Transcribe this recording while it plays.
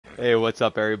Hey, what's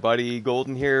up, everybody?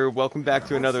 Golden here. Welcome back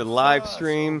to another live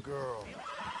stream.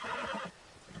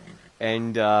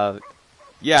 And, yeah,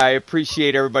 I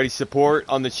appreciate everybody's support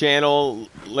on the channel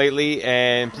lately.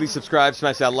 And please subscribe,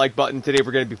 smash that like button. Today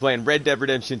we're going to be playing Red Dead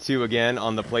Redemption 2 again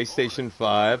on the PlayStation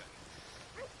 5.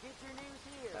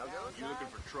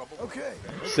 Okay.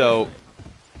 So,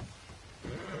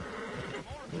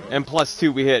 and plus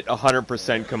 2, we hit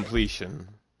 100% completion.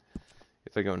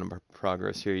 If I go into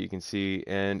progress here, you can see.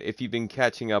 And if you've been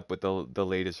catching up with the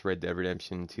latest Red Dead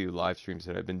Redemption 2 live streams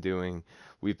that I've been doing,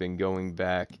 we've been going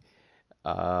back.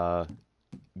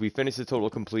 We finished the total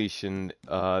completion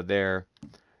there.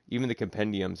 Even the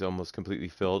compendium's almost completely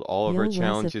filled. All of our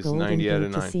challenges 90 out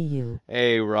of 9.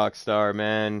 Hey, Rockstar,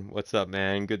 man. What's up,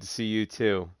 man? Good to see you,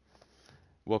 too.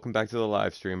 Welcome back to the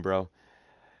live stream, bro.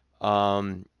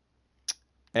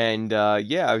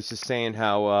 Yeah, I was just saying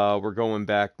how we're going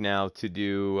back now to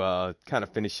do kind of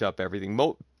finish up everything.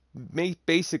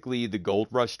 Basically, the Gold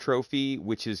Rush trophy,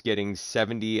 which is getting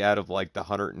 70 out of like the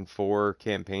 104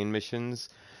 campaign missions.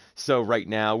 So right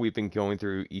now we've been going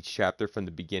through each chapter from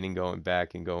the beginning, going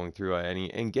back and going through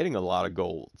and getting a lot of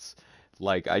golds.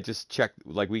 Like I just checked,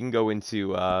 like we can go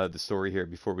into the story here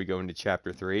before we go into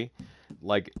chapter 3.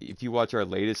 Like if you watch our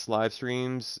latest live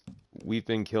streams, we've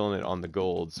been killing it on the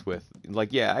golds with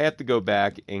like yeah, I have to go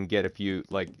back and get a few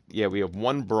like yeah, we have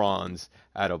 1 bronze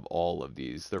out of all of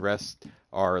these. The rest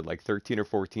are like 13 or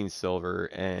 14 silver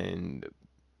and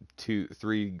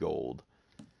 3 gold.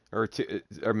 Or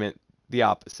I meant the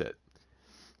opposite.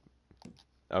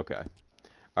 Okay.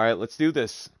 All right, let's do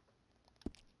this.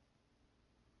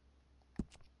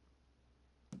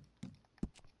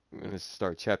 I'm going to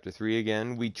start chapter 3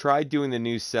 again. We tried doing the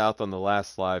New South on the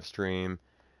last live stream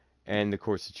and the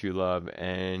Course of True Love,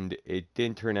 and it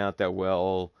didn't turn out that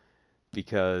well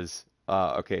because,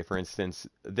 okay, for instance,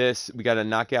 we got to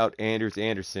knock out Anders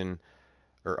Anderson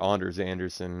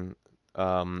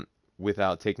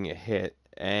without taking a hit,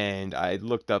 and I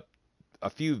looked up a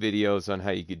few videos on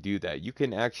how you could do that. You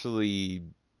can actually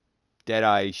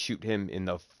Deadeye shoot him in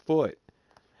the foot,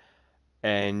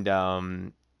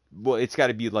 and well, it's got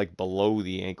to be like below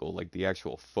the ankle, like the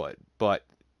actual foot. But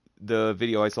the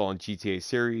video I saw on GTA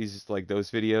series, like those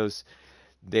videos,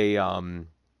 they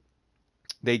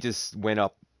just went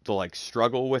up to like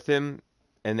struggle with him,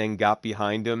 and then got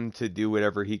behind him to do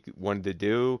whatever he wanted to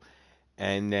do,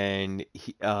 and then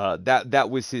that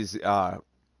was his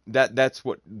that's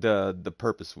what the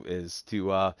purpose is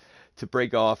to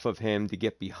break off of him, to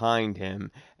get behind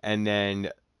him, and then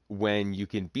when you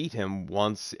can beat him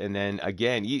once and then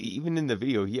again, even in the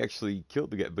video he actually killed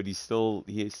the guy, but he still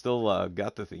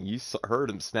got the thing. You heard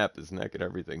him snap his neck and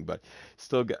everything, but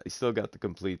he still got the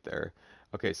complete there.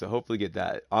 Okay, so hopefully get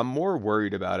that. I'm more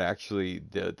worried about actually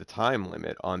the time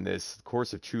limit on this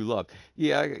Course of True Love.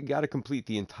 Yeah, I got to complete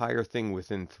the entire thing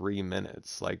within 3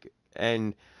 minutes, like,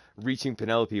 and reaching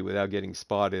Penelope without getting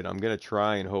spotted. I'm gonna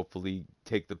try and hopefully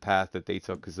take the path that they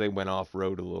took because they went off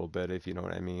road a little bit, if you know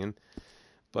what I mean.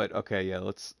 But okay,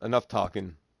 yeah, enough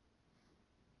talking.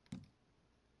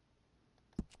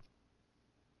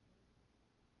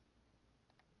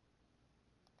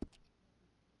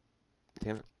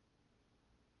 Damn it.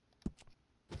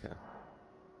 Okay.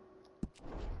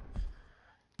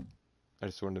 I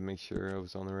just wanted to make sure I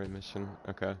was on the right mission.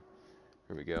 Okay.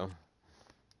 Here we go.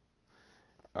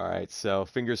 Alright, so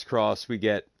fingers crossed we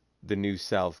get the New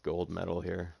South gold medal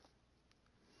here.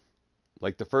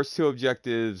 Like the first 2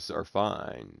 objectives are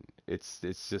fine. It's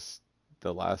just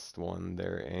the last one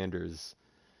there, Anders.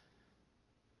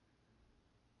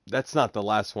 That's not the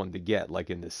last one to get, like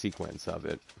in the sequence of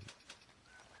it.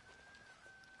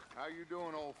 How you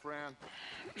doing, old friend?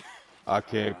 I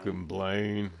can't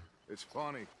complain. It's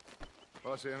funny,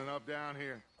 us ending up down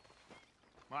here.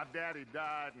 My daddy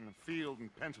died in the field in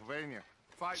Pennsylvania,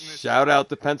 fighting this. Shout out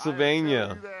to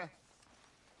Pennsylvania.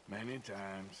 Many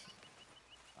times.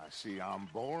 I see I'm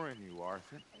boring you,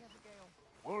 Arthur.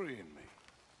 Worrying me.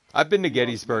 I've been to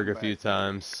Gettysburg a few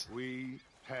times. We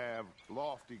have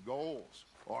lofty goals,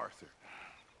 Arthur.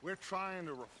 We're trying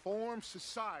to reform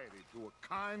society to a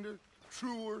kinder,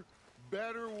 truer,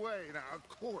 better way. Now, of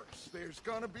course, there's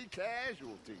gonna be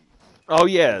casualties. Oh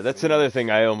yeah, that's another thing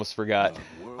I almost forgot.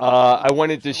 I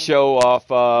wanted to show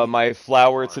off my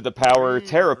Flower to the Power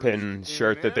Terrapin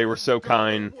shirt that they were so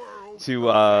kind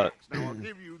to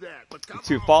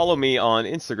follow me on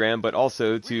Instagram, but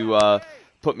also to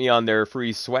put me on their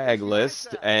free swag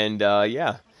list. And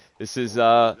yeah, this is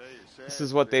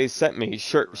what they sent me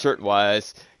shirt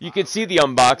wise. You can see the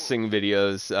unboxing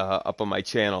videos up on my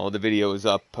channel. The video was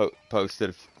up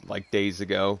posted like days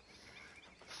ago.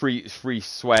 Free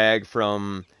swag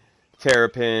from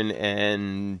Terrapin,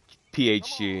 and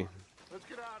PHG. Let's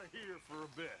get out of here for a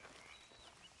bit.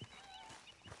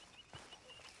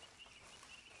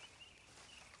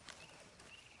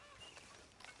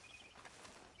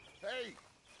 Hey,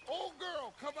 old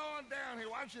girl, come on down here.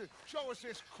 Why don't you show us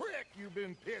this creek you've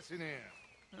been pissing in?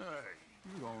 Hey,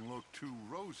 you don't look too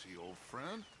rosy, old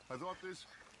friend. I thought this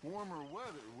warmer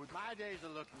weather would... My days are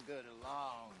looking good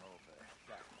along over,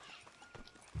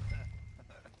 Dutch.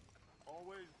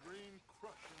 Always green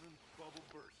crushing and bubble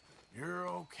bursting. You're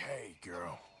okay,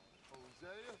 girl.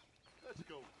 Hosea, let's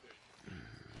go fish.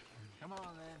 Come on,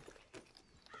 then.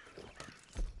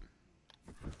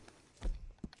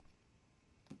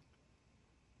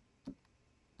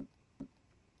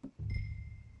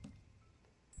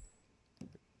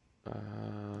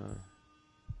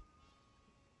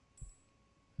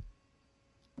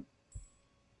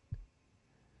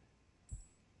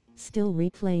 Still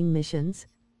replaying missions?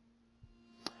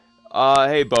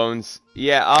 Hey Bones.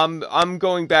 Yeah, I'm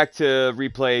going back to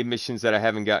replay missions that I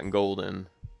haven't gotten gold in,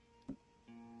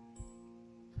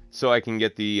 so I can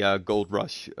get the Gold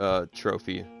Rush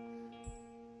trophy.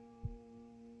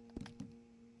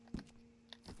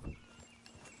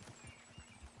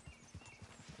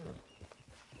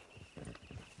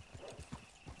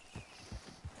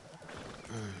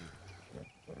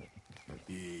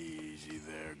 Easy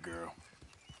there, girl.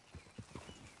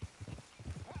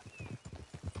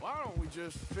 Why don't we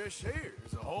just fish here?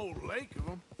 There's a whole lake of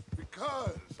them.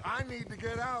 Because I need to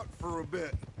get out for a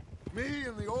bit. Me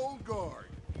and the old guard.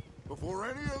 Before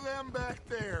any of them back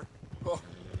there, oh,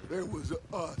 there was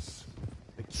us.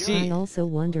 See, I also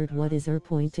wondered what is her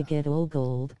point to get all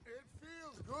gold. It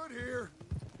feels good here.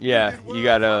 yeah, you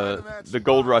got the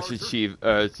Gold Rush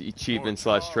achievement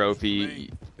slash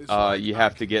trophy. You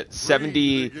have to get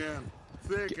 70.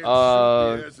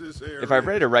 If I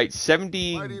read it right,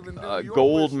 70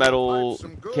 gold medal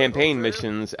campaign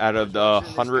missions out of the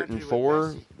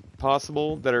 104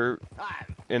 possible that are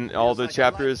in all the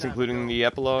chapters, including the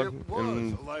epilogue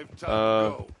and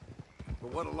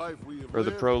or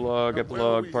the prologue,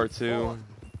 epilogue, part 2.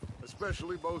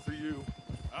 Especially both of you.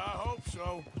 I hope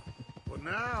so. But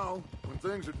now, when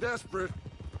things are desperate,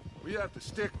 we have to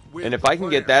stick with. And if I can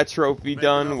get that trophy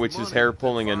done, which is hair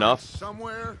pulling enough,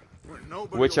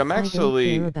 which I'm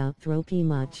actually I don't care about trophy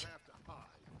much.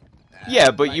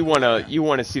 yeah, but you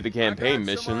wanna see the campaign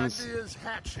missions.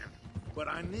 But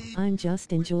I need I'm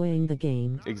just enjoying the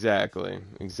game. Exactly.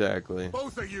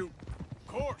 both of you. Of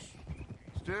course.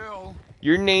 Still.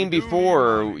 Your name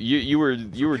before you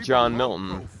were John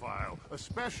Milton.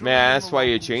 Man, that's why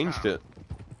you changed it.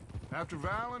 After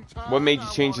Valentine, What made you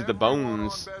change it to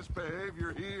Bones? Best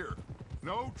behavior here.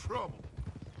 No trouble.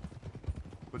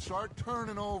 But start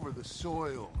turning over the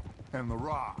soil and the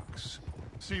rocks.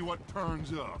 See what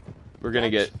turns up. We're gonna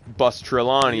get Bus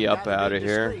Trelawney up out of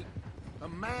here.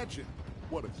 Imagine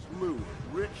what a slew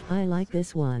of rich I like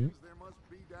this one. there must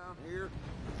be down here.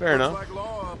 Fair Looks enough. like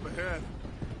law up ahead.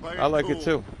 Play I like it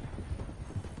cool. too.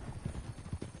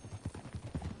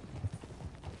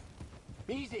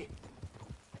 Easy.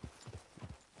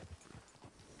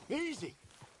 Easy.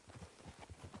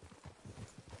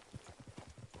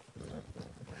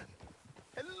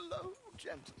 Hello,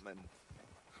 gentlemen.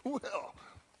 Well,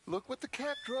 look what the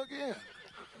cat drug in.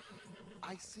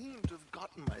 I seem to have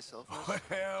gotten myself.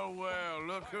 Well,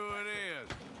 look who it is.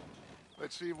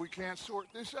 Let's see if we can't sort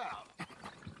this out.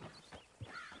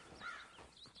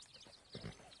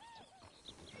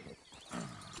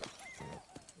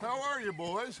 How are you,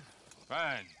 boys?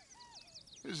 Fine.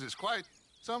 This is quite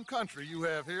some country you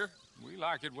have here. We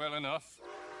like it well enough.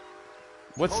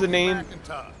 What's the Cody name?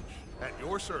 McIntosh, at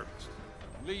your service.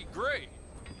 Lee Gray.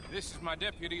 This is my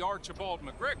deputy Archibald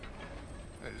McGregor.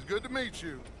 It's good to meet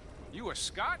you. You a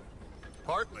Scot?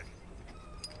 Partly.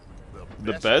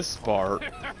 The best part.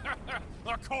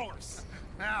 Of course.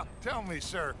 Now, tell me,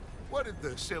 sir, what did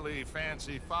the silly,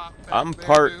 fancy fop back I'm there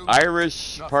part do?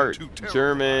 Irish, Nothing part too terrible.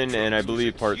 German, and I He's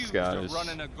believe part accused of Scottish.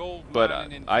 running a gold But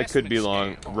mine and I could be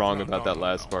investment scam. wrong about that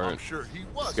last I'm part. sure he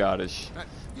was. Scottish.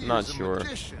 He Not is a sure.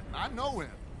 magician. I know him.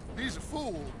 He's a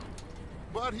fool,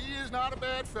 but he is not a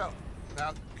bad fellow.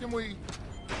 Now, can we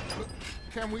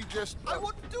just? I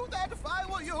wouldn't do that if I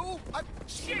were you.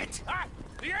 Shit!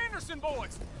 The Anderson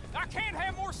boys! I can't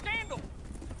have more scandal!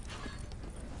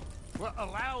 Well,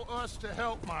 allow us to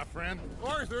help, my friend.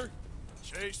 Arthur,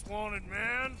 Chase wanted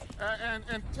man.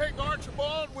 and take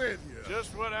Archibald with you.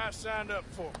 Just what I signed up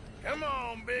for. Come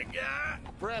on, big guy.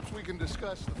 Perhaps we can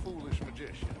discuss the foolish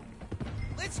magician.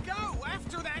 Let's go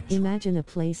after that. Imagine a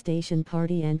PlayStation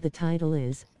party and the title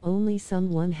is, only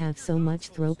someone have so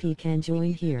much trophy can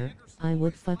join here. I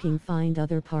would fucking find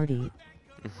other party.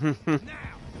 Now.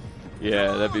 Yeah,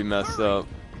 Come that'd be on, messed hurry. up.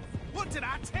 What did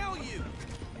I tell you?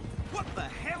 What the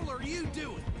hell are you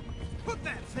doing? Put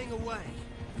that thing away.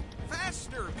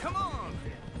 Faster, come on.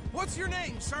 What's your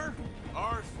name, sir?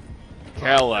 Arthur.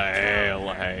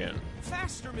 Callahan.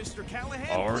 Faster, Mr.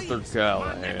 Callahan, Arthur please.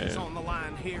 Callahan. My neck is on the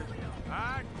line here.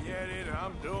 I get it.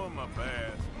 I'm doing my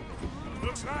best.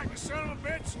 Looks like the son of a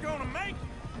bitch is gonna make it.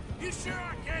 You sure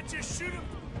I can't just shoot him?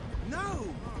 No,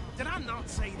 did I not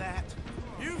say that?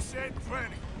 You said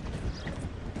plenty.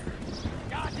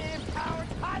 Goddamn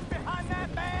cowards, hide behind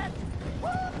that badge.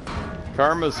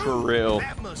 Karma's for real.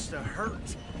 That must have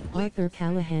hurt. Arthur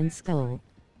Callahan's skull.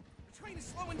 The train is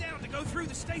slowing down to go through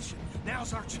the station.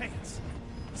 Now's our chance.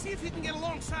 See if you can get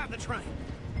alongside the train.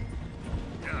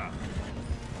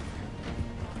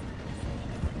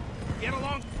 Get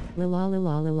along. La la la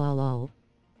la la la la.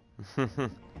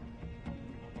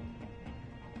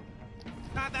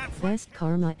 Not that front. Best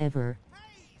karma ever.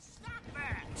 Hey, stop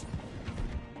that!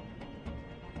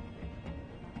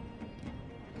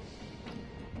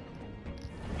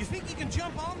 You think you can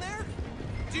jump on there?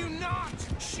 Do not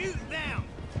shoot them.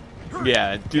 Hurry.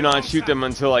 Yeah, do Get not shoot alongside. them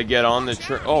until I get on the Watch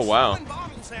train. out, Oh, he's wow. throwing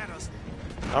bottles at us.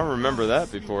 I don't remember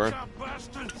that before. Stop,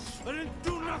 bastard! I didn't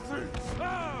do nothing.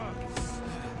 Ah!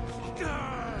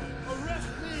 Ah! Arrest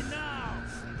me now!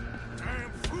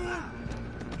 Damn fool!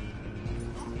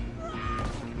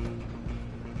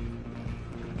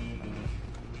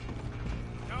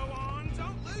 Go on,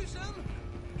 don't lose them.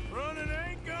 Running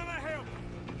ain't gonna help.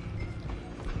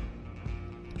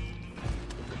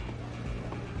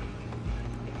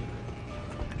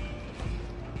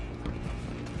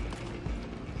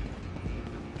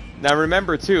 Now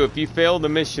remember too, if you fail the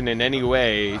mission in any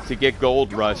way to get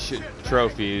gold rush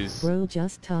trophies, Bro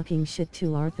just talking shit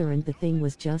to Arthur and the thing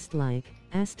was just like,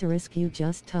 asterisk you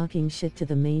just talking shit to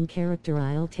the main character,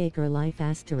 I'll take her life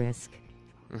asterisk.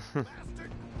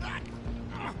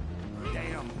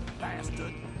 Damn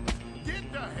bastard.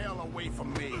 Get the hell away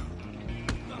from me.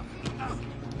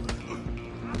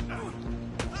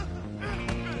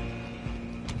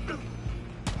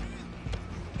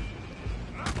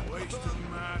 Wasting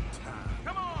my time.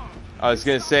 Come on. I was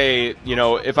gonna say, you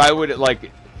know, if I would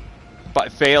like, by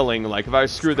failing, like if I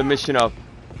screw the mission up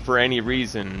for any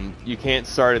reason, you can't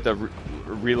start at the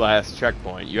last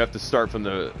checkpoint. You have to start from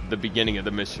the beginning of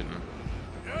the mission.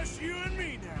 Just you and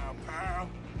me now, pal.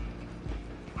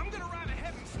 I'm gonna ride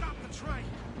ahead and stop the train.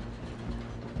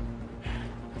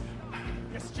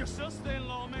 It's just us then,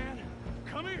 lawman.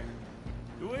 Come here.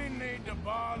 Do we need to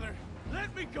bother?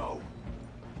 Let me go.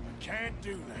 I can't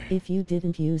do that. If you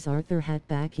didn't use Arthur hat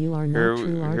back, you are Here- not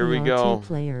true here we RDRT go.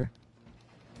 player.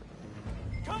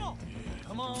 Come on.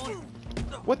 Come on.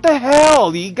 What the hell?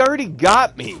 He already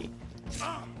got me.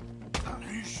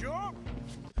 You sure?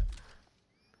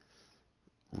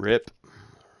 Rip.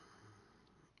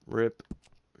 Rip.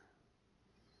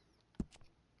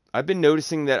 I've been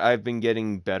noticing that I've been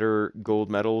getting better gold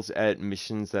medals at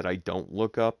missions that I don't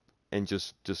look up and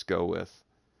just go with.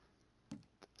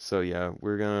 So yeah,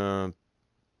 we're gonna...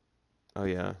 Oh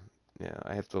yeah. Yeah,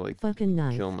 I have to like Fucking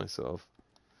knife. kill myself.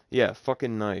 Yeah,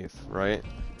 fucking knife, right?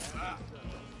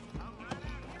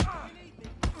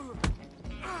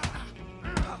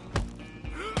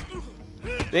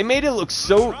 They made it look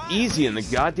so easy in the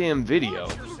goddamn video.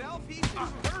 Yourself, he's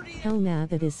just dirty. Hell nah,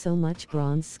 that is so much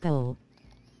bronze skull.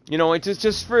 You know, it's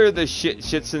just for the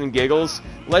shits and giggles.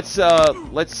 Let's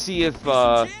see if Come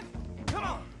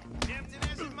on. Tempted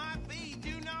as it might be,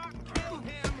 do not kill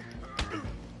him.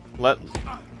 let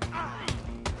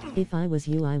If I was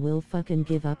you, I will fucking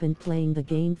give up and playing the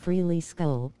game freely,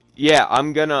 skull. yeah,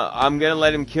 I'm gonna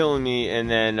let him kill me, and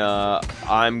then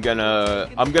I'm gonna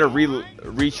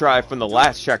retry from the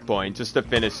last checkpoint just to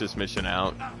finish this mission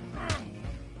out.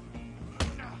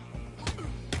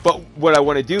 But what I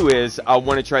want to do is I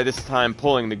want to try this time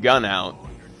pulling the gun out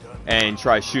and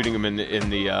try shooting him in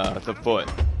the foot.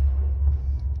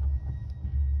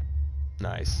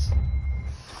 Nice.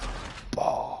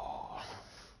 Oh.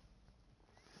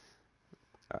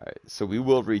 Alright, so we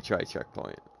will retry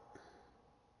checkpoint.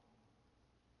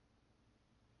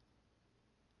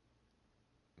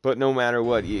 But no matter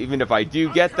what, even if I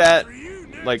do get that,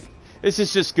 like, this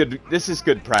is just good. This is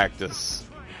good practice.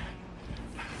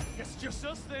 It's just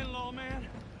us then, lawman.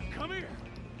 Come here.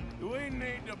 Do we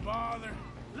need to bother?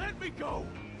 Let me go.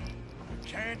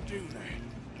 Can't do that.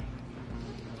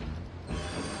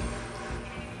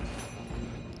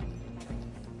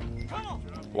 Come on.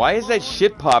 Why is that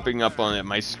shit popping up on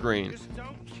my screen? Just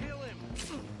don't kill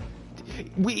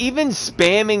him. We even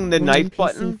spamming the When knife NPC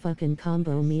button. fucking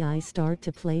combo me, I start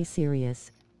to play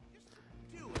serious.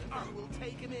 Do it, and we'll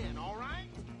take him in, all right?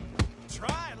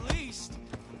 Try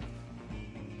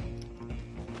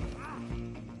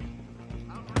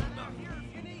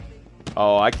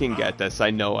Oh, I can get this. I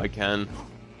know I can.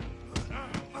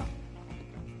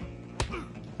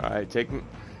 Alright, take me.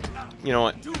 You know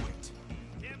what? Do it.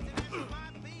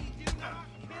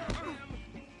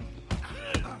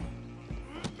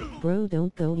 Bro,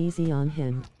 don't go easy on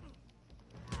him.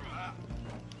 I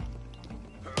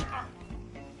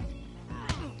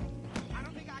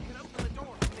don't think I can open the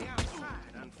door from the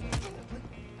outside,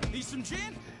 unfortunately. Need some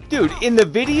gin? Dude, in the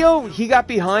video, he got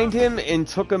behind him and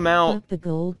took him out. Fuck the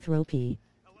gold trophy.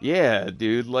 Yeah,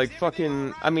 dude, like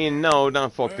fucking. I mean, no,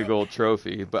 not fuck the gold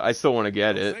trophy, but I still want to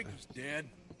get I it. think he's dead.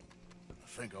 I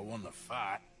think I won the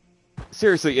fight.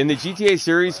 Seriously, in the GTA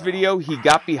series video, he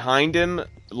got behind him.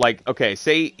 Like, okay,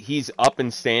 say he's up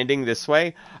and standing this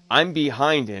way. I'm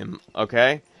behind him,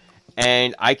 okay?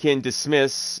 And I can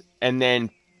dismiss and then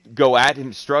go at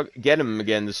him, get him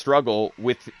again, the struggle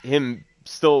with him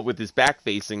still with his back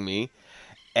facing me.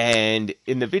 And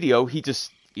in the video, he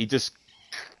just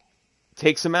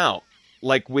takes him out,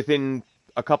 like within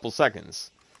a couple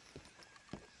seconds.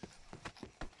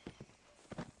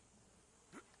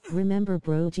 Remember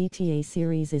bro, GTA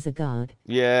series is a god.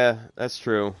 Yeah, that's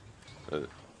true.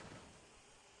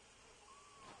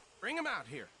 Bring him out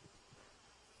here.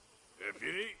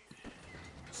 Deputy.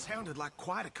 Sounded like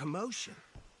quite a commotion.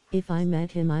 If I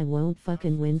met him I won't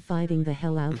fucking win fighting the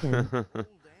hell out him.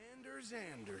 Anders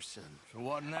Anderson. So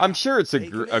what now? I'm sure it's a,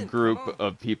 Take him a in, group come on.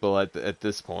 of people at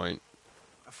this point.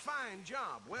 A fine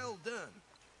job, well done.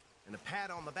 And a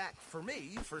pat on the back for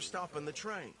me for stopping the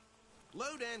train.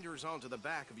 Load Anders onto the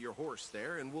back of your horse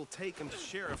there, and we'll take him to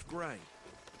Sheriff Gray.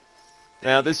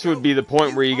 Now, this would be the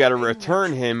point where you got to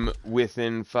return him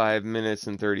within 5 minutes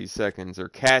and 30 seconds, or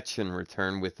catch and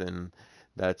return within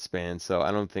that span. So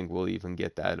I don't think we'll even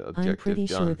get that objective I'm pretty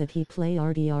done. sure that he play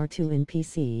RDR2 in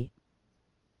PC.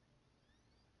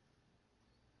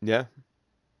 Yeah.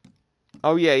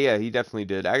 Oh yeah, he definitely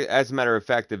did. As a matter of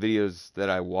fact, the videos that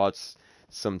I watched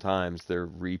sometimes they're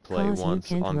replay Cause you ones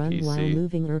can't on run PC. while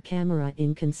moving your camera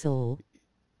in console.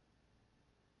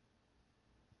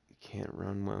 You can't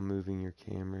run while moving your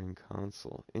camera in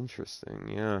console.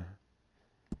 Interesting, yeah.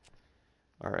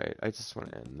 Alright, I just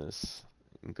want to end this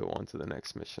and go on to the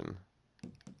next mission.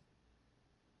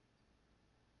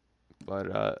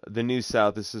 But the New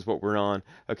South, this is what we're on.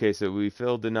 Okay, so we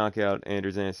failed to knock out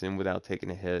Anders Anderson without taking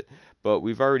a hit, but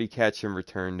we've already catch him,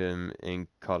 returned him, and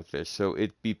caught a fish. So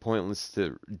it'd be pointless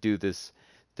to do this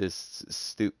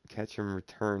catch him,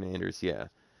 return Anders. Yeah.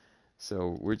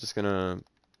 So we're just gonna.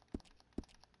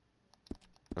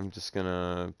 I'm just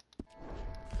gonna.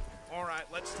 All right,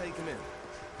 let's take him in.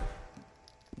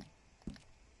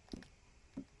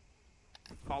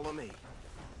 Follow me.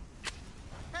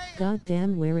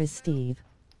 Goddamn, where is Steve?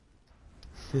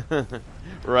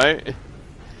 Right?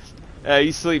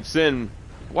 He sleeps in.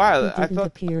 Wow, He I didn't thought.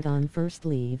 appeared on first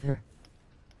leave.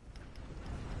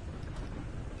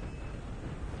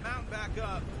 Mount back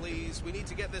up, please. We need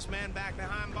to get this man back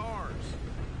behind bars.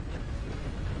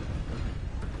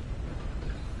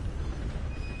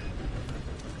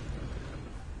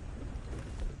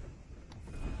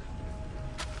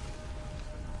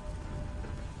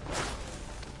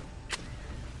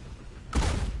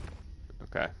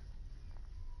 Okay.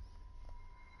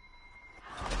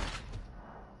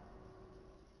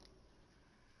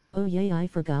 Oh yeah, I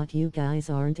forgot you guys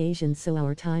aren't Asian, so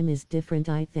our time is different,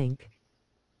 I think.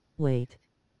 Wait.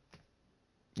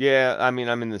 Yeah, I mean,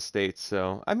 I'm in the States,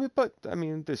 so but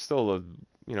there's still a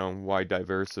wide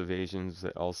diverse of Asians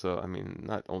that also, I mean,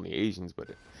 not only Asians, but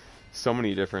so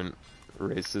many different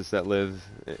races that live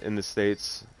in the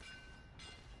States.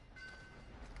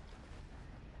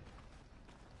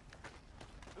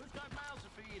 Who's got mouths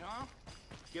to feed, huh?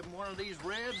 Give him one of these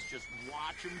ribs, just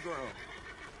watch him grow.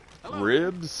 Hello.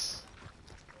 Ribs?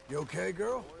 You okay,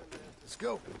 girl? Let's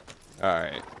go.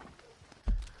 Alright.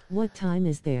 What time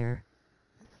is there?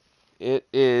 It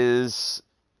is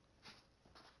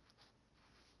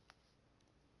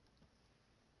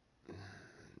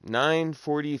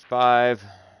 9:45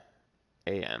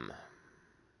 a.m.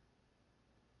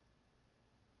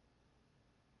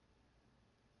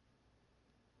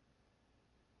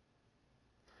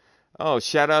 Oh,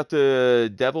 shout out to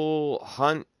Devil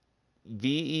Hunt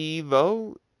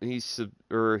VEVO. He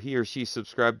or she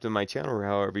subscribed to my channel, or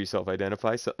however you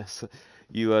self-identify. So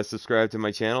you subscribe to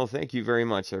my channel. Thank you very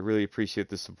much. I really appreciate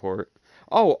the support.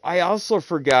 Oh, I also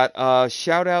forgot.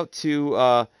 Shout out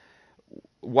to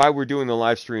why we're doing the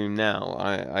live stream now.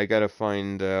 I gotta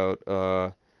find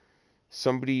out.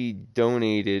 Somebody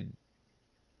donated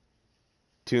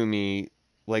to me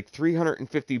like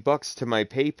 $350 to my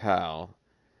PayPal.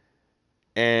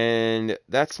 And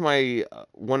that's my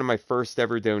one of my first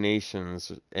ever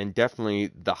donations, and definitely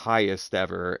the highest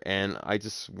ever. And I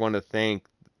just want to thank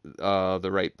the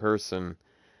right person.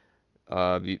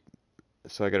 Be-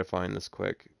 so I gotta find this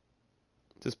quick.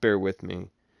 Just bear with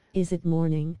me. Is it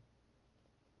morning?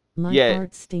 My Yeah,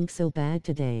 fart stinks so bad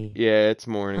today. yeah, it's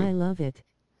I morning. love it.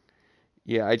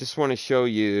 Yeah, I just want to show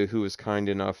you who was kind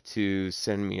enough to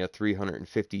send me a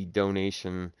 350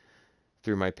 donation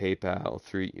through my PayPal,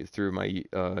 through my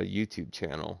YouTube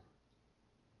channel.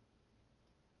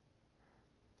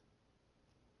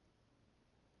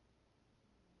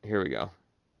 Here we go.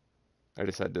 I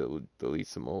just had to delete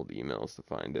some old emails to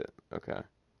find it. Okay.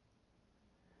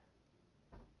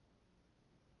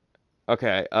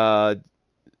 Okay.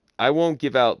 I won't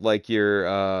give out like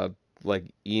your like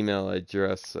email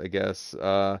address, I guess.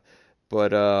 But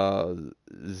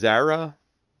Zara,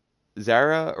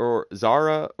 Zara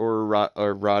or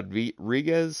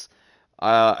Rodriguez.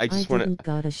 I I just want didn't to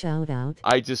got a shout out.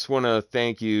 I just want to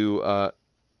thank you.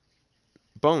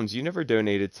 Bones, you never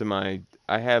donated to my.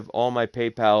 I have all my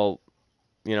PayPal.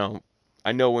 You know,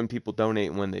 I know when people donate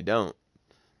and when they don't.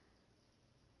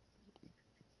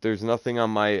 There's nothing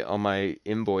on my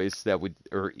invoice that would,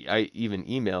 or even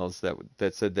emails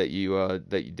that said that you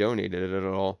donated it at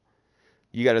all.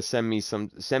 You got to send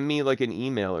me like an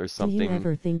email or Do you something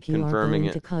ever think you are confirming going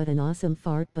it. to cut an awesome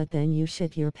fart but then you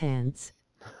shit your pants?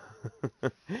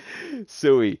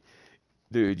 Suey,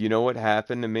 dude, you know what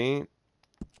happened to me?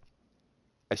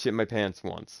 I shit my pants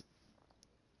once,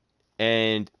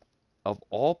 and of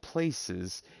all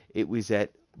places, it was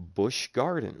at Busch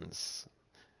Gardens,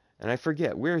 and I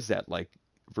forget where's that, like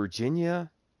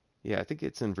Virginia? Yeah, I think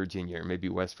it's in Virginia or maybe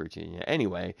West Virginia.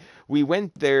 Anyway, we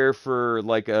went there for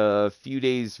like a few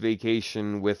days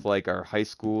vacation with like our high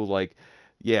school. Like,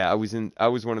 yeah, I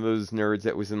was one of those nerds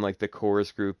that was in like the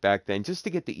chorus group back then just to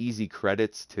get the easy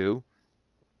credits too.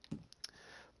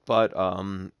 But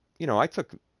you know, I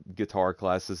took guitar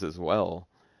classes as well.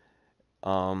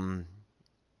 Um,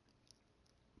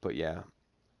 but yeah,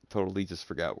 totally just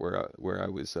forgot where I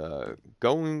was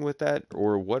going with that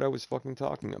or what I was fucking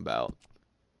talking about.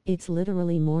 It's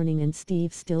literally morning and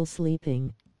Steve's still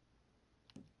sleeping.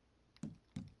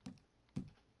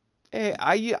 Hey,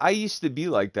 I used to be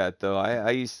like that though.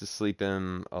 I used to sleep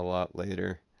in a lot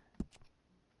later.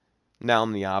 Now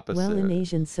I'm the Well, in opposite.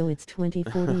 Asian, so it's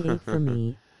 2048 for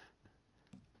me.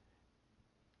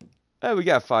 Hey, we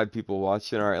got 5 people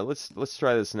watching. All right, let's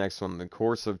try this next one. The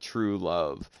Course of True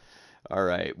Love. All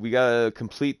right, we gotta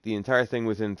complete the entire thing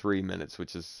within 3 minutes,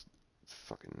 which is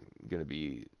fucking gonna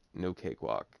be no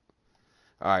cakewalk.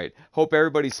 All right, hope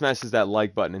everybody smashes that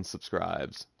like button and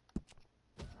subscribes.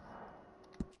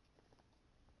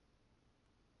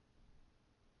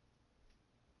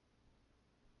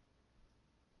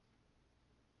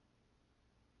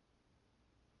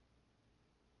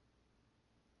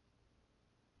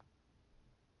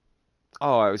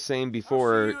 Oh, I was saying I'll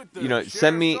see before, you at you the know, sheriff's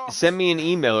send office. me an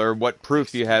email or what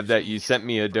proof you have Excuse that you me, sent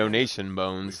me a Brandon. donation,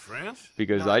 We Bones, friends?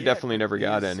 because Not I yet, definitely but never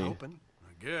got here's any. hoping.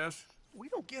 I guess. We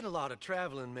don't get a lot of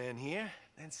traveling men here,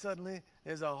 and suddenly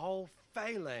there's a whole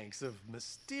phalanx of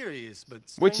mysterious but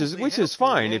strangely Which is helpful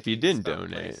fine if you Yankees didn't about donate.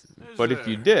 places. Is But if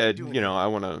you What are you did, doing you know, here? I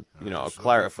want to, you know, Just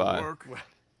looking for clarify. work. Well,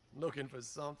 looking for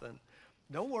something.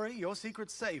 Don't worry, your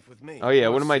secret's safe with me. Oh yeah,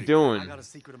 what What am I secret? I doing? got a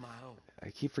secret of my own. I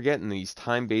keep forgetting these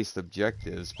time-based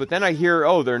objectives, but then I hear,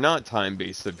 oh, they're not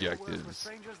time-based objectives.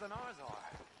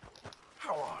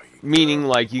 How are you, Meaning, girl?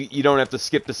 like, you don't have to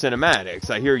skip the cinematics.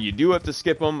 I hear you do have to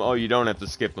skip them. Oh, you don't have to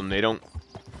skip them. They don't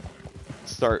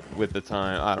start with the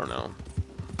time. I don't know.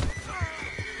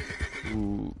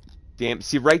 Ooh, damn.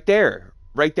 See, right there.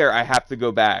 Right there, I have to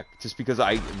go back. Just because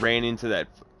I ran into that.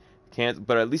 Can't,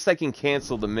 but at least I can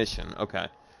cancel the mission. Okay.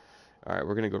 Alright,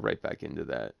 we're gonna go right back into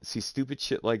that. See, stupid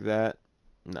shit like that?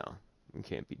 No. We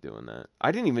can't be doing that.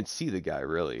 I didn't even see the guy,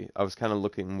 really. I was kind of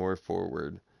looking more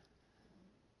forward.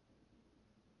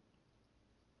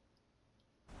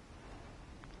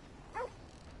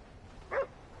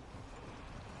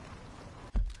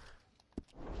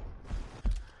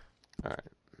 Alright.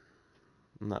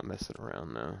 I'm not messing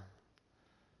around now.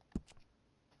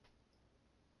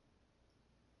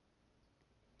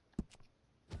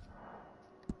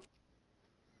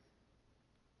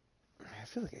 I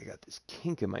feel like I got this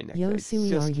kink in my neck that Yo, I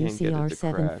Sui, are just you can't get it to CR7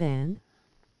 crack. fan?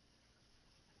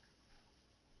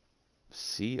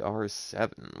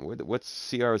 CR7? What's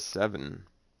CR7?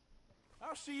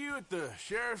 I'll see you at the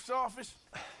sheriff's office.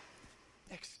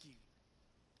 Excuse.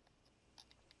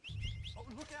 Oh,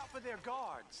 look out for their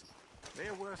guards.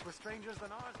 They're worse with strangers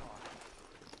than ours are.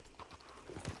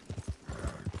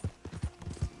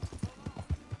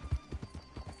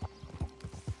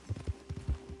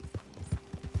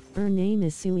 Her name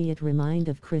is Sui. It remind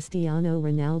of Cristiano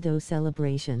Ronaldo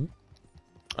celebration.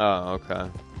 Oh, okay.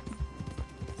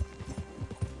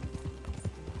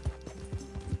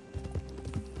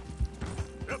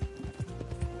 Yep.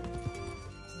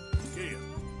 Here.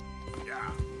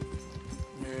 Yeah.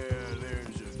 Yeah,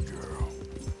 there's a girl.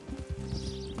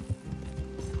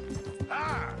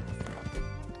 Ah!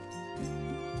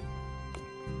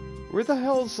 Where the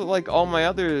hell's like all my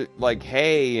other like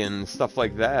hay and stuff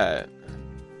like that?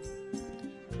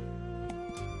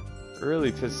 It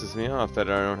really pisses me off that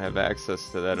I don't have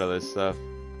access to that other stuff.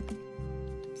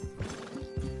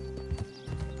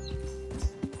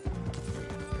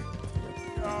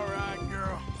 You all right,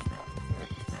 girl?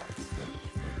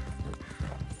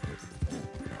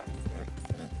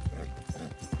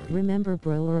 Remember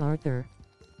bro or Arthur?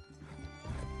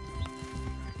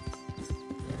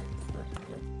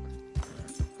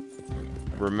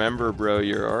 Remember, bro,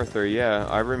 you're Arthur. Yeah,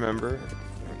 I remember.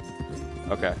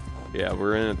 Okay. Yeah,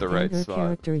 we're in at the right Her spot.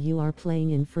 character you are playing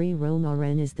in Free Roam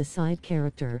Ren is the side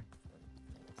character.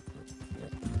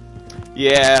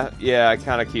 Yeah, I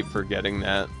kind of keep forgetting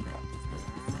that.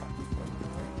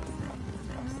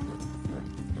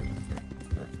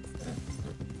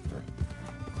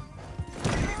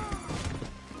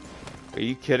 Are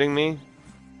you kidding me?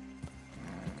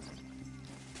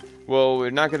 Well, we're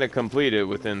not going to complete it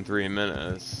within 3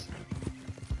 minutes.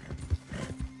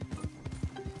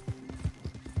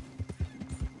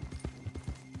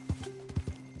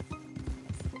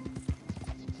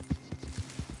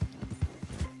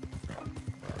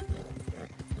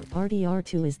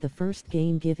 RDR2 is the first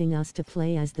game giving us to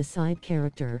play as the side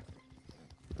character.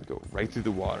 Go right through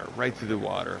the water, right through the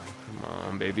water. Come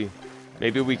on, baby.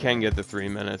 Maybe we can get the 3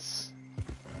 minutes.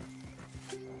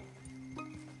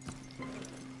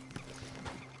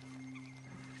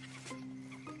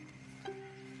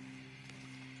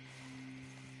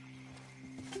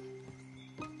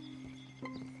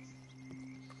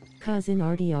 Cause in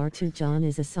RDR2 John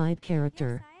is a side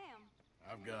character.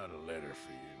 I've got a letter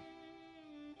for you.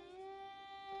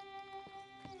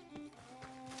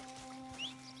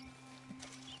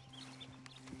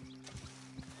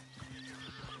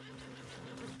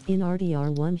 In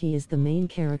RDR1 he is the main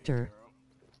character.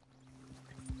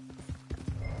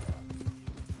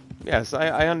 Yes,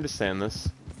 I understand this.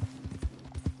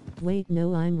 Wait,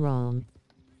 no, I'm wrong.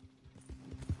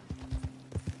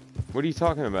 What are you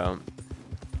talking about?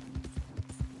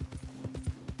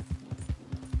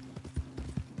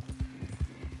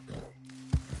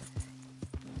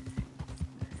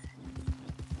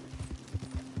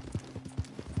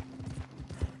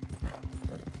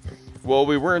 Well,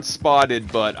 we weren't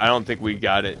spotted, but I don't think we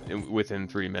got it within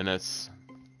 3 minutes.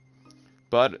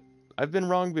 But I've been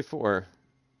wrong before.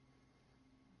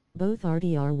 Both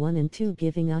RDR1 and 2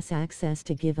 giving us access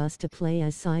to give us to play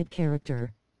as side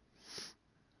character.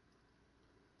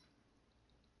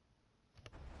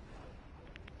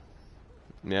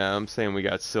 Yeah, I'm saying we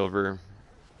got silver.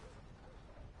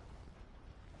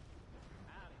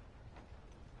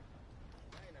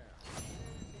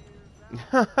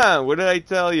 What did I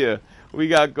tell you? We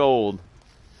got gold.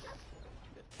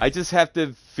 I just have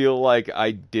to feel like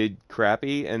I did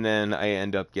crappy, and then I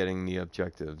end up getting the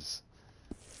objectives.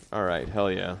 Alright,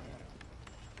 hell yeah.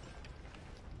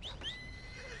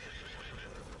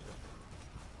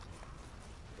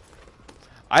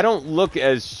 I don't look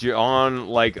as John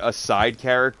like a side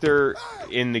character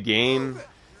in the game,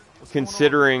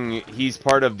 considering he's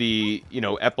part of the, you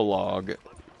know, epilogue.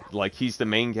 Like, he's the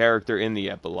main character in the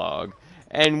epilogue,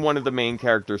 and one of the main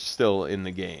characters still in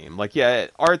the game. Like, yeah,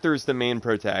 Arthur's the main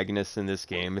protagonist in this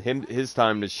game, his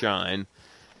time to shine,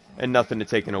 and nothing to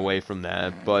taken away from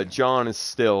that, but John is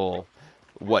still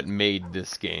what made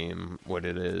this game what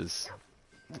it is.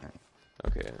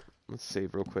 Okay, let's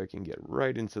save real quick and get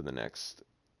right into the next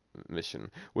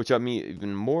mission, which I'm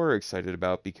even more excited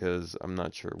about because I'm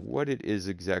not sure what it is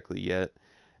exactly yet,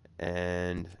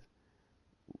 and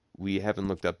we haven't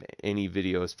looked up any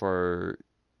video as far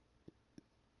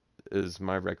as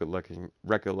my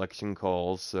recollection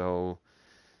calls, so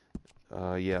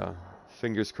yeah,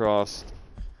 fingers crossed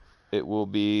it will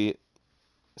be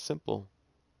simple.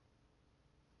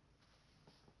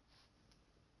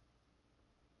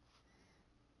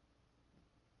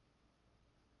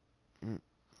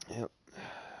 Yep.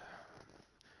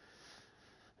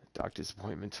 Doctor's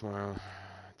appointment tomorrow.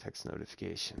 Text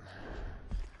notification.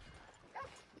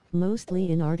 Mostly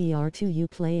in RDR2 you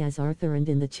play as Arthur, and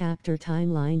in the chapter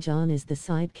timeline John is the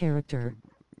side character.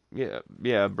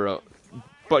 Yeah, bro.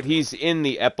 But he's in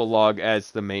the epilogue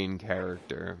as the main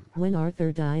character. When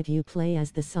Arthur died you play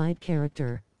as the side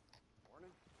character.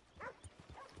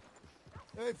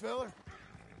 Hey, fella.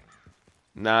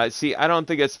 Nah, see, I don't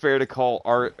think it's fair to call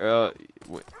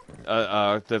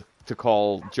to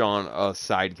call John a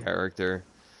side character.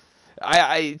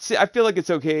 I feel like it's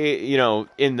okay, you know,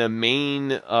 in the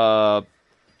main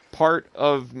part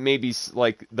of maybe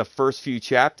like the first few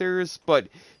chapters, but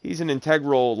he's an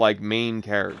integral like main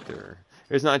character.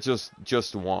 There's not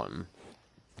just one.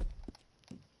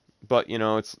 But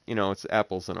it's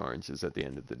apples and oranges at the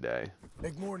end of the day.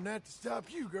 Make more than that to stop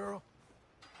you, girl.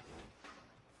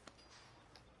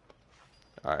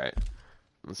 All right,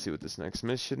 let's see what this next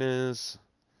mission is.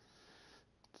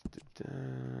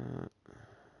 Da-da-da.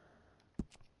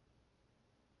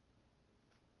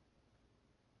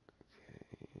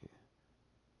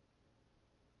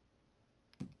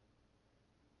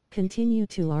 Continue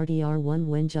to RDR1.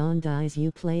 When John dies,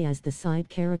 you play as the side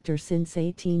character since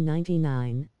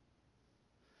 1899.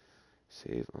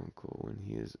 Save Uncle when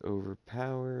he is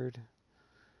overpowered.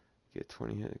 Get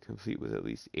 20 hit complete with at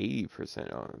least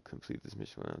 80%. Oh, complete this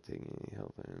mission without taking any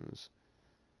health items.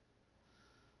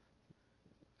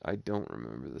 I don't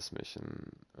remember this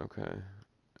mission. Okay.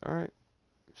 Alright.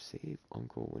 Save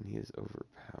Uncle when he is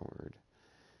overpowered.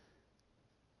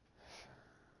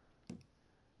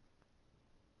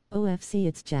 OFC,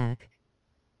 it's Jack.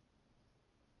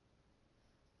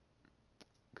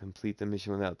 Complete the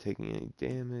mission without taking any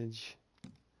damage.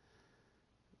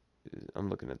 I'm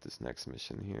looking at this next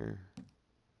mission here.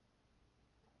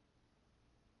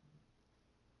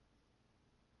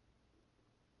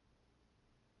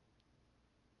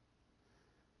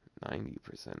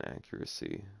 %90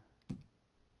 accuracy.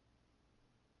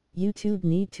 YouTube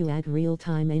need to add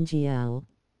real-time NGL.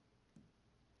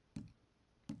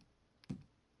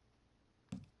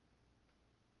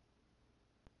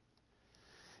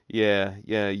 Yeah,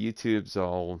 YouTube's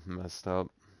all messed up.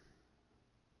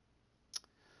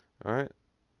 Alright,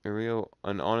 here we go.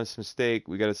 An honest mistake.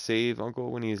 We gotta save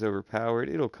Uncle when he's overpowered.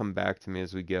 It'll come back to me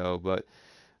as we go, but,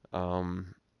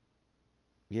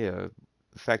 yeah,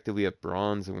 the fact that we have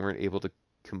bronze and weren't able to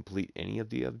complete any of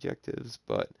the objectives,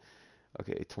 but,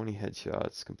 okay, 20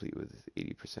 headshots, complete with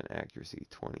 80% accuracy,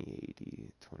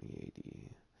 2080,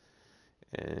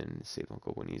 and save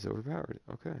Uncle when he's overpowered.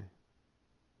 Okay.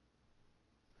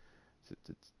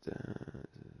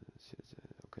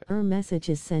 Okay. Her message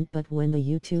is sent, but when the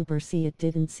YouTuber see it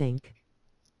didn't sync.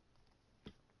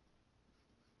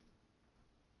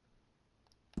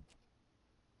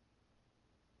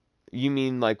 You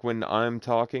mean like when I'm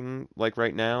talking, like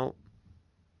right now,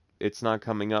 it's not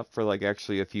coming up for like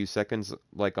actually a few seconds,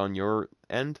 like on your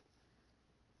end?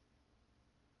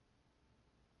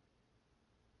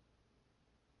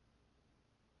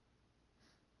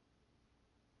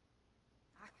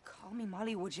 Call me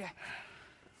Molly, would you?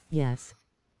 Yes.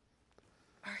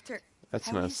 Arthur, That's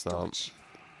how messed is up. Dutch?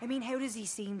 I mean, how does he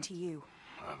seem to you?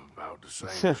 I'm about the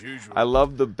same as usual. I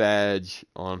love the badge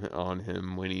on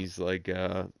him when he's like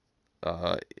kind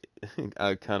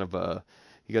of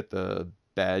he got the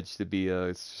badge to be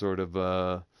a sort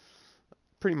of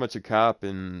pretty much a cop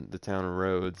in the town of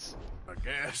Rhodes. I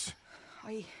guess.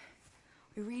 I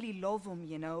really love him,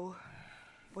 you know.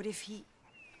 But if he,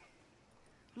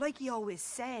 like he always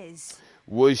says,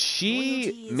 Was she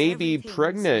loyalty is maybe everything,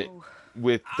 pregnant so-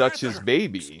 with Dutch's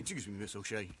baby? Excuse me, Miss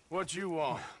O'Shea. What you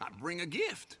want? I bring a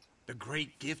gift. The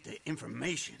great gift of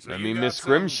information. I You mean, got Miss something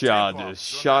Grimshaw tip-off, just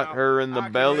so shot now her in the I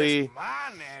can belly. risk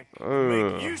my neck and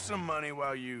make Ugh. you some money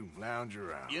while you lounge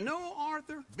around. You know,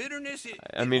 Arthur, bitterness,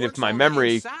 I it mean, if works my on the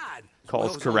memory inside as calls well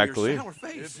as on your correctly. sour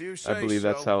face. If you I say believe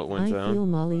that's so. how it went I down. feel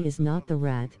Molly is not the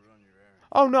rat.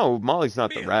 Oh no, Molly's not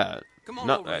the Bill, rat. come on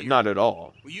Not over here. not at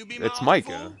all. Will you be my It's uncle?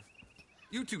 Micah.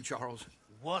 You too, Charles.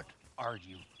 What are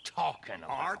you talking about?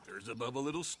 Arthur's above a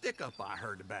little stick-up I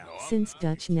heard about. Since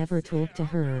Dutch never talked to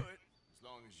her. As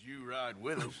long as you ride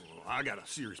with us. Well, I got a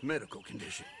serious medical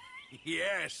condition.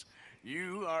 Yes,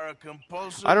 you are a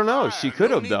compulsive I don't know. liar. She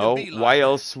could have need to though. be like Why that.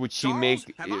 else would she Charles,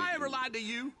 make? have I ever lied to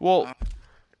you? Well,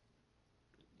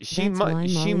 she That's why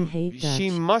Molly hate she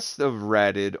Dutch. must have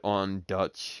ratted on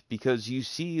Dutch because you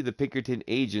see the Pinkerton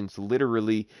agents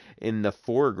literally in the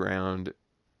foreground,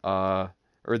 or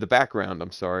the background.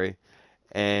 I'm sorry,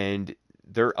 and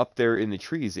they're up there in the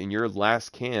trees in your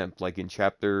last camp, like in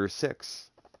chapter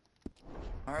 6.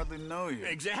 I hardly know you.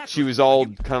 Exactly. She was all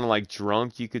kind of like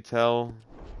drunk, you could tell.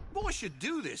 Boys should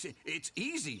do this. It's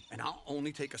easy, and I'll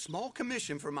only take a small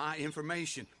commission for my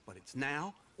information. But it's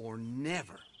now or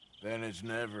never. Then it's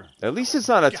never. At least it's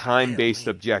not a God, time-based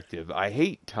Ellie. objective. I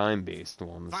hate time-based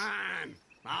ones. Fine,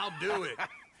 I'll do it.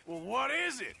 Well, what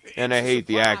is it? And I It's a hate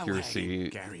the supply accuracy.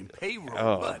 wagon carrying payroll,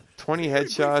 Oh, but 20 very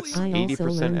headshots, briefly, I also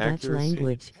 80% learned Dutch accuracy.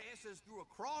 language. passes through a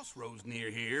crossroads near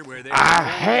here where there's I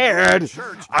had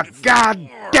a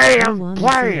goddamn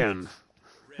plan.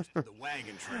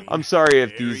 I'm sorry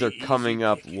if these are coming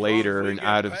up later and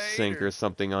out of sync or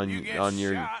something on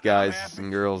your guys'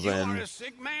 and girls' You are end. a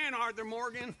sick man, Arthur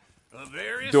Morgan. A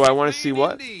very Do I sick want to see man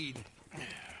what? indeed.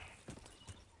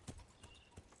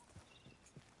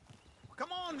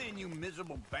 Come on then, you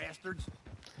miserable bastards.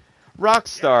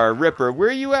 Rockstar, Ripper,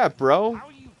 where you at, bro? How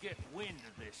you get wind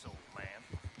of this, old man?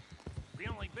 We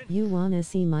only been You wanna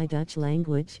see my Dutch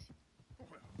language?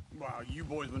 Wow, you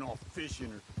boys been off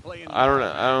fishing or playing. I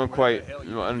don't quite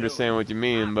understand what you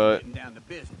mean, but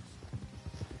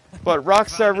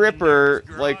Rockstar Ripper,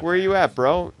 like, where you at,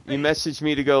 bro? You messaged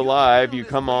me to go live, you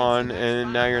come on,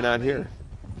 and now you're not here.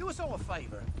 Do us all a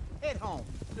favor. Head home.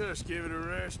 Just give it a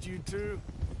rest, you two.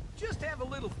 Just have a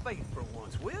little faith for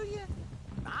once, will you?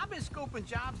 Now, I've been scoping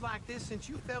jobs like this since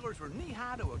you fellers were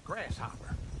knee-high to a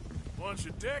grasshopper. Once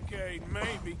a decade,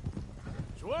 maybe.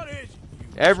 So what is it?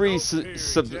 Every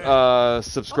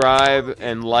subscribe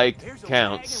and like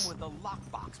counts.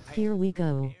 Here we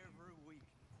go.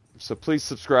 So please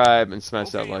subscribe and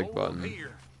smash that like button.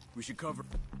 We should cover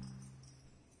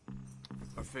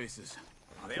our faces.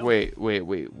 Wait,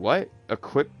 what?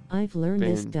 Equip? I've learned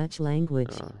this Dutch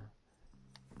language.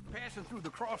 Passing through the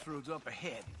crossroads up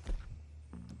ahead.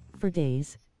 For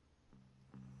days.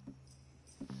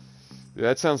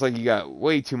 That sounds like you got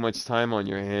way too much time on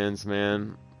your hands,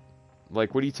 man.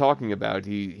 Like, what are you talking about?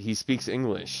 He speaks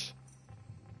English.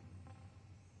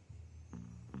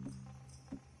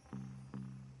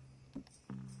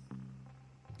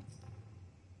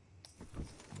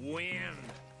 Wind.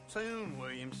 Soon,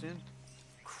 Williamson.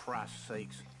 Christ's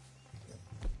sakes.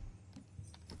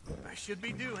 I should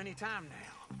be due any time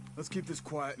now. Let's keep this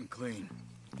quiet and clean.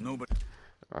 Nobody.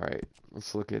 Alright,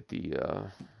 let's look at the,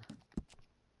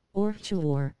 Or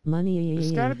money.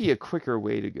 There's gotta be a quicker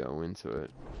way to go into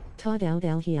it. Todd out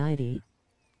alhiidi.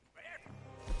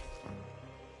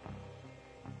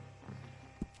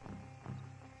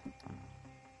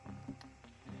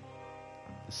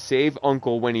 Save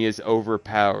Uncle when he is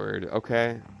overpowered.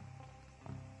 Okay.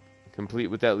 Complete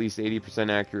with at least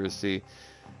 80% accuracy.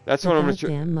 That's what I'm gonna try.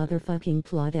 Damn motherfucking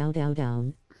plot out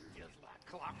down. just like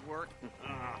clockwork.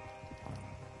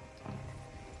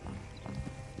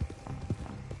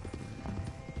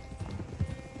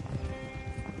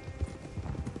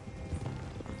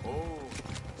 Oh.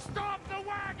 Stop the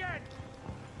wagon!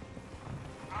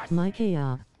 My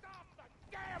chaos. Stop the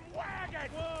damn wagon!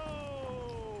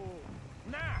 Whoa!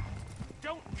 Now,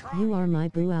 don't try. You are my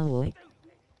boo alloy.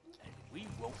 We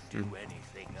won't do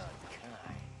anything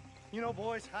unkind. You know,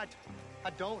 boys, I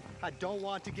don't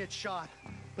want to get shot,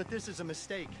 but this is a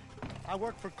mistake. I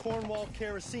work for Cornwall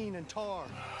Kerosene and Tar,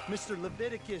 Mr.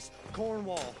 Leviticus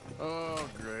Cornwall. Oh,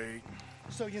 great.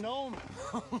 So you know him?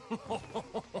 Who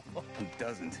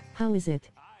doesn't? How is it?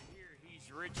 I hear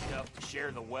he's rich enough to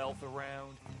share the wealth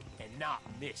around and not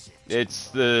miss it. It's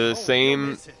the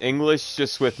same English,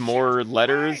 just with more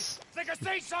letters. Think I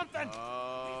say something?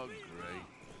 Oh, great.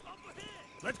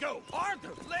 Let's go,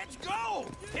 Arthur. Let's go.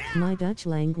 My Dutch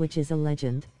language is a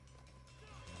legend.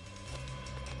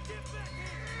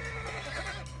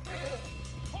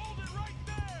 Hold it right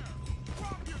there.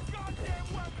 Drop your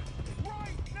goddamn weapon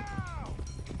right now.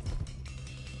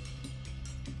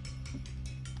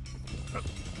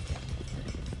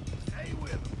 Stay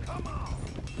with him. Come on.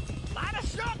 Light a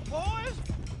shot, boys.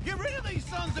 Get rid of these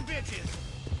sons of bitches.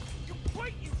 You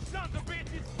wait, you sons of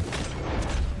bitches.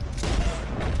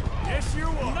 Yes, you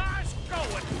are. Nice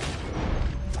going.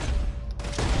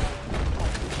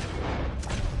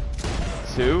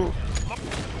 2,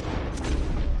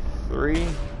 3.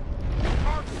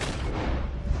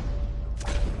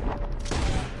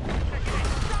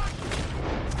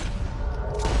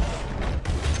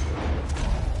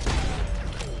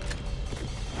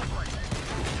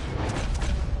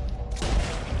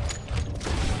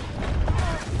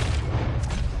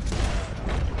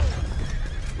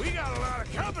 We got a lot of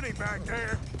company back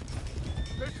there.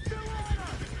 They're still on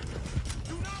us.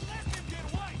 Do not let them get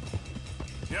away.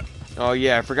 Yep. Oh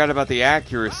yeah, I forgot about the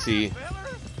accuracy.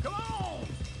 Come on.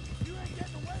 You ain't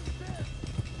getting away with this.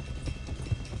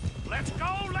 Let's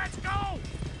go. Let's go.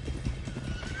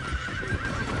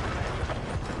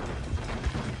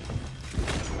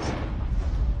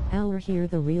 Our hear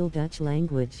the real Dutch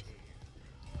language.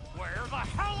 Where the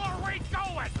hell are we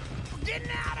going? We're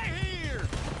getting out of here.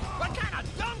 What kind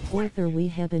of dumb Arthur we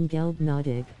hebben geld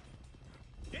nodig.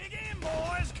 Dig in,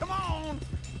 boys. Come on.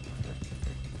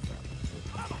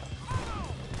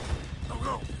 Go,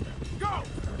 go. Go.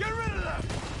 Get rid of them.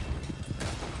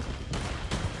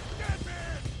 Get me.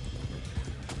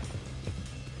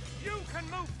 You can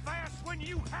move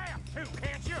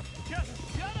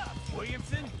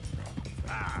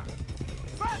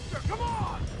Faster, come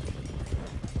on!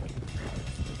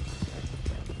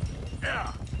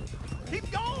 Yeah.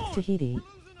 Keep going! Tahiti.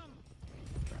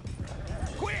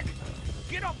 Quick!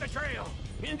 Get off the trail!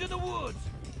 Into the woods!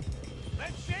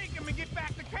 Let's shake him and get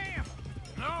back to camp!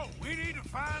 No, we need to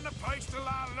find a place to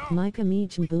lie low. Micah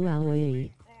Mijmbu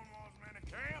Awai.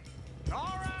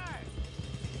 All right.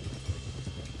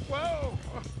 Whoa!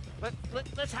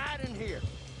 Let's hide in here.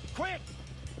 Quick!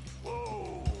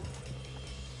 Whoa.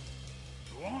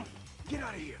 Go on. Get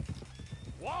out of here.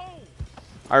 Whoa.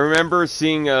 I remember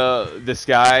seeing this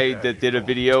guy that did a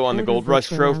video on the Gold Rush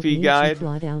Trophy guide,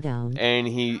 and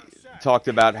he talked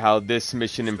about how this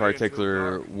mission in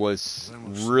particular was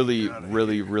really,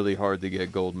 really, really hard to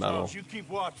get gold medal. You keep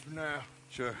watch for now.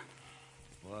 Sure.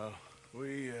 Well,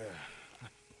 we,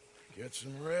 get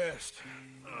some rest.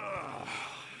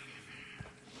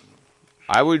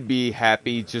 I would be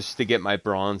happy just to get my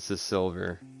bronze to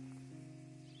silver.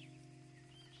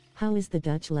 How is the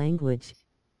Dutch language?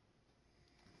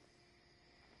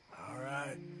 All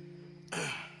right.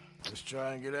 Let's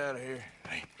try and get out of here.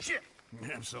 Hey, shit.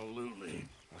 Absolutely.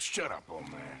 Well, shut up, old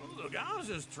man. Look, I was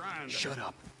just trying to... Shut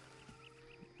up.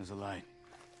 There's a light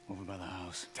over by the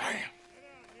house. Damn.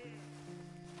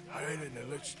 I hate it. Now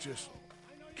let's just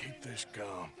keep this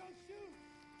calm.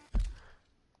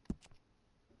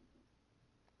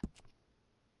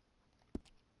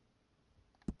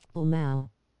 Oh, Mao.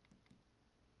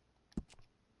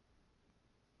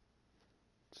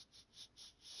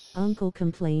 Uncle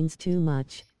complains too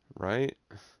much. Right?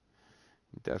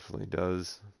 Definitely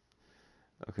does.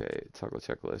 Okay, toggle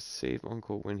checklist. Save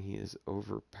Uncle when he is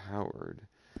overpowered.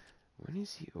 When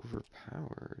is he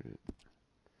overpowered?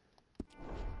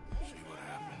 See what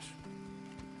happens.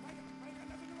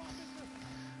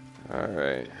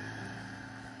 Alright.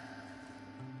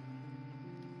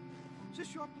 Is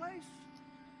this your place?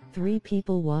 3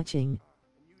 people watching.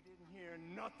 You didn't hear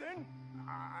nothing?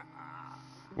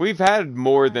 We've had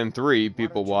more than 3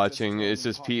 people watching. It's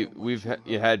just we've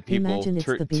had people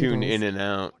tune in and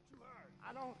out.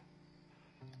 I don't...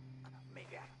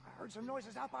 Maybe I heard some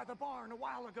noises out by the barn a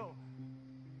while ago.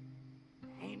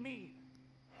 Ain't me.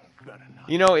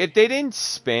 You know, if they didn't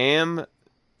spam,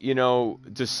 you know,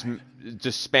 just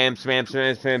spam.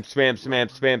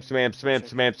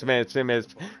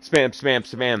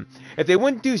 If they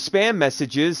wouldn't do spam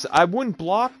messages, I wouldn't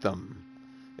block them.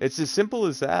 It's as simple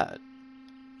as that.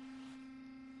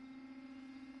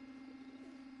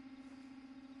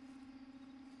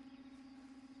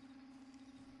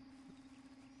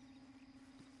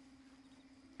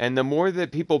 And the more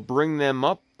that people bring them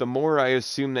up, the more I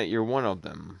assume that you're one of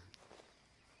them.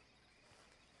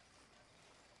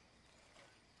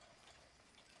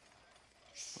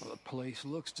 Well, the place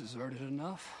looks deserted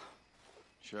enough.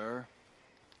 Sure.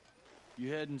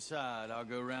 You head inside, I'll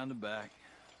go round the back.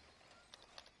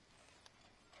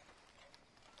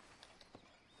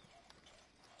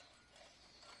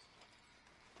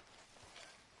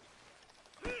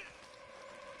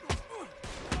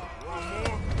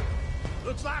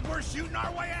 Looks like we're shooting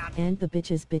our way out. And the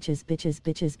bitches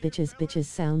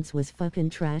sounds was fucking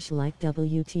trash like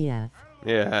WTF.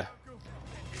 Yeah.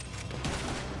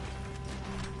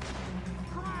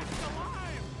 Christ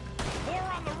alive! More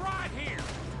on the right here!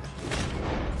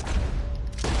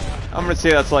 I'm gonna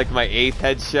say that's like my 8th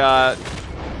headshot.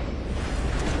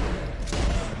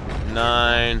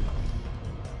 9.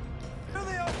 Where are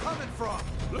they all coming from?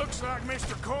 Looks like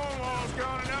Mr. Cornwall's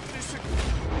gone enough this...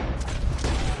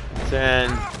 10.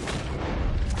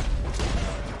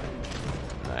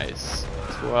 Nice.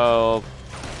 12.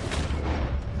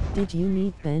 Did you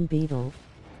meet Ben Beetle?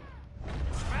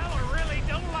 Fella really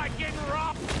don't like getting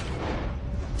robbed.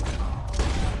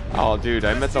 Oh, dude,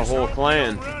 I met the whole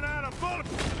clan.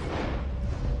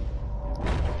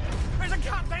 There's a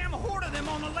goddamn horde of them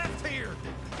on the left here.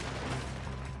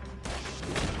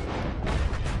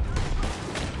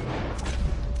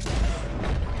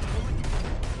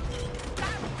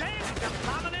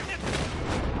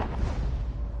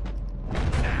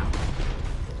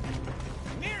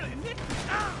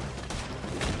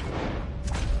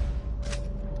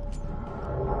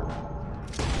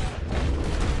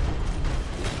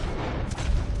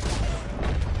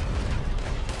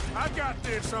 I got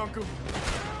this, Uncle.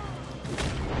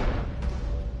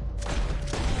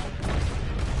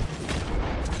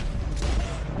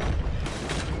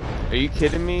 Are you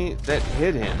kidding me? That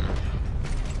hit him.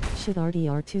 Should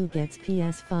RDR2 gets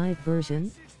PS5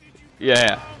 version?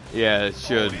 Yeah, yeah, it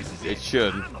should. It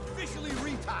should. I'm officially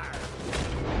retired.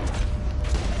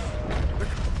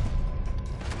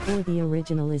 Or the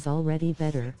original is already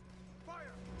better.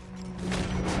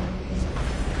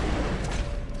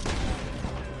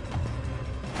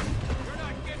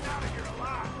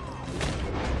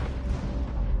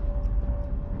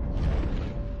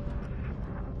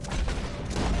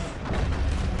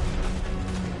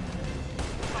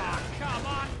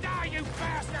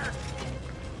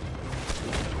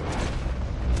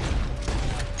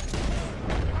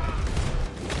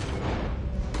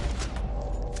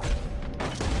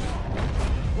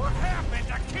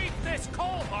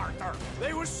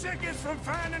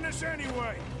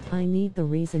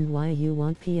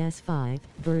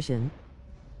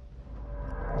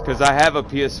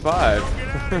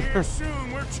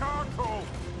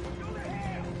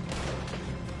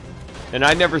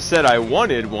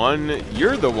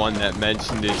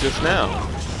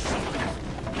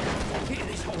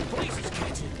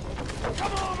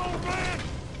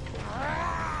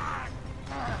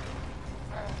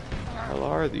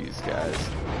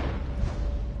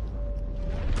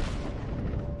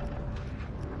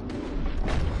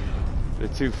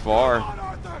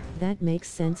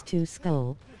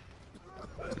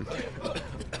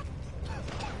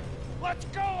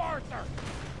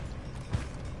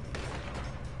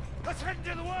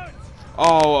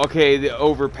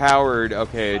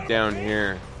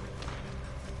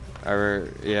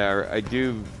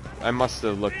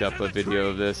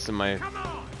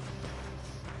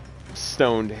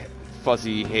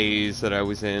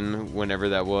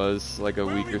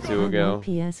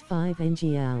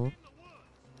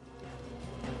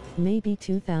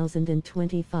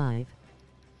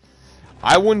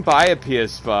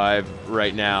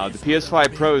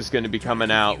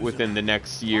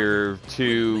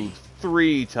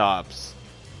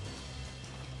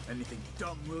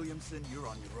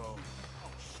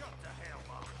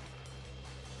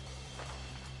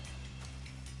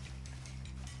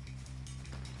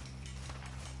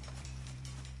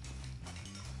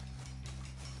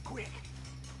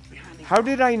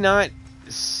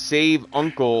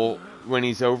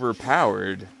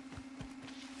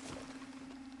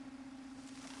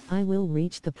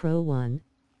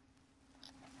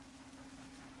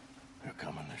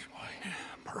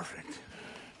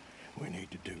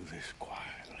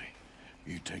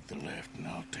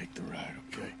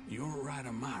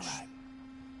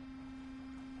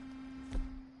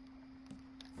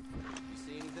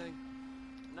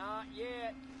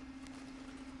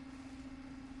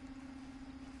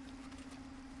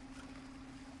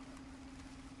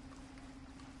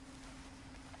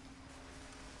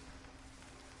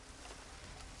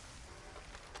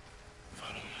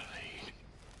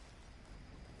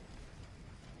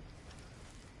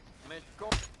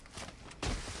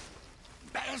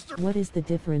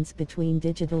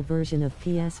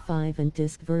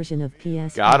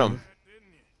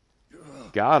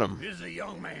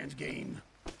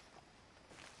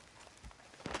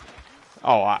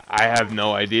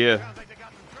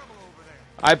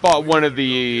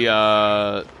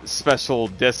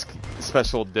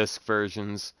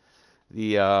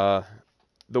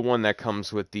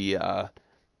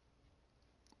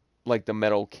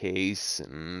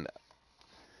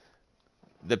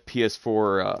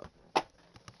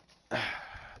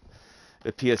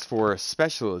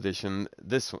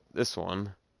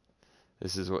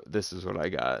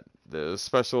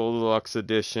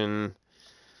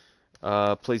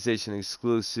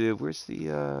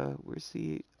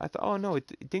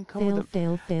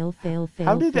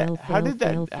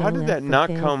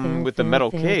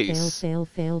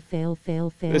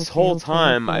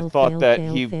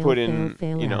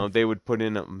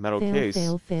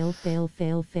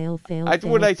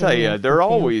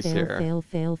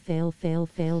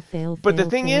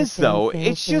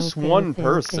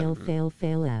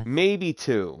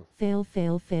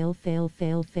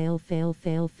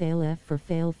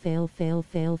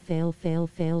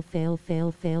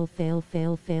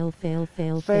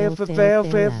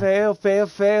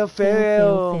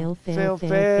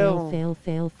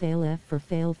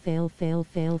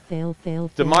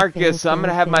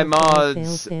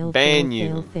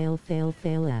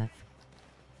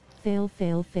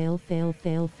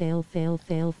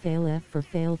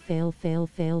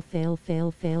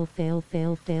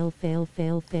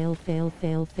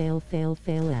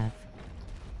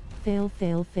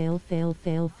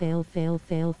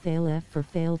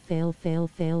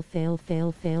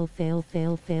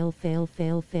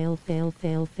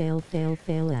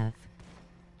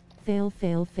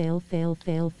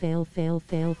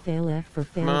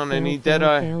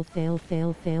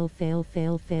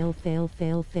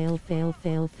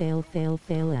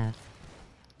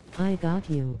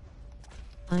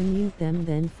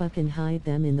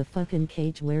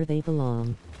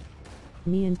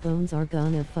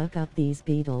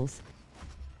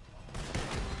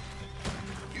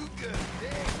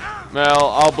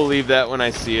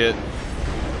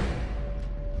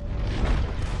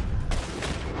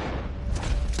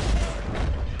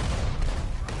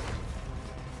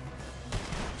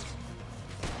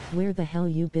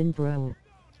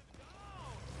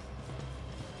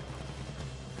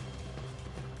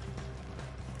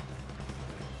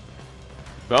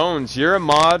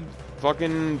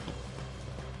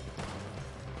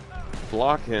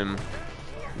 block him.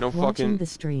 No Watching fucking... the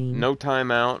stream. No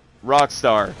timeout.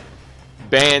 Rockstar.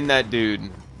 Ban that dude.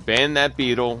 Ban that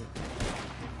beetle.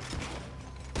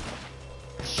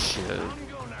 Shit.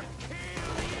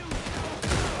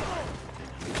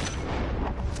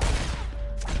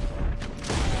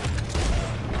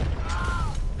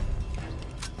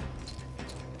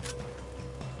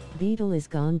 Beetle is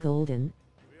gone golden.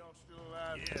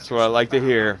 That's what I like to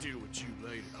hear.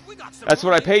 That's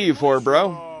what I pay you for,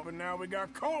 bro. But now we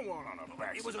got Cornwall on our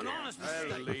backs. It was an honest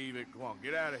mistake. Leave it. Come on,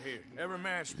 get out of here. Every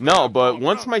man. No, but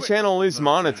once my channel is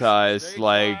monetized,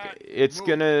 like, it's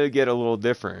gonna get a little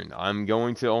different. I'm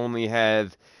going to only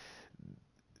have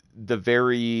the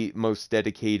very most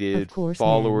dedicated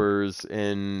followers,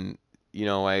 and, you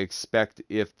know, I expect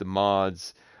if the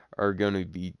mods are going to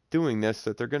be doing this,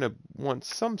 that they're going to want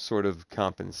some sort of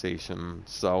compensation,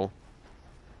 so...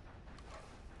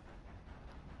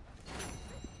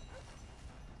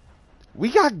 We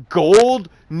got gold?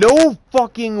 No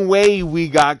fucking way we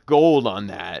got gold on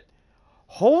that.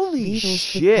 Holy Beetles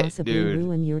shit, could possibly dude.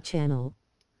 ruin your channel.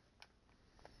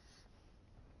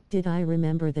 Did I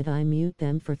remember that I mute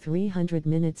them for 300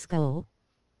 minutes skull?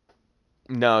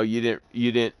 No, you didn't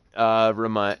you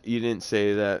didn't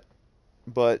say that.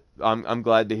 But I'm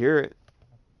glad to hear it.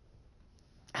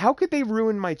 How could they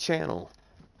ruin my channel?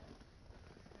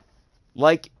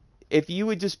 Like, if you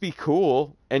would just be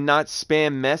cool and not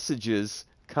spam messages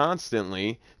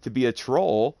constantly to be a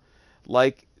troll,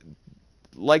 like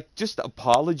just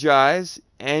apologize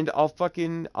and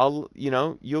you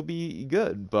know, you'll be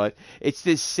good. But it's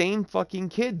this same fucking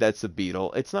kid that's a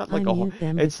beetle. It's not like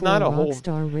it's not a whole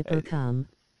Rockstar Ripper come.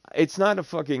 It's not a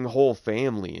fucking whole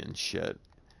family and shit.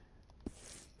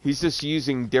 He's just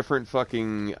using different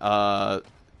fucking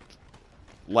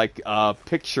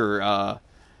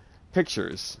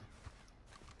pictures.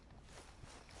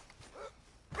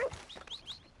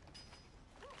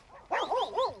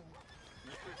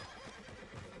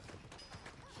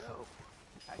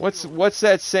 What's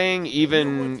that saying?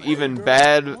 Even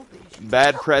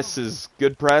bad press is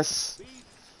good press.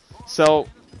 So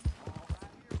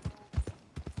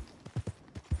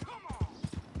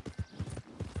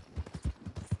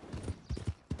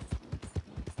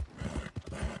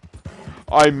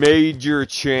I made your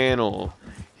channel.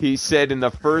 He said in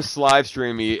the first live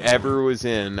stream he ever was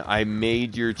in, I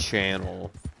made your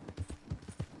channel.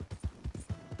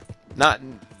 Not,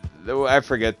 I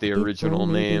forget the original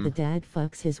name. The dad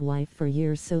fucks his wife for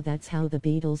years, so that's how the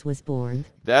Beatles was born.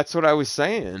 That's what I was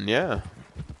saying, yeah.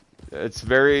 It's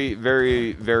very,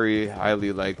 very, very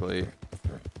highly likely.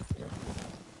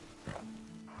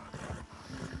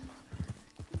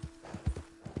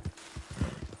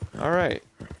 Alright.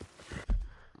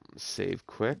 Save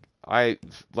quick.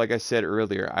 Like I said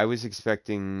earlier, I was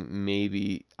expecting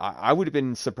maybe... I would have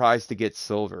been surprised to get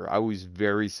silver. I was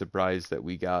very surprised that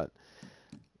we got...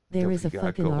 There is a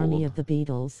fucking gold. army of the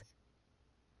Beatles.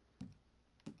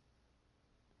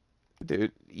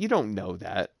 Dude, you don't know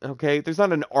that, okay? There's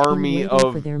not an army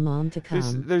of... for their mom to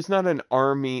come. There's not an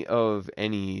army of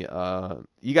any...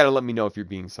 You gotta let me know if you're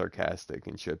being sarcastic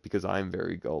and shit, because I'm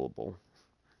very gullible.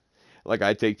 Like,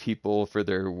 I take people for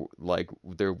their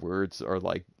words are,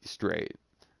 like, straight.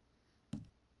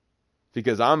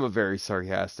 Because I'm a very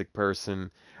sarcastic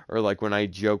person. Or, like, when I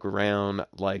joke around,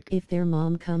 like... If their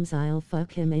mom comes, I'll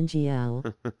fuck him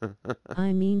NGL.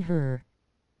 I mean her.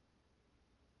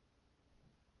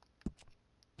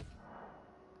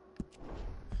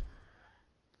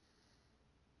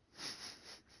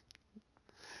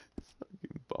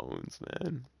 Fucking bones,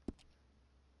 man.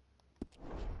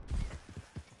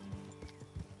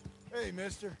 Hey,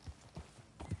 mister.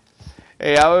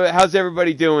 Hey, how's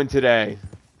everybody doing today?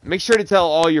 Make sure to tell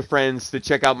all your friends to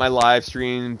check out my live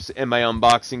streams and my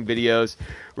unboxing videos.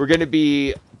 We're going to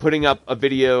be putting up an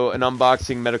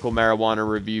unboxing medical marijuana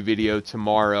review video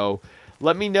tomorrow.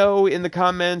 Let me know in the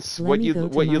comments what you'd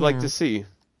like to see.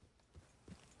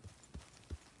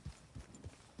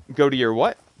 Go to your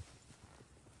what?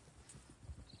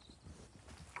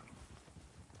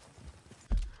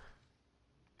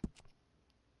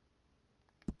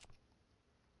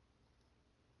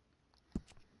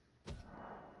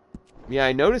 Yeah,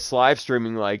 I noticed live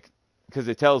streaming, like, because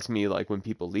it tells me, like, when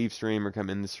people leave stream or come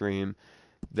in the stream,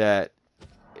 that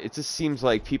it just seems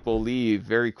like people leave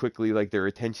very quickly, like, their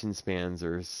attention spans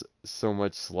are so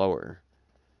much slower.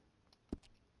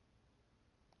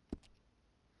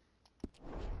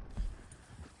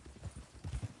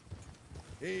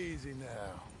 Easy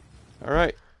now.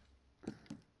 Alright.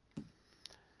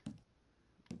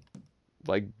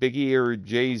 Like Biggie or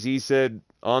Jay-Z said,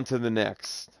 on to the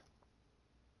next.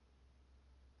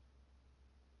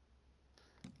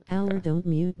 Aller, don't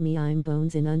mute me, I'm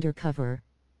Bones in undercover.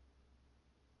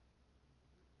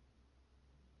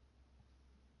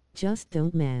 Just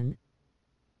don't, man.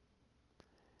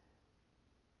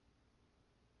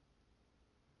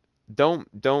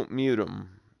 Don't mute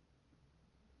him.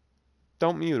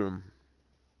 Don't mute him.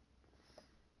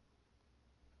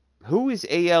 Who is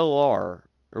ALR?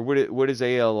 Or what is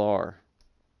ALR?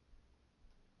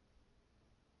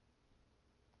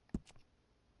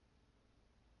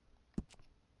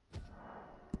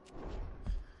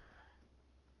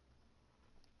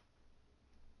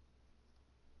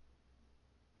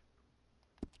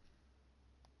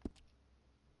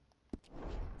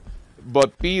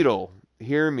 But Beetle,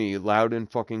 hear me loud and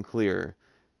fucking clear.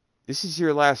 This is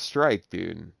your last strike,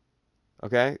 dude.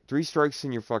 Okay? 3 strikes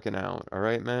and you're fucking out.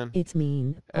 Alright, man? It's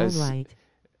mean. Alright.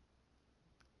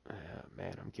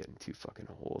 Man, I'm getting too fucking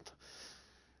old.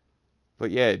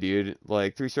 But yeah, dude.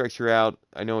 Like, 3 strikes, you're out.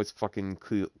 I know it's fucking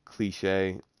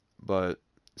cliche. But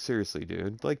seriously,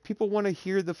 dude. Like, people want to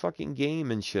hear the fucking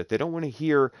game and shit. They don't want to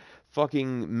hear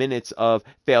fucking minutes of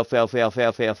fail, fail, fail,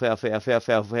 fail, fail, fail, fail, fail,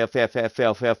 fail, fail, fail, fail,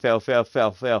 fail, fail, fail, fail,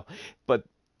 fail, fail. But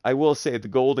I will say the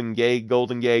golden gay,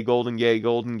 golden gay, golden gay,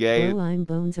 golden gay. Bro, I'm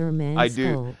Bones or man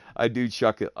skull. I do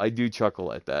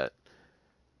chuckle at that.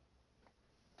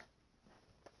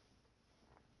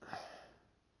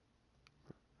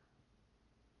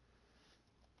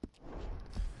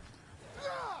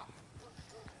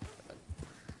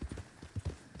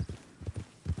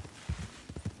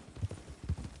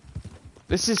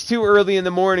 This is too early in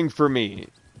the morning for me.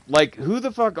 Like, who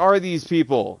the fuck are these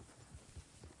people?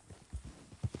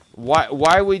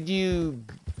 Why would you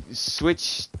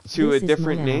switch to a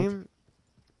different name?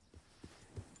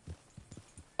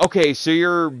 Okay, so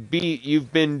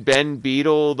you've been Ben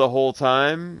Beetle the whole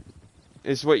time?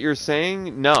 Is what you're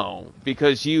saying? No,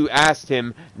 because you asked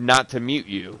him not to mute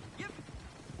you.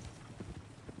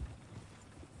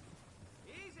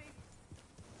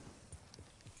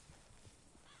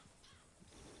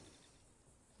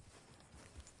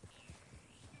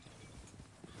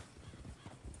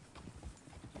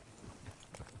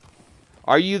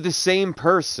 Are you the same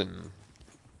person?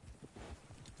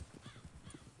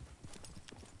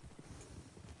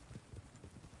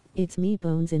 It's me,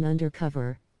 Bones in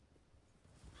undercover.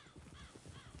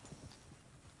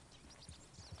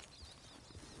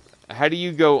 How do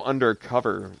you go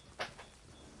undercover?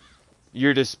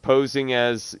 You're just posing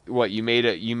as what? You made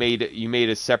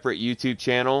a separate YouTube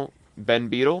channel, Ben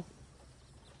Beetle?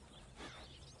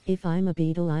 If I'm a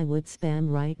beetle, I would spam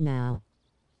right now.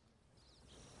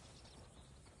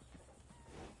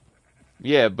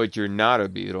 Yeah, but you're not a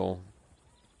beetle.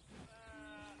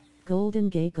 Golden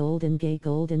gay, golden gay,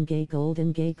 golden gay,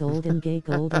 golden gay, golden gay,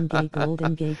 golden gay,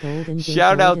 golden gay, golden gay.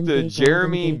 Shout out to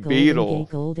Jeremy Beetle.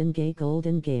 Golden gay,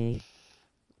 golden gay.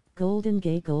 Golden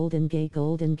gay, golden gay,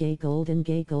 golden gay, golden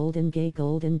gay, golden gay,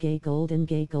 golden gay, golden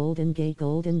gay, golden gay,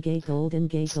 golden gay, golden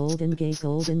gay, golden gay,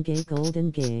 golden gay, golden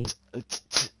gay.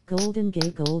 Golden gay,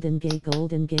 golden gay,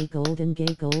 golden gay, golden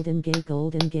gay, golden gay,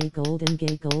 golden gay, golden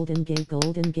gay, golden gay,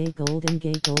 golden gay, golden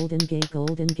gay, golden gay,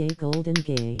 golden gay, golden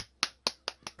gay.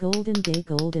 Golden gay,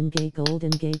 golden gay, golden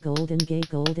gay, golden gay,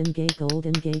 golden gay,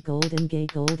 golden gay, golden gay,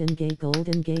 golden gay,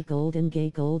 golden gay, golden gay,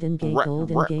 golden gay,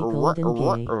 golden gay,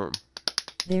 golden gay.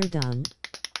 They're done.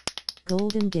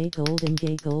 Golden gay, golden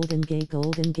gay, golden gay,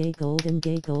 golden gay, golden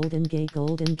gay, golden gay,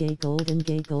 golden gay, golden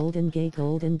gay, golden gay,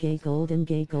 golden gay, golden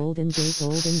gay, golden gay,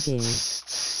 golden gay.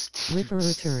 Ripper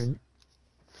return.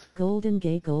 Golden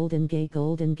gay, golden gay,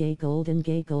 golden gay, golden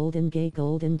gay, golden gay,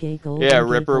 golden gay, golden gay. Yeah,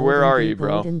 Ripper, where are you,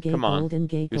 bro? Come on.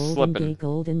 You're slipping.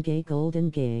 Golden gay, golden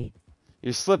gay.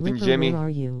 You're slipping, Ripper, Jimmy. where are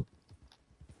you?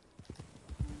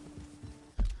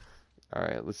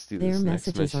 Alright, let's do Their this next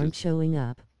messages mission. aren't showing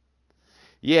up.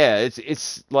 Yeah,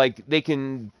 it's like they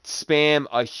can spam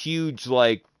a huge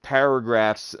like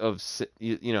paragraphs of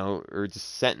or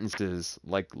just sentences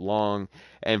like long,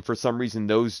 and for some reason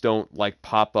those don't like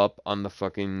pop up on the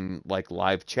fucking like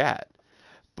live chat.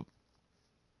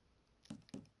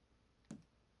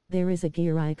 There is a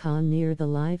gear icon near the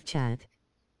live chat.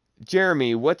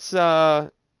 Jeremy, what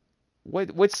state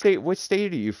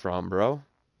are you from, bro?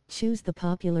 Choose the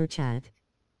popular chat.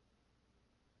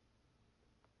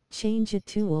 Change it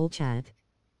to all chat.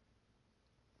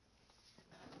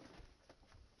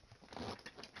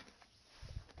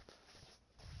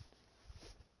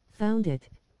 Found it.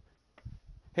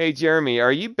 Hey Jeremy,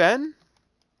 are you Ben?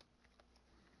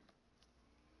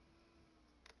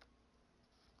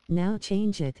 Now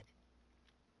change it.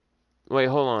 Wait,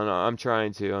 hold on. I'm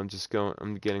trying to.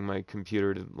 I'm getting my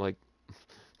computer to like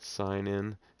sign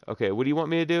in. Okay, what do you want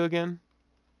me to do again?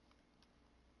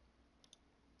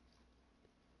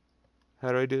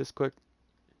 How do I do this quick?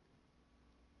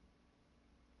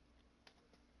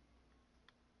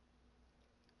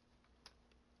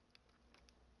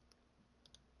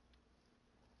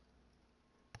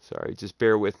 Sorry, just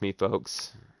bear with me,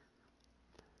 folks.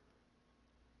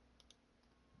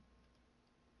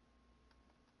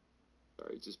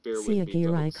 Sorry, just bear See with a me, gear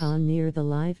folks. icon near the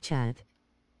live chat.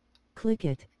 Click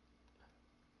it.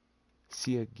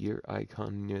 See a gear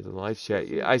icon near the live chat.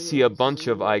 I see a bunch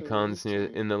of icons near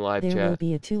in the live There will chat.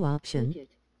 be a 2 option.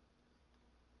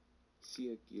 See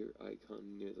a gear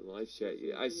icon near the live chat.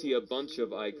 I see a bunch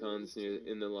of icons near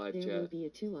in the live chat. There will be a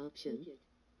 2 option.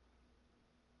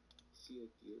 See a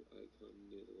gear icon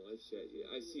near the live chat.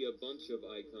 I see a bunch of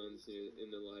icons near in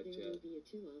the live chat. There will be a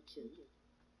 2 option.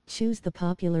 Choose the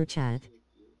popular chat. I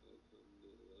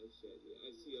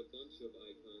see a bunch of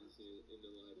icons in the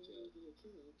live chat.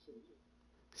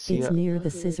 It's near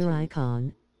the scissor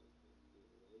icon.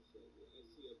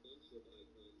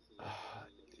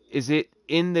 Is it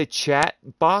in the chat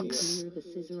box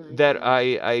that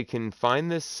I can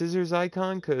find this scissors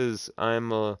icon? Cause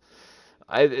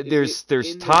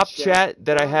there's top chat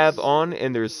that I have on,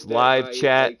 and there's live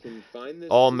chat.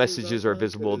 All messages are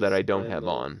visible that I don't have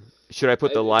on. Should I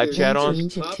put the live chat on?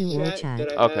 Change it to all chat.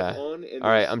 Okay. All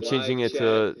right, I'm changing it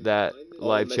to that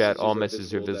live chat. All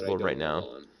messages are visible right now.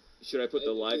 Should I put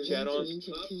the live chat on?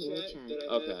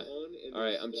 Okay. All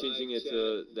right, I'm changing it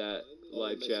to that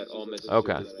live chat. All messages are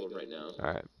visible right now.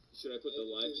 All right. Should I put the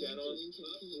live chat on?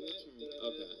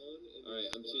 Okay. All right,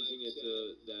 I'm changing it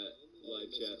to that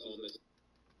live chat. All messages.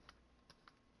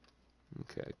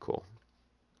 Okay, cool.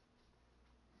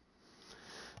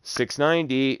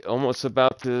 690, almost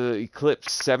about to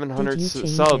eclipse 700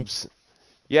 subs.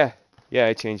 Yeah,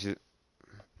 I changed it.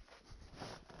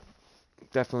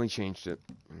 Definitely changed it.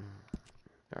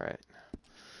 All right.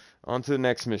 On to the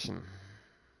next mission.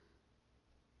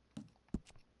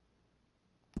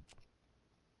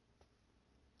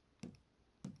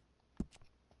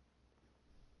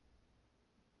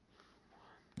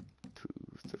 Two,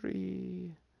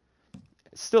 three.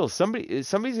 Still, somebody's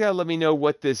gotta let me know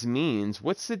what this means.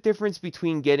 What's the difference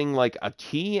between getting like a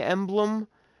key emblem,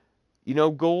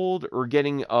 gold, or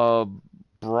getting a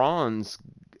bronze?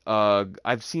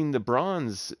 I've seen the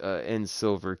bronze and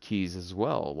silver keys as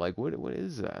well. Like, what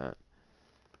is that?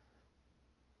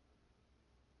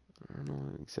 I don't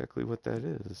know exactly what that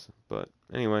is, but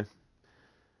anyway.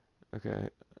 Okay,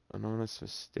 an honest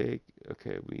mistake.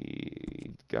 Okay,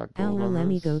 we got gold on Let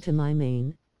me this. go to my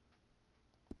main.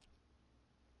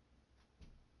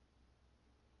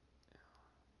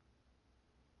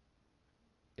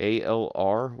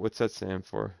 ALR? What's that stand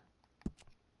for?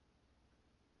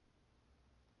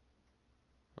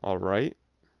 All right.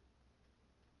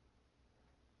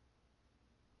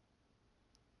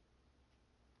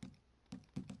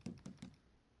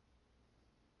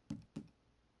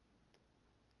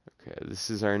 Okay, this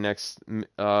is our next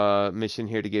mission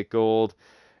here to get gold.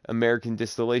 American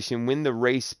distillation. Win the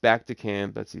race back to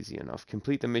camp. That's easy enough.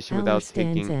 Complete the mission without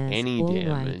taking any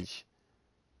damage.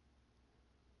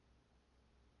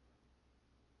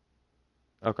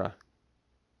 Okay.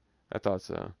 I thought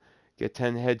so. Get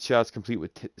 10 headshots complete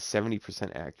with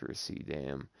 70% accuracy.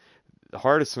 Damn. The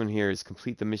hardest one here is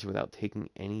complete the mission without taking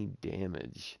any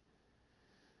damage.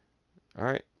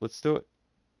 Alright, let's do it.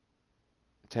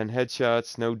 10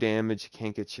 headshots, no damage,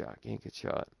 can't get shot.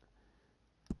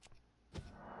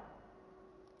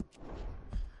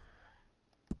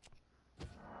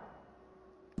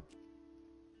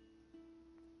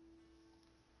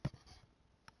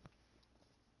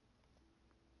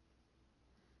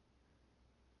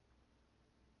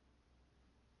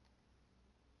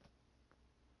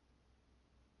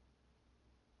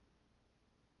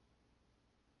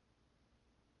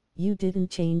 You didn't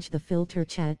change the filter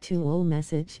chat to all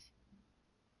message?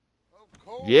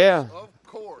 Yeah.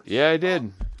 Yeah, I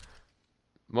did.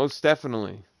 Most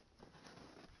definitely.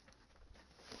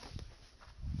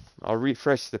 I'll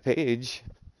refresh the page.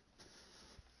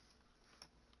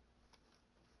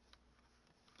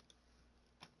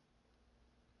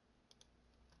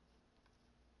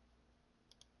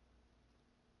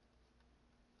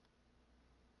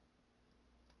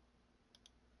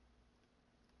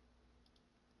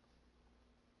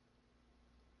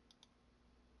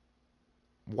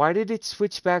 Why did it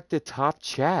switch back to top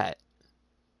chat?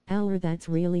 That's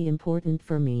really important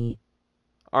for me.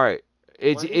 Alright.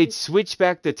 It switched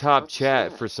back to top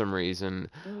chat for some reason.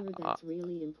 That's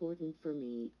really important for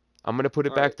me. I'm gonna put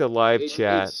it back to live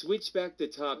chat. It switched back to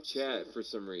top chat for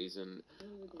some reason.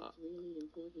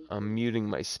 I'm muting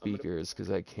my speakers because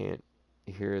I can't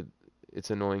hear. It's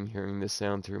annoying hearing this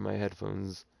sound through my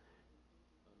headphones.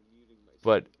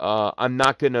 But I'm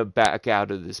not gonna back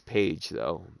out of this page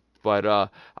though. But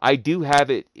I do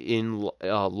have it in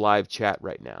live chat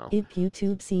right now. If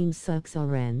YouTube seems sucks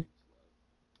Ren.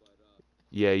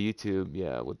 Yeah, YouTube.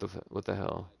 Yeah, what the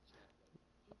hell?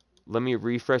 Let me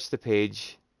refresh the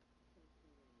page.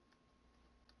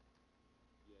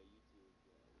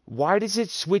 Why does it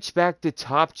switch back to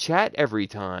top chat every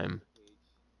time?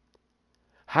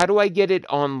 How do I get it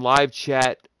on live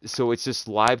chat so it's just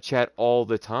live chat all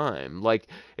the time? Like,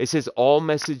 it says all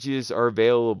messages are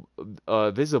available,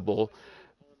 visible,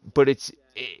 but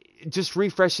just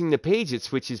refreshing the page, it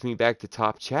switches me back to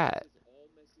top chat.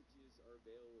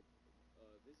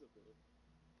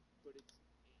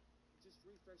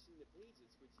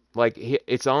 Like,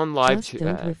 it's on live chat. Just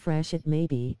don't refresh it,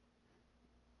 maybe.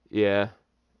 Yeah.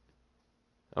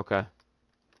 Okay.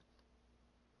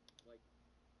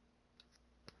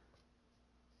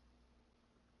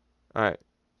 All right.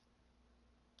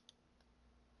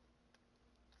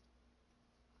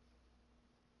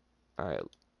 All right.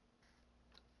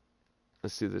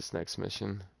 Let's do this next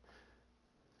mission.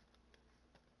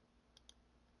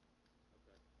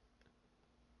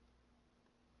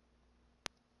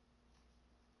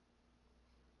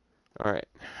 All right.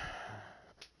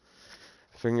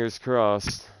 Fingers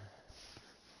crossed.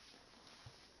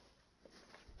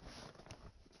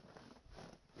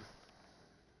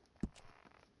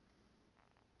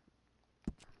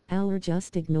 Or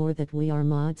just ignore that we are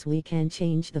mods, we can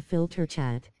change the filter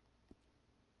chat.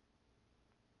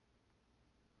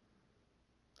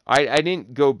 I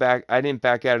didn't go back. I didn't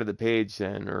back out of the page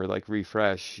then, or like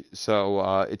refresh.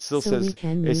 So it still says we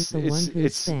can mute the one who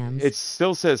spams. it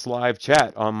still says live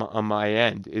chat on my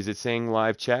end. Is it saying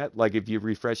live chat? Like if you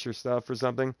refresh your stuff or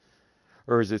something,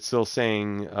 or is it still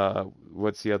saying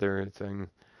what's the other thing?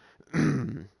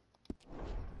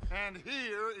 And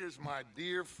here is my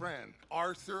dear friend,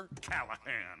 Arthur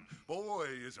Callahan. Boy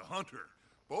is a hunter.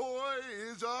 Boy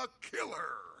is a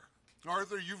killer.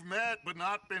 Arthur, you've met but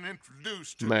not been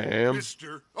introduced to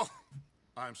Mr. Oh,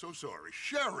 I'm so sorry,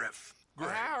 Sheriff Gray.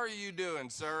 How are you doing,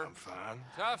 sir? I'm fine.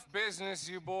 Tough business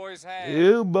you boys have.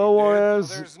 You boys.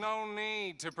 Well, there's no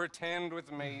need to pretend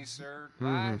with me, sir.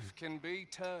 Life can be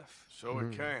tough. So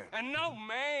it can. And no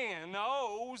man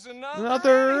knows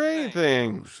Another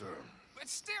anything. No, sir. But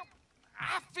still,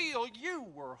 I feel you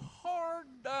were hard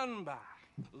done by.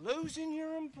 Losing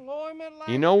your employment like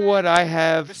You know what I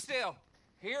have? But still,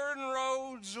 here in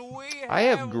Rhodes, I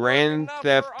have Grand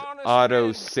Theft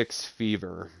Auto 6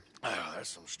 fever. Oh, that's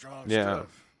some strong Yeah.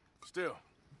 stuff. Still,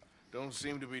 don't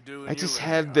seem to be doing I just you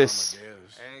any have harm, this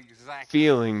I guess.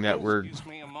 feeling that we're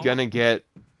gonna get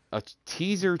a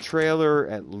teaser trailer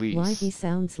at least. Why he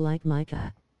sounds like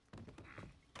Micah.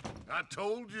 I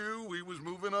told you we was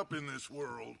moving up in this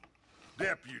world.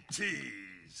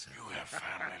 Deputies. You have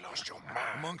finally lost your mind.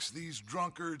 Amongst these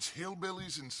drunkards,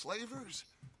 hillbillies, and slavers?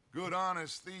 Good,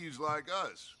 honest thieves like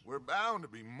us. We're bound to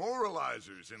be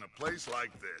moralizers in a place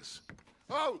like this.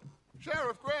 Oh,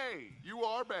 Sheriff Gray, you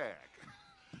are back.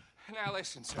 Now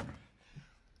listen, sir.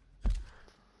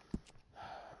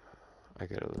 I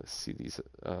gotta see these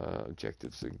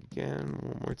objectives again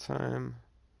one more time.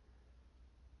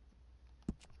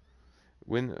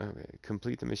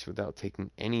 Complete the mission without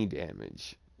taking any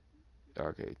damage.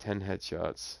 Okay, 10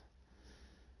 headshots.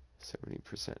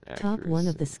 70% accuracy. Top one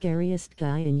of the scariest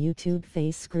guy in YouTube,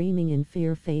 face screaming in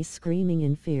fear, face screaming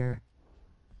in fear.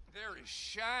 There is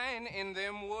shine in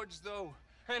them woods, though,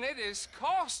 and it is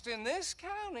costing this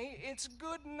county its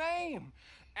good name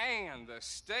and the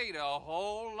state a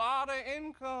whole lot of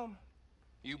income.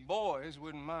 You boys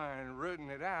wouldn't mind rooting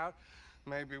it out.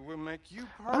 Maybe we'll make you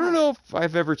permanent. I don't know if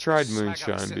I've ever tried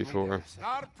moonshine before.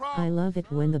 I love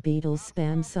it when the Beatles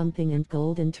spam something and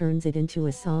Golden turns it into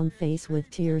a song, face with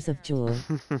tears of joy.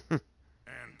 And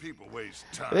people waste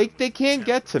time. They can't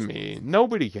get to me.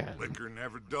 Nobody can. Liquor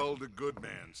never dulled a good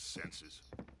man's senses.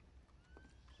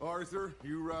 Arthur,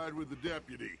 you ride with the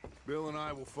deputy. Bill and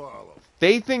I will follow.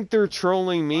 They think they're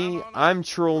trolling me. I'm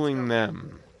trolling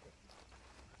them.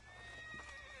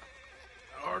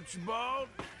 Archibald?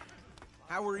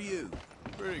 How are you?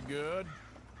 Pretty good.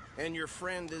 And your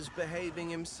friend is behaving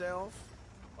himself?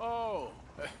 Oh,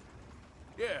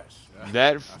 yes.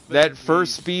 That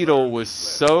first Beatle was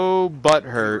so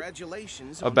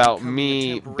butthurt about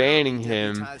me banning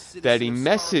him that he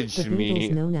messaged me.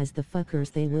 Known as the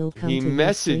fuckers, they will come he to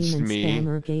messaged and me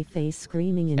spammer, gay face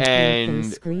screaming in and fear,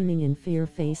 face screaming in fear,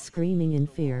 face screaming in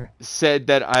fear. Said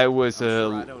that I was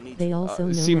They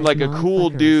also seemed like a cool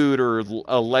dude or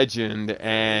a legend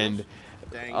and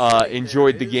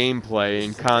enjoyed the gameplay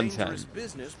and content.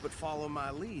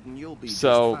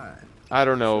 So I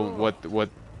don't know what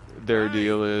their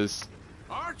deal is.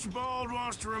 Archibald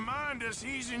wants to remind us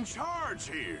he's in charge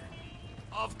here.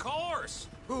 Of course.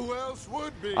 Who else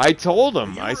would be? I told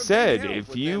him. I said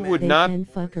if you would not, They can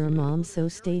fuck her mom, so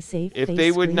stay safe. if face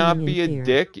they would not screaming be in a fear.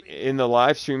 dick in the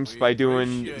live streams by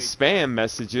doing spam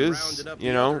messages,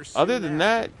 you know. Other than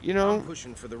that, you I'm know.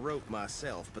 pushing for the rope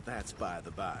myself, but that's by the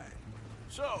by.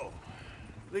 So,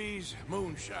 these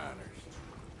moonshiners.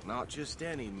 Not just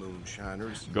any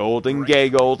moonshiners. Golden gay,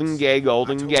 golden gay,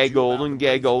 golden gay, golden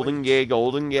gay, golden gay,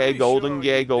 golden gay, golden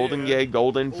gay, golden gay,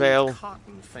 golden fail.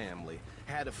 Cotton family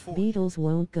had a Beatles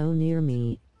won't go near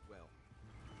me.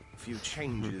 few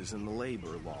changes in the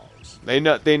labor laws. They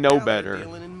know better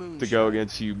to go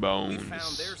against you,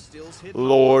 Bones.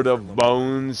 Lord of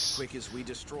Bones.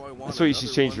 That's what you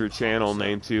should change your channel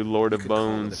name to, Lord of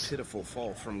Bones. Pitiful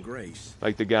fall from grace.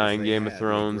 Like the guy if in they Game of had any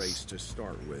Thrones. grace to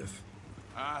start with.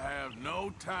 I have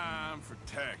no time for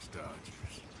tax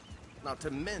dodgers. Not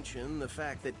to mention the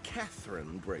fact that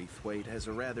Catherine Braithwaite has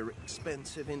a rather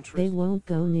expensive interest. They won't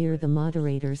go near the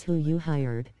moderators who you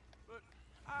hired.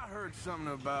 I heard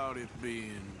something about it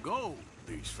being gold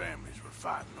these families were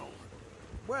fighting over.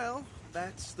 Well,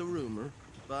 that's the rumor.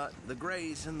 But the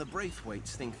Greys and the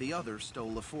Braithwaites think the others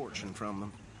stole a fortune from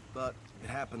them. But it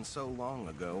happened so long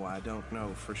ago, I don't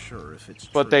know for sure if it's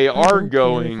true. But they are I don't care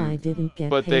going. if I didn't get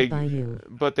But paid by you.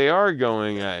 they are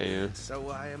going at you. So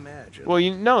I imagine. Well,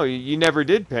 you never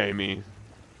did pay me.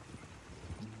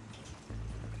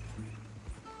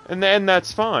 And then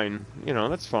that's fine. You know,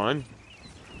 that's fine.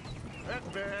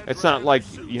 It's not like,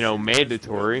 you know,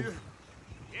 mandatory.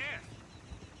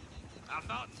 I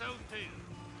thought so too.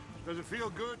 Does it feel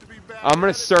good to be back? I'm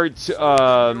gonna start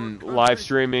live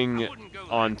streaming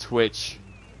on Twitch.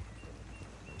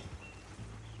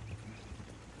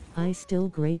 I still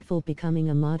grateful becoming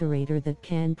a moderator that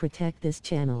can protect this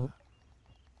channel.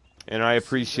 And I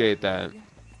appreciate that.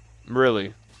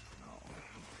 Really.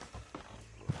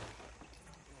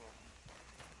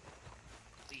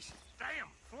 These damn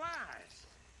flies.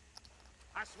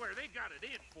 I swear they got it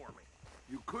in for me.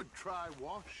 You could try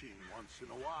washing once in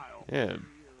a while. Yeah.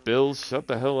 Bill, shut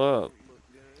the hell up.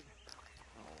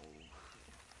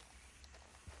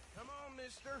 Come on,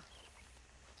 mister.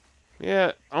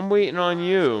 Yeah, I'm waiting on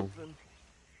you.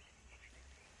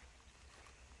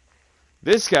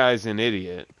 This guy's an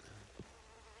idiot.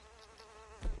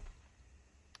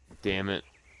 Damn it.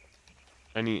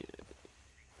 I need...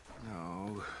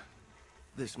 No.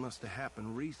 This must have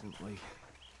happened recently.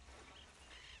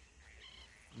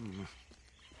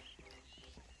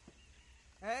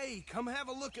 Hey, come have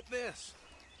a look at this.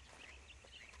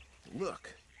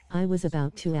 Look. I was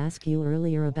about to ask you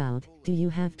earlier about, do you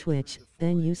have Twitch?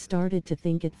 Then you started to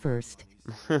think it first.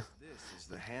 This is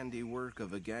the handiwork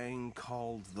of a gang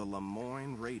called the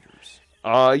Lemoyne Raiders.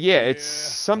 Yeah, it's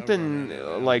something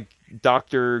like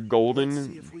Dr.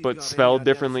 Golden, but spelled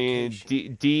differently.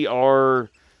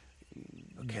 D-R...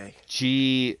 Okay.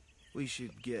 G... We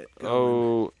should get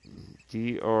O...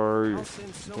 D-R...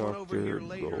 Dr.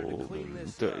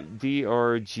 Golden.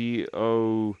 D-R-G-O-D...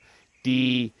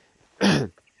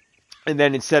 And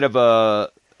then instead of a...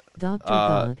 Dr.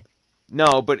 God.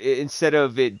 No, but instead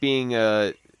of it being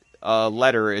a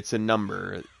letter, it's a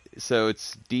number. So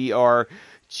it's D-R-G-O-L-D...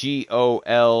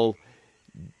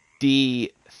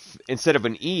 Instead of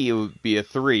an E, it would be a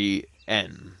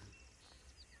 3-N.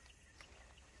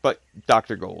 But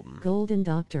Dr. Golden. Golden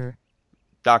Doctor.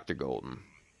 Dr. Golden.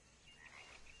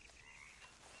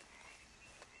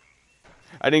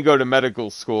 I didn't go to medical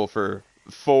school for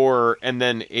 4 and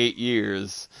then 8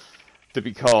 years to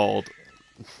be called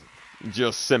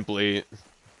just simply,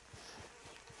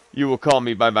 you will call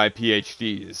me by my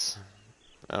PhDs.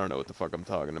 I don't know what the fuck I'm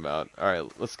talking about.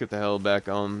 Alright, let's get the hell back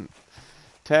on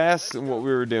task and what we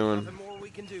were doing. Nothing more we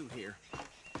can do here.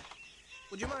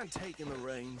 Would you mind taking the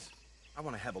reins? I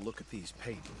want to have a look at these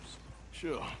papers.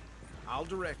 Sure. I'll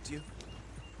direct you.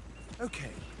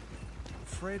 Okay.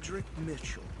 Frederick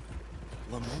Mitchell.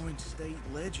 Lemoyne State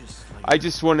Legislature. I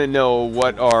just want to know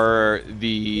what are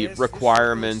the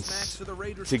requirements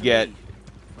to get,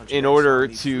 in order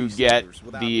to get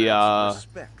the,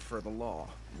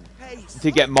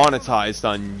 to get monetized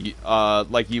on,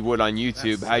 like you would on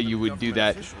YouTube, how you would do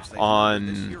that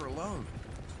on,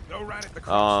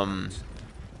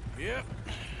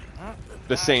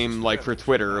 the same, like, for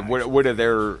Twitter. What are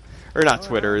their, or not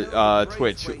Twitter,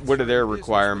 Twitch, what are their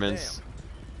requirements?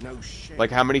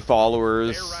 Like, how many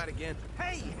followers?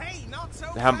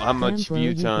 How much Bro,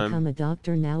 view you time? become a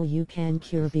doctor now, you can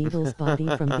cure Beetle's body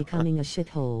from becoming a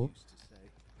shithole.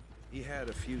 He had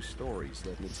a few stories,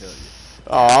 let me tell you.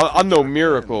 Oh, I'm no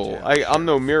miracle. I'm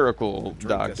no miracle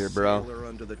doctor, bro.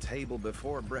 Under the table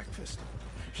before breakfast.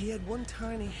 He had one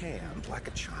tiny hand, like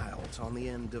a child's, on the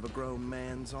end of a grown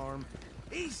man's arm.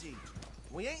 Easy!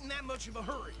 We ain't in that much of a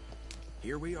hurry.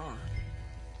 Here we are.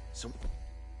 So,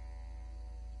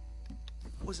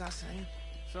 what was I saying?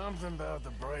 Something about the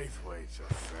Braithwaites,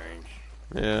 I think.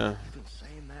 Yeah. Even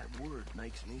saying that word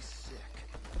makes me sick.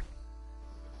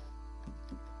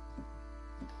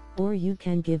 Or you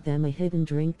can give them a hidden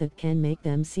drink that can make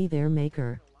them see their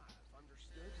maker.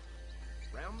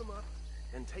 Round them up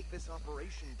and take this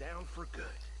operation down for good.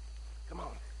 Come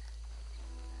on.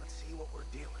 Let's see what we're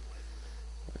dealing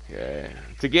with. Okay.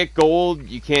 To get gold,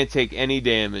 you can't take any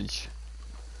damage.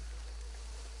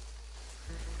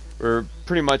 We're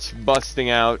pretty much busting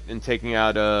out and taking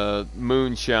out a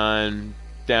moonshine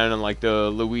down in like the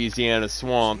Louisiana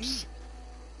swamps.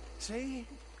 See?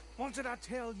 What did I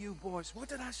tell you, boys? What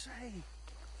did I say?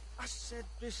 I said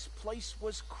this place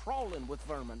was crawling with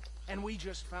vermin, and we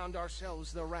just found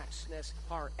ourselves the rat's nest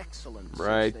par excellence,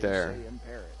 Right as there. they say in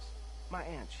Paris. My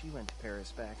aunt, she went to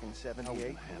Paris back in '78. How will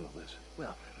you handle this?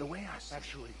 Well, the way I see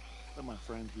Actually, let my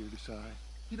friend here decide.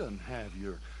 He doesn't have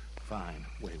your fine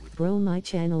way with Bro, my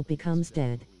channel becomes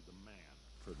dead. the man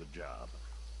for the job.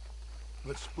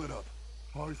 Let's split up.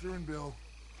 Arthur and Bill,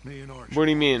 me and Archie. What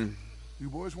do you mean? You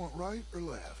boys want right or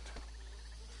left?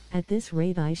 At this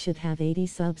rate I should have 80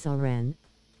 subs already.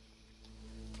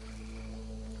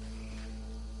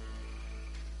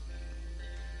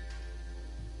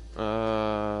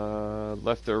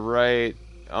 Left or right?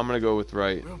 I'm gonna go with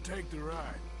right. We'll take the ride.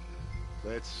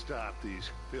 Let's stop these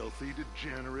filthy,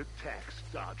 degenerate tax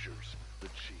dodgers. The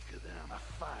cheek of them. A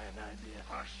fine idea.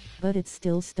 But it's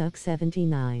still stuck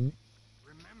 79.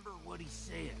 Remember what he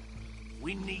said.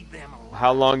 We need them alive.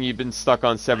 How long you been stuck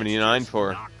on 79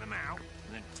 for? Knock them out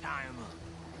and then tie them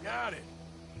up. Got it,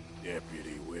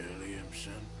 Deputy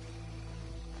Williamson.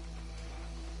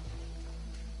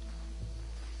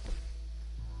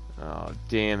 Oh,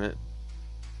 damn it.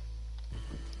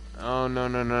 Oh, no,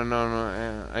 no, no, no,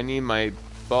 no. I need my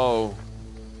bow.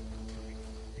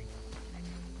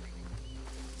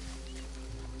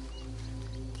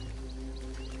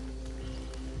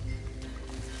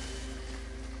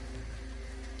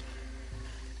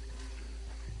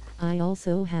 I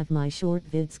also have my short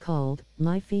vids called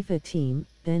My FIFA Team,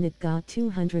 then it got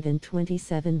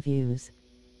 227 views.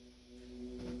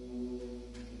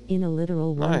 In a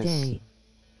literal one Nice. day.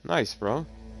 Nice, bro.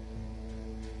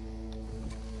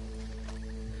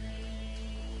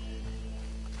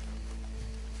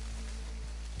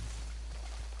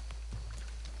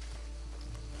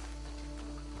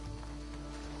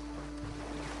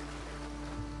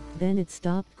 Then it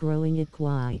stopped growing it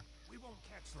quite. We won't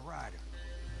catch the rider.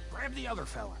 Grab the other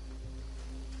fella.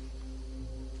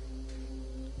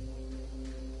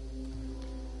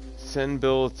 Send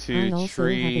Bill I to also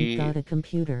tree. haven't got a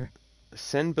computer.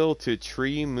 Send Bill to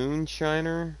tree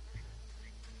moonshiner.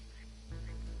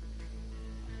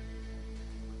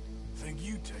 Think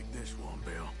you take this one,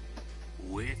 Bill.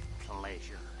 With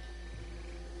pleasure.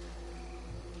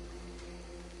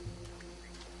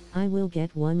 I will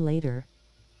get one later.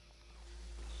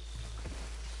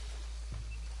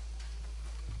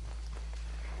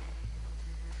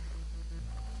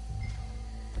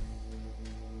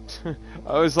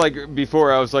 I was like,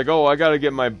 before I was like, oh, I gotta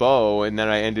get my bow, and then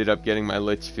I ended up getting my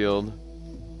Litchfield.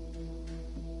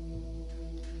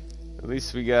 At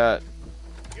least we got...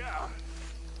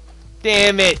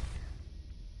 Damn it!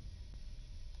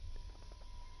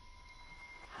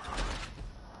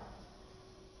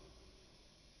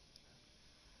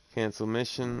 Cancel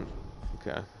mission.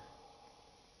 Okay.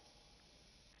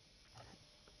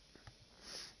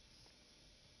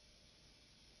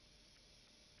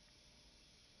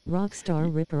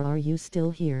 Rockstar Ripper, are you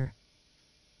still here?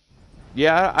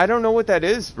 Yeah, I don't know what that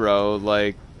is, bro.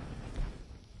 Like,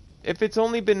 if it's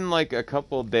only been like a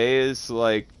couple days,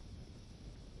 like,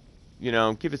 you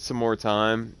know, give it some more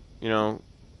time. You know,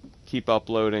 keep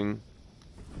uploading.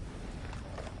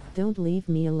 Don't leave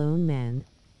me alone, man.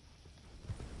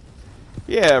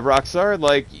 Yeah, Rockstar,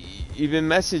 like, you've been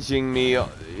messaging me,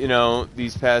 you know,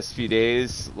 these past few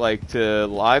days, like, to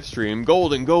live stream.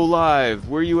 Golden, go live.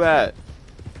 Where you at?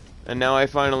 And now I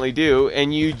finally do.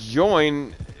 And you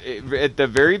join at the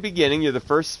very beginning. You're the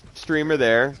first streamer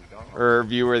there, or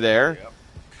viewer there.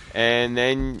 And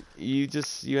then you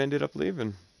ended up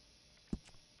leaving.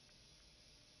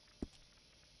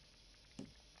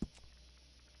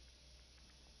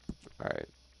 Alright.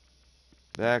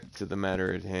 Back to the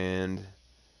matter at hand.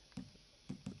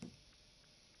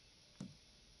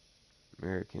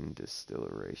 American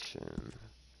Distillation.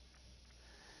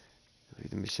 Leave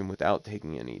the mission without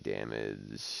taking any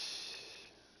damage.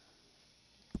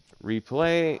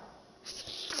 Replay.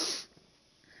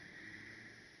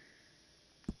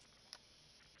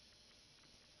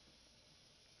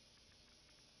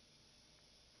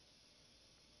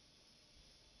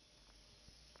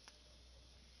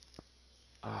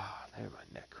 I have my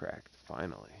neck cracked,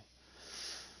 finally.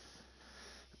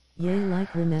 Yay,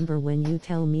 like remember when you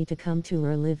tell me to come to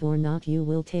or live or not, you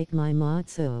will take my mod,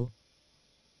 so.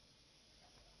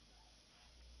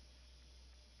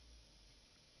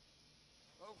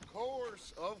 Of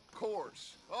course, of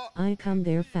course. I come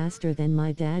there faster than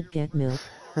my dad get milk.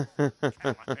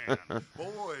 Callahan,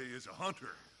 boy is a hunter.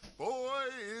 Boy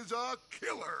is a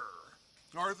killer.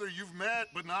 Arthur, you've met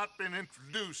but not been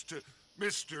introduced to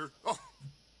Mr. Oh,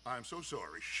 I'm so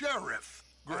sorry, Sheriff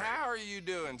Gray. How are you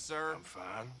doing, sir? I'm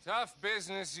fine. Tough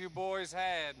business you boys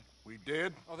had. We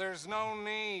did? Well, there's no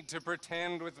need to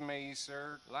pretend with me,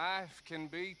 sir. Life can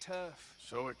be tough.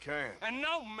 So it can. And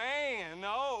no man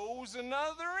owes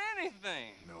another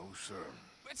anything. No, sir.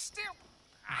 But still,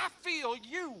 I feel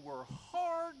you were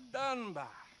hard done by.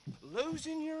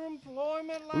 Losing your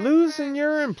employment like Losing that?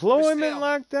 your employment But still,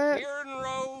 like that? here in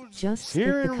Rhodes. Just skip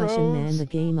the cushion, man. The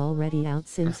game already out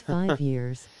since 5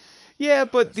 years. Yeah,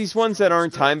 but these ones that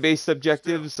aren't time-based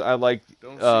objectives, I like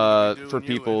for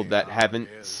people that haven't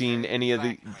seen any of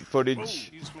the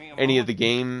footage, any of the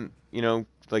game, you know,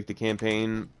 like the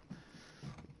campaign.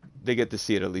 They get to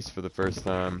see it at least for the first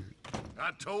time.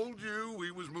 I told you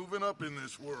we was moving up in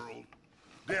this world.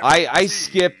 I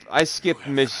skip I'll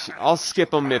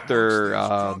skip them if they're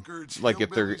like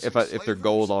if they're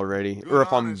gold already, or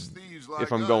if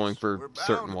I'm going for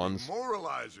certain ones.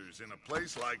 Moralizers in a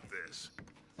place like this.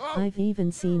 I've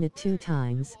even seen it 2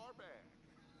 times.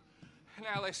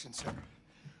 Now listen, sir.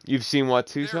 You've seen what,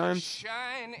 2 There's times?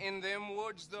 shine in them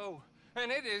woods, though,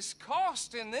 and it is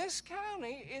costing this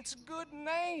county its good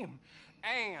name,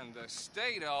 and the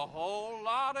state a whole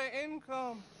lot of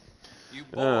income. You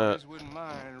boys wouldn't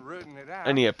mind rooting it out.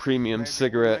 I need a premium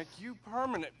cigarette. Make you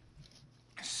permanent.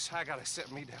 I gotta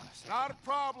sit me down a second. Not a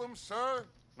problem, sir.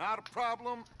 Not a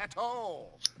problem at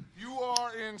all. You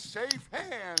are in safe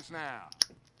hands now.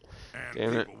 And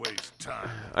Damn it. people waste time.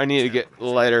 I need to get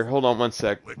lighter. Hold on 1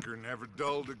 sec. Liquor never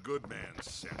dulled a good man's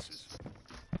senses.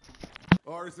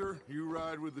 Arthur, you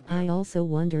ride with the... I also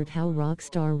wondered how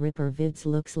Rockstar Ripper Vids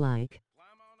looks like.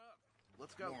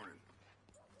 Let's go. Morning.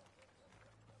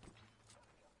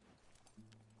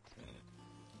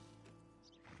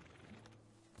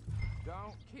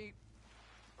 Don't keep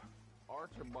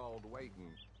Archibald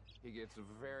waiting. He gets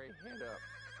very head up.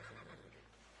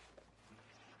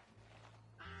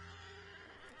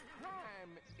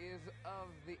 Time is of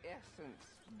the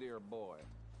essence, dear boy.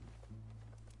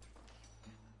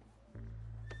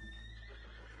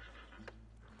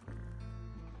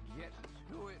 Get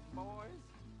to it, boys.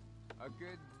 A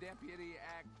good deputy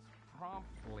acts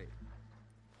promptly.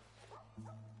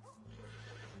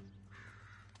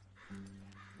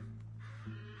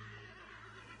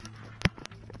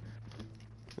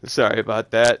 Sorry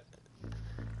about that.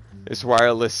 This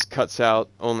wireless cuts out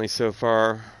only so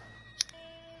far.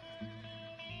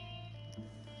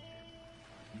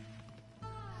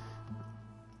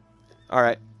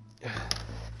 Alright.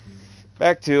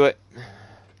 Back to it.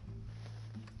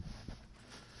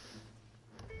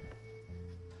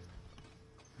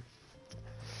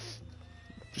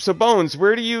 So, Bones,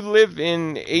 where do you live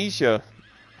in Asia?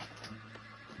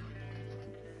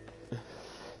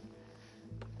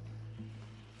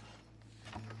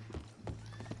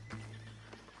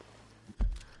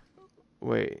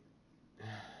 Wait.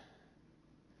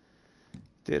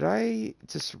 Did I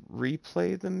just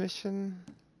replay the mission?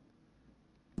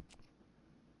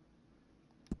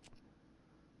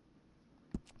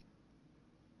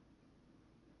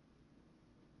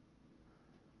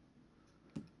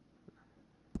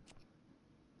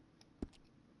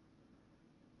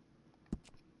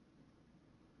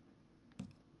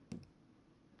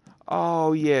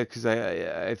 Oh yeah, because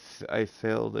I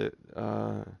failed it.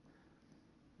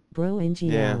 Bro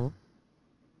NGL. Yeah.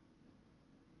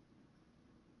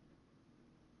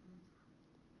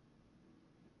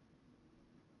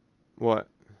 What?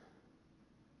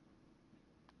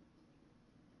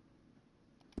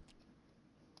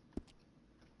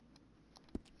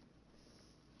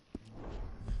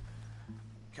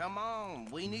 Come on,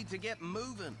 we need to get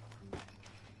moving.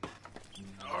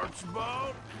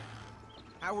 Archibald?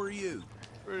 How are you?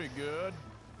 Pretty good.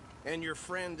 And your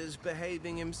friend is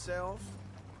behaving himself?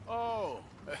 Oh,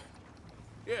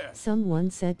 yeah.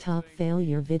 Someone said top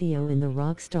failure video in the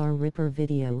Rockstar Ripper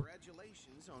video.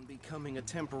 Congratulations on becoming a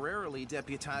temporarily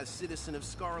deputized citizen of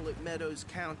Scarlet Meadows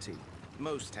County.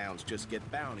 Most towns just get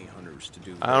bounty hunters to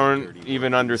do. I don't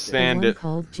even understand the one it.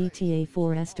 Called GTA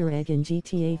 4 Easter egg in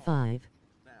GTA 5.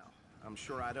 Now, I'm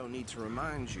sure I don't need to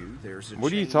remind you. There's a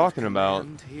What are you chain of talking about?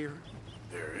 command here.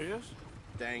 There is?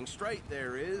 Dang straight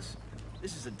there is.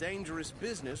 This is a dangerous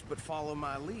business, but follow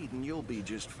my lead and you'll be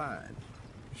just fine.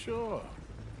 Sure.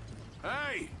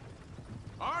 Hey,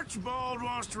 Archibald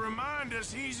wants to remind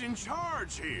us he's in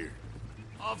charge here.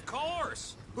 Of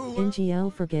course.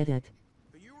 NGL, forget it.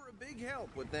 You were a big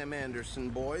help with them Anderson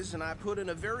boys, and I put in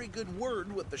a very good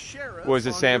word with the sheriff. What was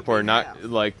it stand for? Not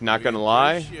gonna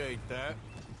lie? Appreciate that.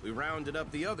 We rounded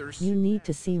up the others. You need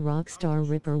to see Rockstar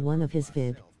Ripper one of his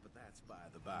vid.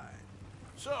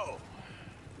 So,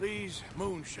 these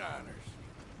moonshiners.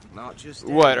 Not just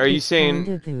What are you It's saying?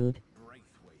 kinda good.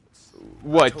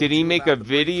 What did he make a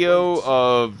video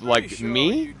of like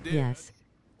me? Yes.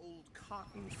 Old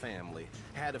Cotton family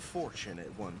had a fortune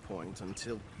at one point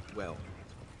until, well,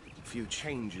 a few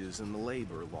changes in the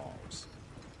labor laws.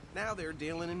 Now they're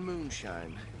dealing in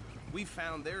moonshine. We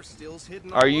found their stills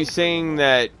hidden. Are you saying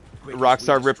that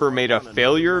Rockstar Ripper made a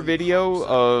failure video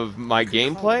of my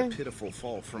gameplay? Pitiful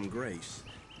fall from grace,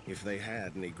 if they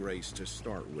had any grace to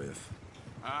start with.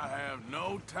 I have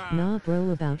no time. Nah,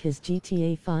 bro, about his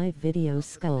GTA 5 video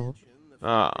skull.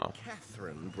 Oh.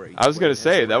 I was gonna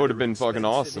say, that would have been fucking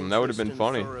awesome. That would have been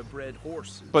funny.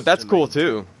 But that's cool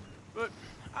too. But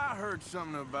I heard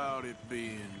something about it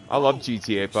being... I love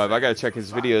GTA 5. I gotta check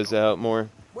his videos out more.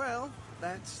 Well,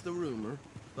 that's the rumor.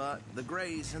 But the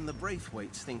Greys and the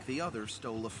Braithwaites think the others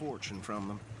stole a fortune from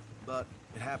them. But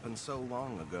it happened so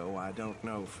long ago, I don't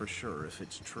know for sure if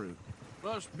it's true.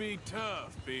 Must be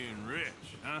tough being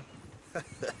rich, huh?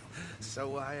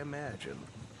 So I imagine.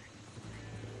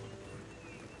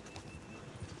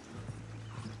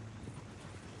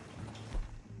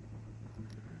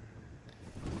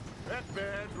 That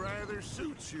bed rather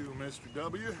suits you, Mr.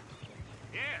 W.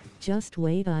 Yeah. Just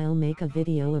wait, I'll make a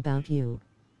video about you.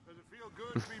 Does it feel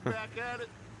good to be back at it?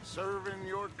 Serving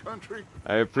your country?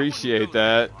 I appreciate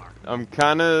that. I'm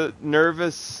kinda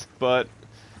nervous, but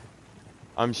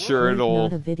I'm sure Wait, it'll...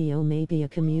 not a video, maybe a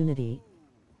community.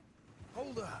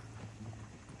 Hold up.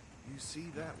 You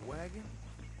see that wagon?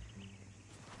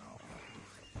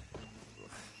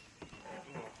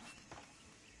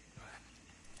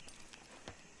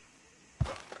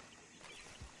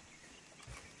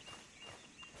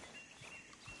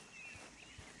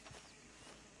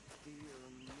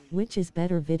 Which is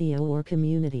better, video or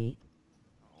community?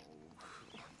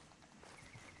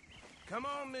 Come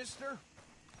on, mister.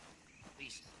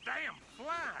 These damn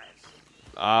flies.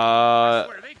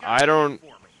 I don't...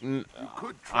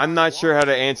 I'm not sure how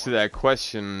to answer that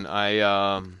question.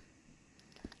 Damn,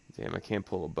 I can't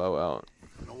pull a bow out.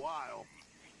 In a while.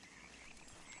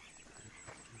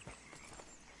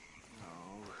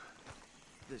 Oh,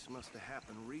 this must have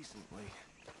happened recently.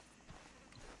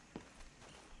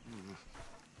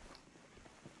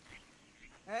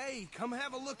 Hey, come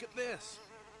have a look at this.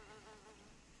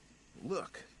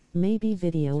 Look. Maybe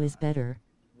video is better.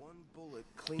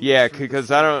 Yeah,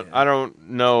 because I don't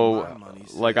know.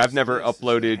 Like, I've never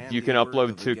uploaded. You can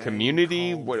upload to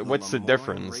community. What's the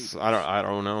difference? I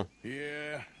don't know.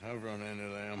 Yeah, I've run into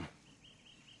them.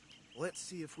 Let's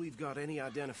see if we've got any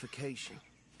identification.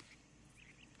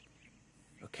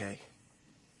 Okay.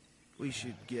 We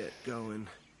should get going.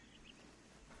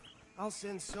 I'll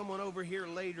send someone over here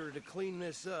later to clean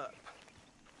this up.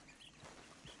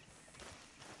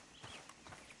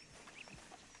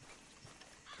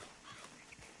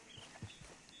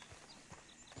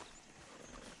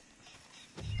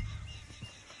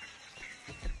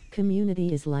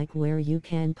 Community is like where you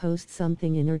can post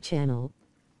something in your channel.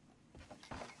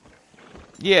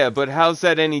 Yeah, but how's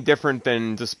that any different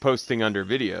than just posting under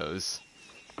videos?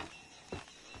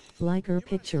 Like her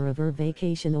picture of her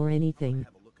vacation or anything.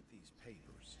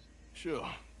 Sure.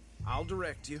 I'll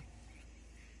direct you.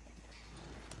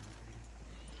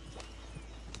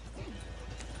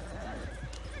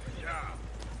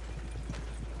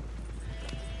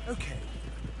 Okay.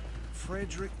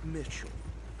 Frederick Mitchell,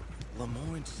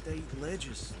 Lemoyne State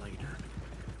Legislator.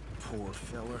 Poor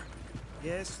feller.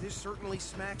 Yes, this certainly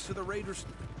smacks of the Raiders.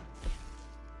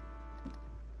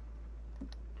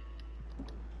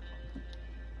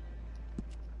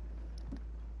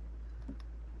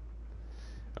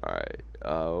 Alright,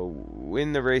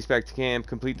 win the race back to camp,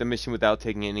 complete the mission without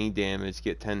taking any damage,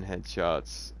 get 10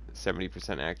 headshots,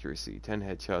 70% accuracy, 10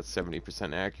 headshots,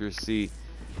 70% accuracy,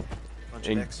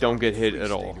 and don't get hit at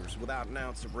all. Without an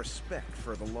ounce of respect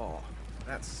for the law.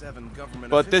 That's 7 government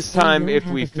But this time, if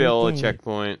we fail a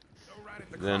checkpoint,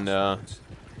 then,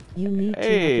 You need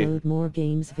hey. to upload more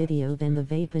games video than the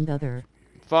vape and other.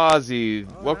 Fozzie,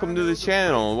 welcome to the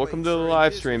channel, welcome to the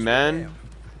live stream, man.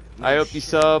 I hope you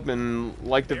sub and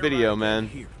like the video, man.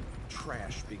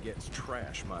 Trash begets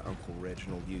trash, my Uncle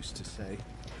Reginald used to say.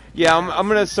 Yeah, I'm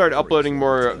gonna start uploading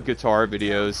more guitar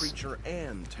videos. Preacher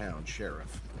and town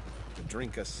sheriff. To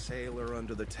drink a sailor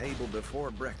under the table before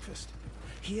breakfast.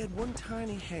 He had one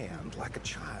tiny hand, like a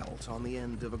child's, on the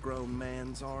end of a grown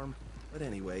man's arm. But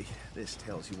anyway, this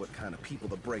tells you what kind of people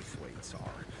the Braithwaites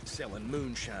are, selling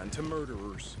moonshine to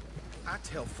murderers. I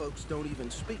tell folks don't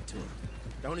even speak to him.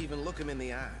 Don't even look him in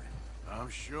the eye. I'm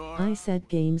sure. I said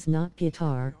games, not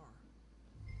guitar.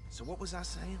 So what was I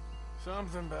saying?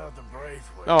 Something about the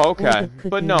Braithwaite. Oh, okay. Or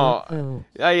But no.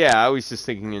 Yeah, I was just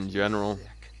thinking in general.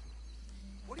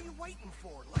 What are you waiting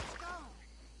for? Let's go.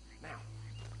 Now,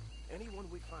 anyone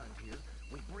we find here,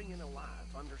 we bring in alive,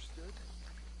 understood?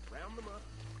 Round them up,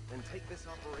 and take this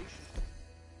operation.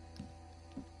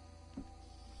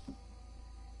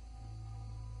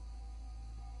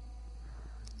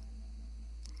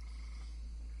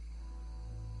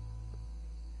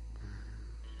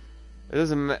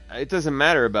 It doesn't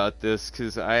matter about this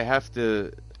because I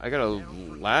gotta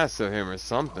lasso him or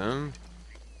something.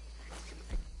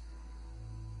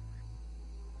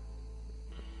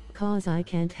 Cause I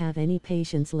can't have any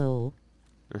patience, lol.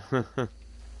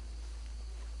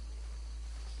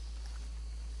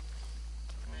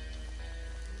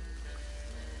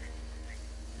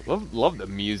 Love the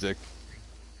music.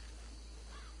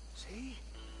 See?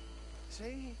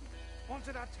 See? What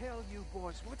did I tell you,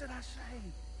 boys? What did I say?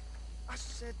 I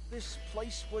said this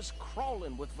place was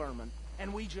crawling with vermin,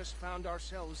 and we just found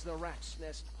ourselves the rat's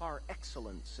nest par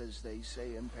excellence, as they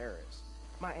say in Paris.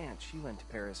 My aunt, she went to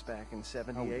Paris back in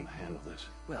 '78. How are we gonna handle this?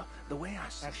 Well, the way I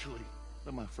see... Actually,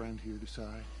 let my friend here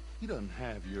decide. He doesn't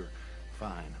have your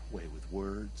fine way with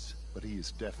words, but he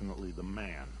is definitely the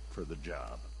man for the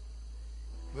job.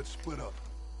 Let's split up.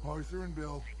 Arthur and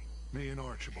Bill, me and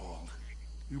Archibald.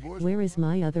 You boys... Where is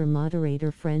my other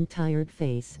moderator friend, Tired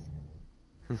Face?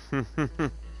 We'll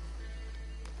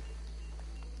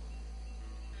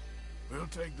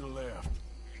take the left.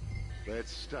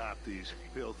 Let's stop these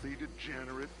filthy,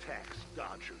 degenerate tax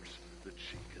dodgers. The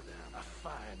cheek of them. A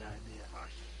fine idea.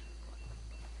 Hush.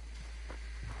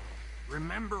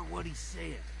 Remember what he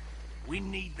said. We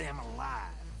need them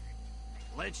alive.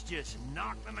 Let's just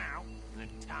knock them out and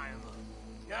tie them up.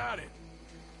 Got it,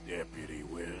 Deputy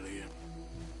William.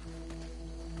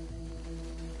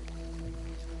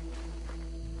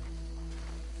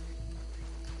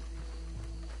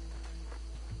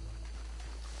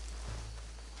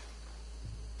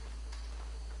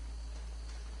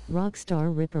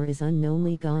 Rockstar Ripper is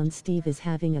unknownly gone. Steve is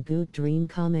having a good dream.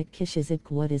 Comic Kishizik,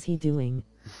 what is he doing?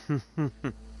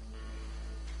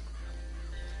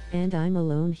 And I'm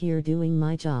alone here doing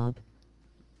my job.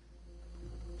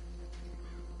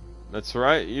 That's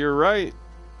right, you're right.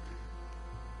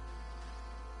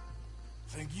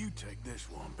 Think you take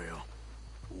this one, Bill.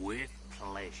 With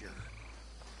pleasure.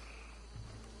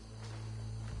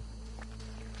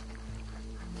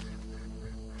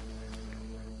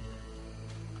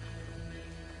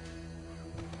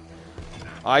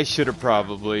 I should have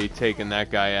probably taken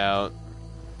that guy out.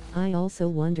 I also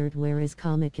wondered where is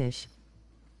Comic-ish.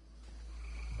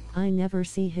 I never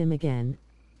see him again.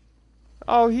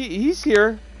 Oh, he's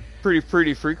here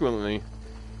pretty frequently.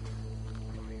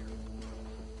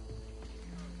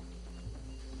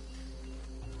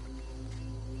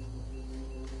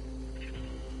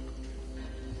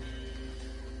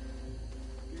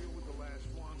 Deal with the last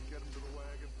one, get him to the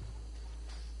wagon.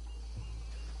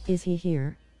 Is he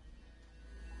here?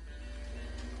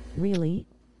 Really?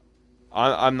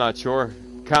 I'm not sure.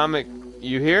 Comic,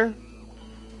 you here?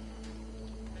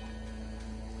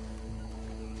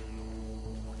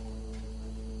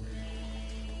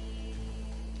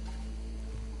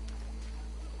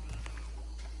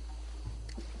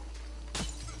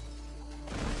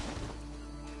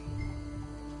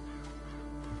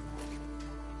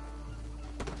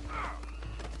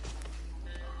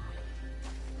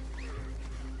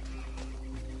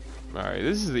 Alright,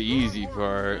 this is the easy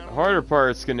part. Harder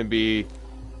part's gonna be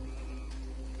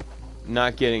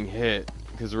not getting hit,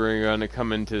 because we're gonna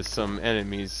come into some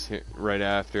enemies right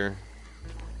after.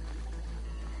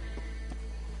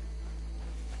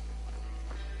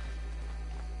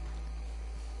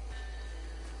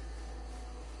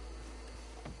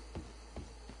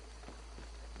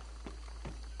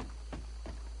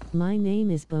 My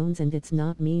name is Bones and it's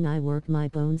not mean I work my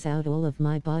bones out all of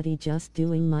my body just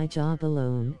doing my job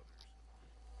alone.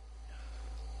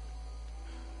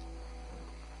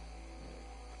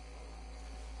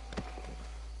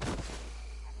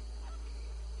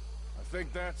 I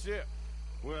think that's it.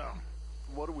 Well,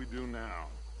 what do we do now?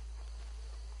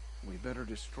 We better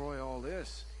destroy all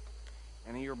this.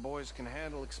 Any of your boys can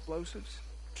handle explosives?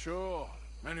 Sure.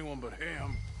 Anyone but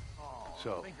him. Oh,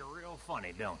 So- you think you're real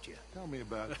funny, don't you? Tell me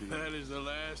about the... That is the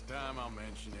last time I'll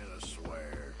mention it, I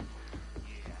swear.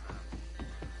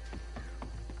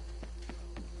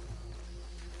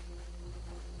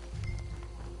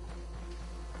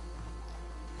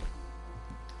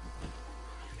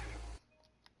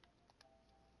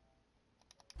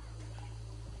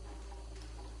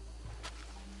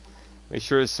 Make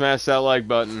sure to smash that like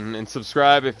button and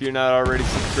subscribe if you're not already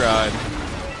subscribed.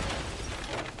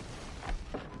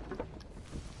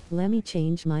 Let me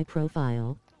change my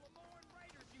profile.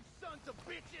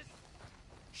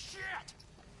 Shit!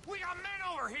 We got men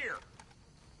over here!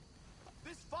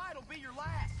 This fight will be your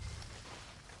last.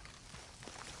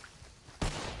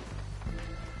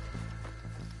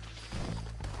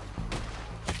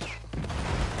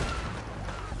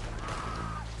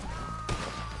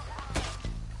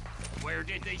 Where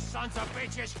did these sons of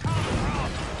bitches come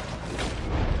from?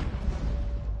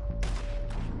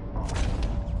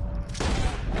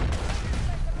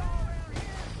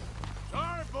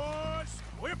 Sorry, boys.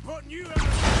 We're putting you out.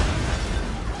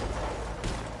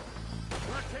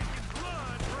 We're taking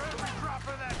blood for every drop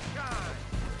of that shine.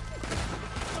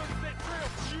 Sunset trail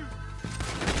for you.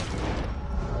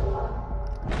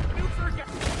 You forgot.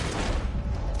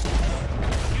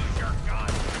 Use your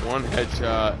gun. One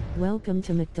headshot. Welcome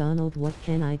to McDonald. What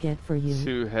can I get for you?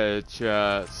 2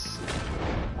 headshots.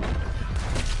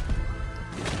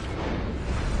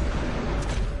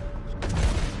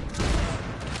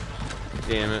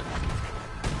 Damn it.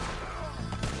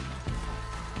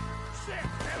 Shit,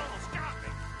 that almost got me.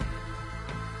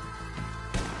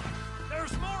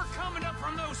 There's more coming up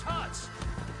from those huts.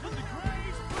 Did the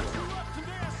Grays put you up to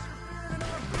this? Interfering in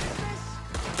our business?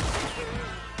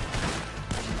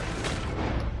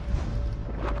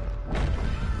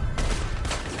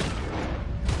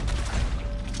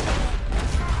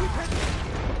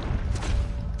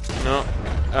 No,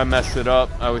 I messed it up.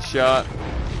 I was shot.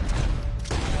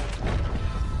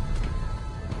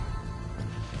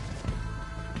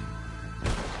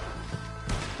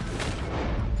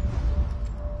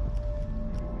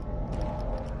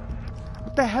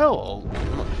 What the hell?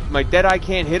 My dead eye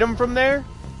can't hit him from there?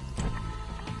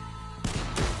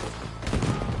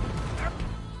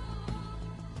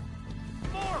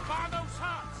 More by those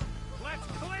huts. Let's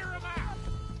clear them out.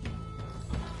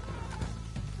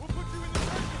 We'll put you in the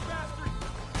turkey factory.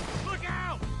 Look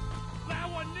out!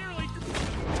 That one nearly...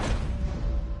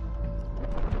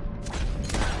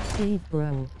 Steve,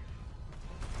 bro.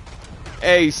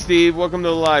 Hey, Steve, welcome to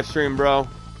the live stream, bro.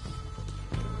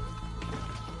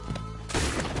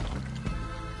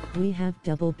 We have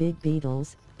double big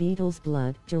Beatles, Beatles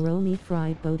blood, Jerome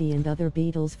fried Bodie and other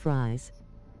Beatles fries.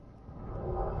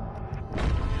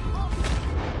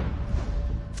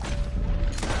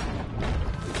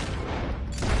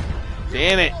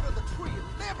 Damn it.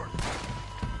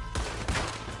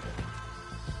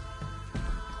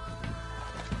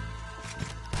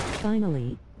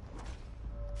 Finally.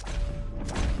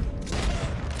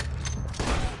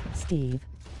 Steve.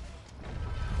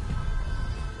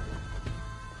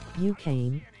 You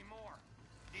came.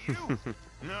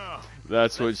 No.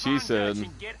 That's what she said.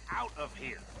 Get out of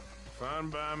here. Fine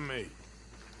by me.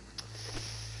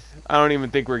 I don't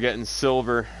even think we're getting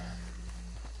silver.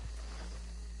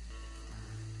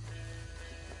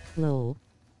 Lol.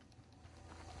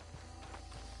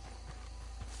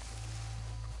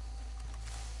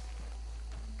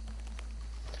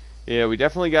 Yeah, we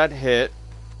definitely got hit.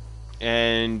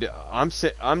 And I'm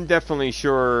definitely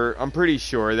sure, I'm pretty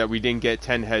sure that we didn't get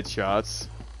 10 headshots.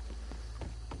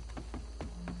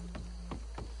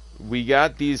 We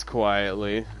got these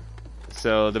quietly.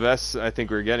 So the best I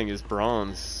think we're getting is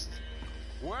bronze.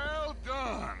 Well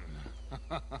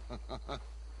done.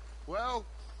 Well,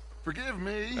 forgive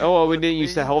me. Oh, well, we didn't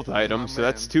use the health item, so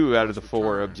that's 2 out of the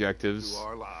 4 objectives.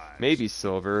 Maybe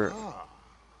silver.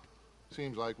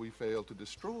 Seems like we failed to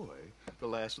destroy the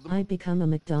last of the... I become a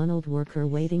McDonald worker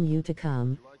waiting you to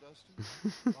come.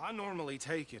 I normally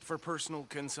take it for personal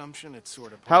consumption. It's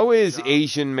sort of How is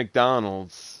Asian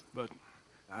McDonald's? But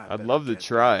I'd love to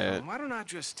try it. why don't I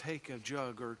just take a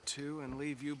jug or two and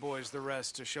leave you boys the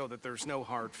rest to show that there's no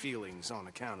hard feelings on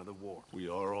account of the war? We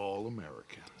are all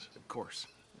Americans. Of course.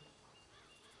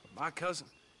 My cousin,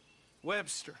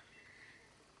 Webster,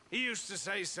 he used to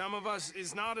say some of us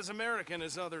is not as American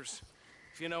as others,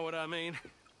 if you know what I mean.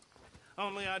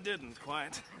 Only I didn't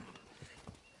quite.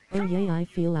 Oh yay, I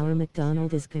feel our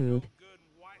McDonald is good.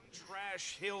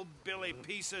 Trash hillbilly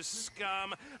piece of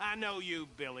scum. I know you,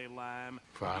 Billy Lime.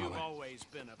 Finally. You've always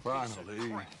been a piece Finally.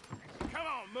 of crap. Come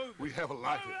on, move. We have a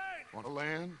life on a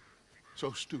land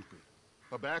so stupid.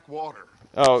 A backwater.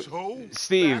 Oh, so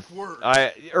Steve,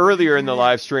 backward. earlier in the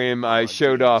live stream, I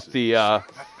showed off the,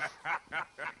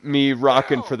 me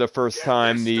rocking for the first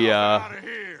time the,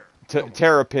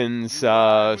 Terrapin's,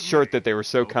 shirt that they were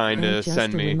so kind to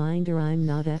send me. Just a reminder, I'm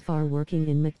not FR working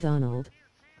in McDonald.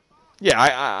 Yeah,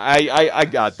 I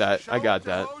got that. I got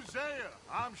that. Hosea.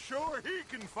 I'm sure he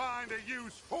can find a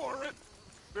use for it.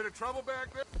 Bit of trouble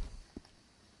back there?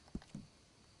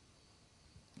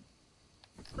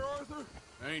 Arthur?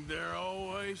 Ain't there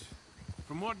always?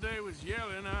 From what they was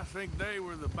yelling, I think they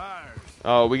were the buyers.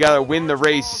 Oh, we gotta win the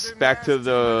Archibald race didn't back to ask too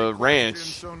many the questions, ranch.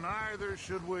 so neither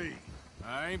should we.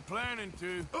 I ain't planning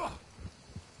to. Ugh.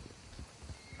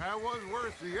 That was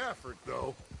worth the effort,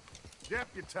 though.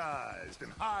 Deputized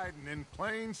and hiding in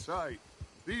plain sight.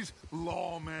 These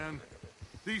lawmen,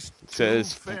 these It two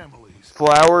says families.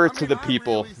 flower I to mean, the I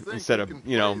people really think instead we of, can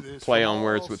you know, this play from on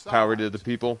words all with power to sides. the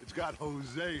people. It's got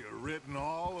Hosea written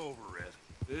all over it.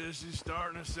 This is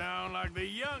starting to sound like the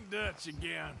Young Dutch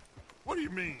again. What do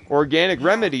you mean? Organic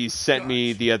Remedies sent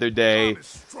me the other day.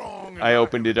 I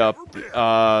opened it up.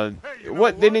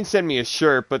 What? They didn't send me a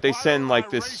shirt, but they send like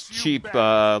this cheap,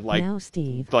 Now,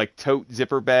 Steve. like tote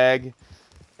zipper bag,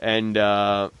 and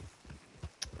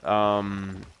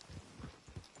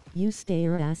You stay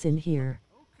your ass in here.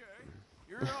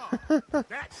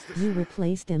 You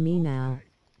replaced me now.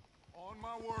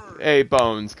 Hey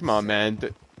Bones, come on, man.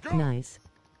 Nice.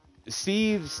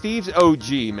 Steve's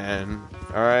OG, man.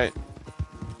 All right.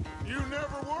 You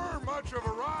never were much of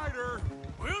a rider.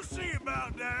 We'll see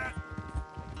about that.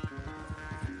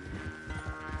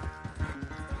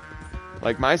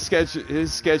 Like my schedule,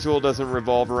 his schedule doesn't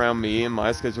revolve around me, and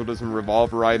my schedule doesn't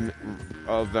revolve around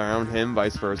him,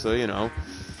 vice versa. You know.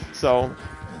 So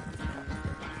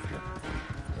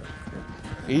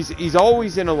he's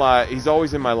always in he's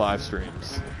always in my live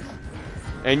streams,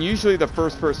 and usually the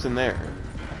first person there.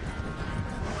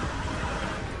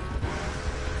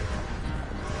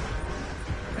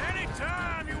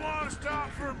 Anytime you want to stop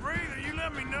for a breather, you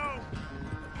let me know.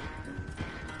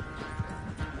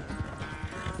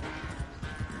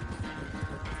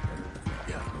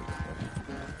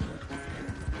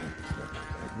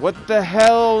 What the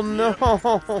hell? No.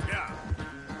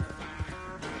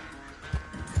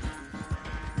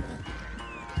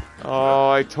 Oh,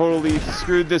 I totally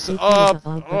screwed this up.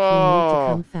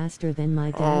 Oh, faster than my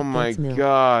dad oh my gets milk.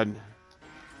 God.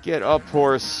 Get up,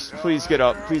 horse. Please get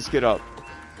up. Please get up.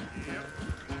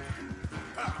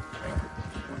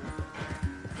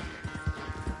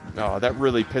 Oh, that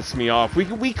really pissed me off.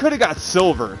 We could have got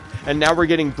silver, and now we're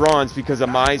getting bronze because of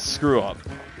my screw up.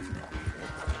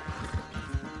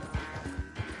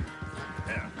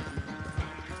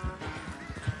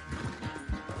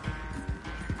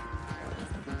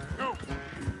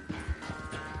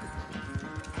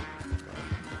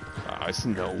 There's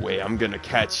no way I'm gonna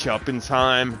catch up in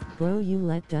time. Bro, you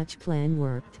let Dutch plan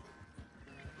worked.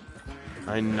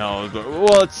 I know.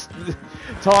 Well, it's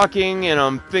talking and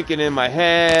I'm thinking in my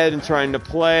head and trying to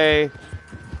play.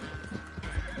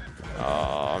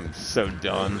 Oh, I'm so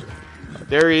done.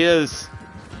 There he is.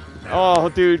 Oh,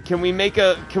 dude, can we make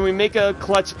a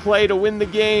clutch play to win the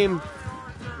game?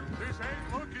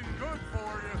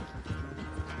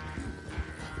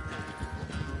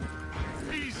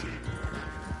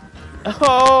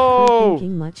 Oh! You're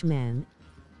thinking much, man.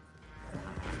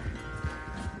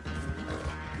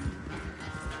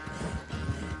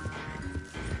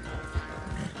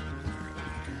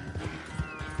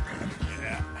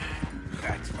 Yeah,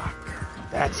 that's my girl.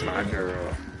 That's my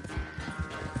girl.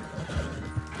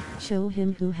 Show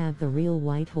him who had the real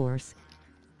white horse.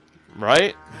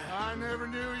 Right? I never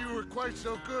knew you were quite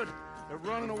so good at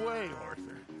running away, Arthur.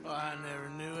 Well, I never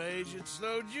knew age had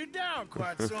slowed you down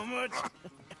quite so much.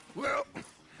 Well,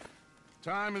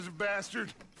 time is a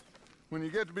bastard. When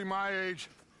you get to be my age,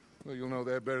 well, you'll know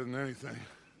that better than anything.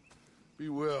 Be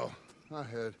well. I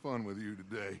had fun with you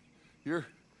today.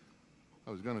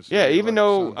 I was gonna say. Yeah, even like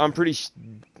though Sunday. I'm pretty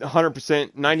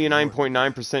 100%,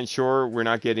 99.9% sure we're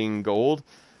not getting gold,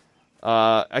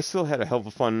 I still had a hell of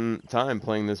a fun time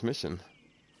playing this mission.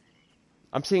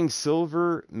 I'm saying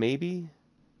silver, maybe?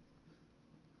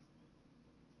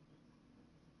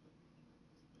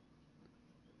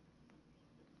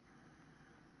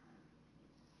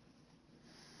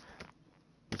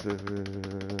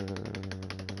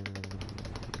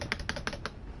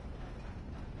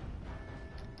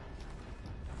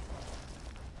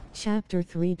 Chapter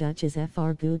 3 Dutch is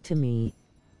fr good to me.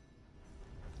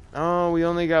 Oh, we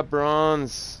only got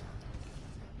bronze.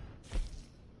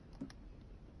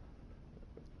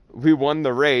 We won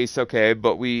the race, okay,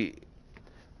 but we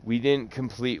didn't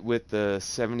complete with the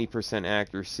 70%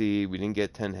 accuracy. We didn't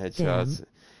get 10 headshots.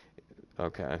 Damn.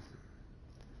 Okay.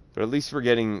 But at least we're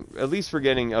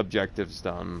getting objectives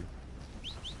done.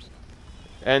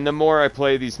 And the more I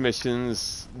play these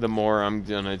missions, the more I'm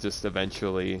gonna just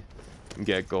eventually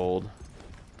get gold.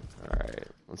 Alright,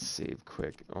 let's save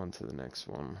quick. On to the next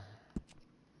one.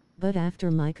 But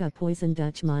after Micah poison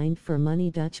Dutch mind for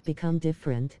money, Dutch become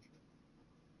different.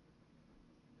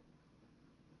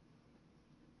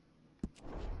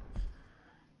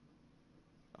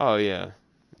 Oh yeah.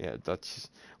 Yeah, Dutch.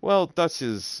 Well, Dutch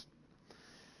is.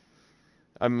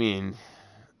 I mean,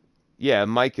 yeah,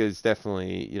 Micah is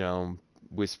definitely,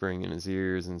 whispering in his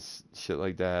ears and shit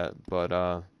like that. But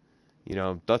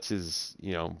Dutch is,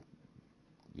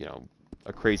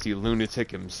 a crazy lunatic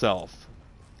himself.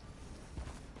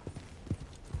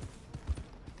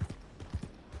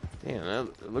 Damn,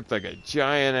 that looked like a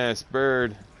giant ass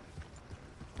bird.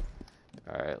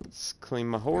 All right, let's clean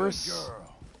my horse.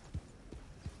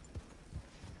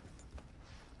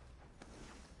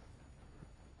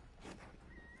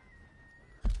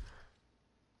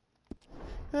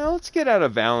 Now, let's get out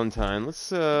of Valentine.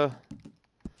 Let's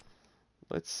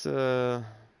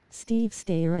Steve,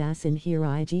 stay your ass in here,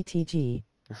 IGTG.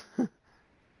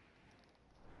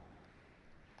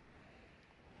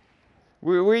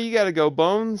 Where you gotta go,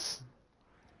 Bones?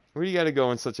 Where you gotta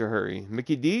go in such a hurry?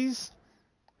 Mickey D's?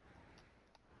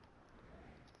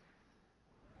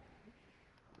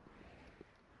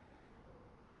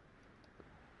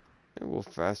 Maybe we'll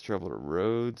fast travel to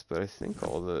Rhodes, but I think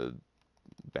all the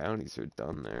bounties are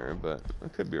done there, but I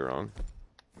could be wrong.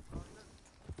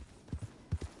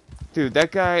 Dude,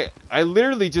 that guy, I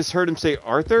literally just heard him say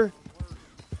Arthur.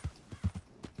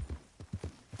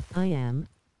 I am.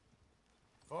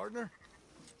 Partner?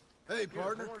 Hey,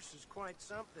 partner. Horse is quite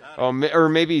something. Oh, or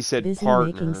maybe he said Busy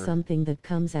partner. making something that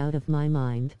comes out of my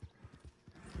mind.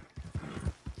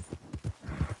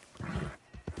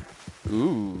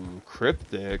 Ooh,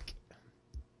 cryptic.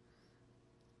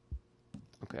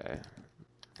 Okay.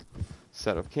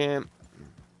 Set up camp.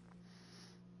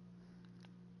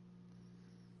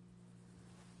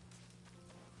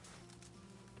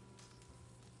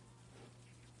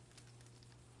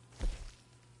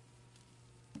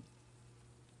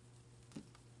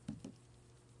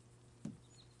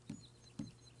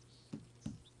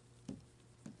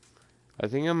 I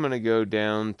think I'm gonna go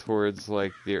down towards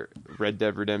like the Red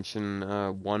Dead Redemption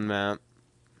 1 map.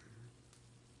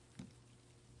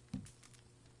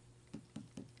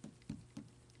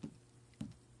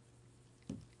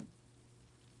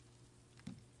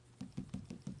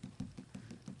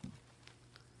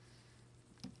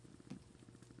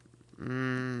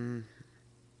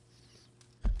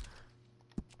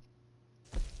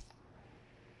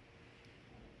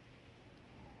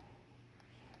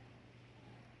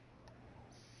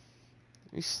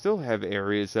 We still have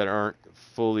areas that aren't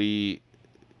fully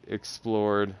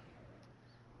explored,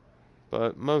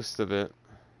 but most of it.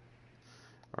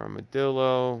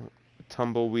 Armadillo,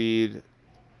 tumbleweed.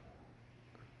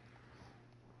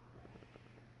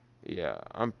 Yeah,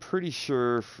 I'm pretty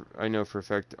sure, I know for a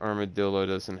fact Armadillo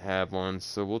doesn't have one,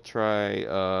 so we'll try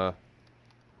the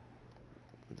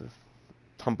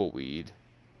tumbleweed.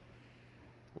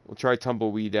 We'll try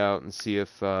tumbleweed out and see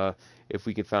if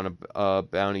we can find a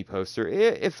bounty poster.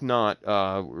 If not,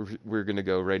 we're gonna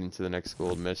go right into the next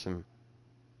gold mission.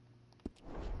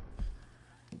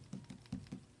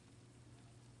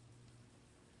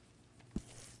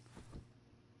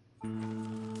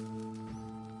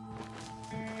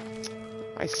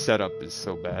 My setup is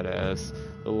so badass.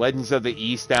 The Legends of the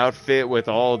East outfit with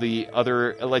all the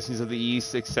other Legends of the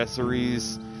East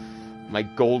accessories. My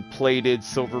gold-plated,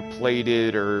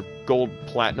 silver-plated, or gold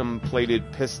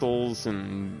platinum-plated pistols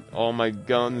and all my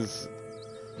guns.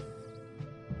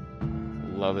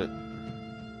 Love it.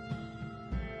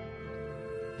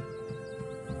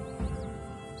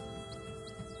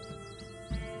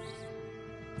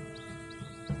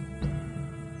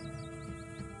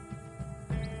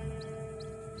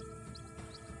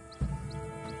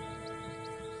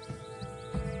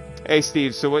 Hey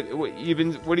Steve, so what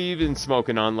have you been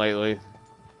smoking on lately?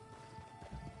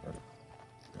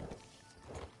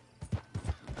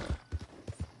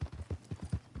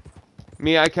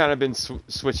 Me, I kind of been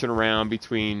switching around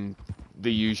between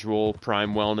the usual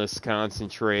Prime Wellness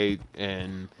concentrate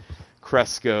and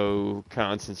Cresco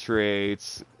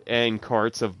concentrates and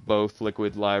carts of both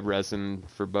liquid live resin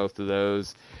for both of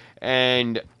those.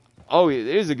 And oh, it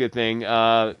is a good thing.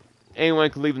 Anyone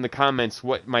can leave in the comments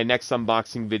what my next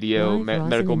unboxing video,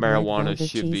 medical marijuana,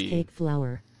 should be.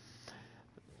 Flour.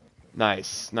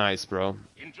 Nice, nice, bro.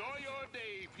 Enjoy your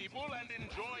day, people, and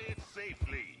enjoy it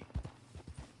safely.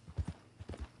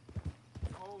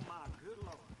 Oh my good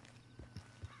lord.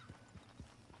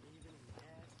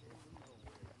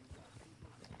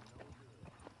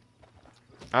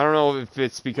 I don't know if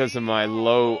it's because of my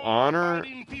low honor.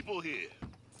 People here.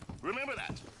 Remember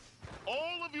that.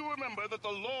 All of you remember that the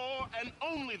law and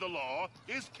only the law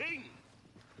is king.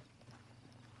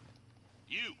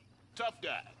 You, tough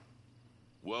guy.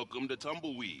 Welcome to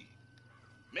Tumbleweed.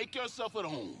 Make yourself at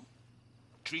home.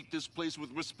 Treat this place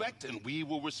with respect and we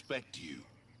will respect you.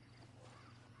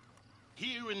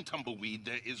 Here in Tumbleweed,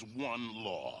 there is one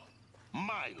law.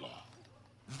 My law.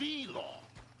 The law.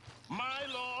 My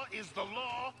law is the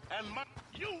law, and my...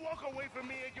 You walk away from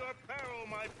me at your peril,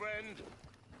 my friend.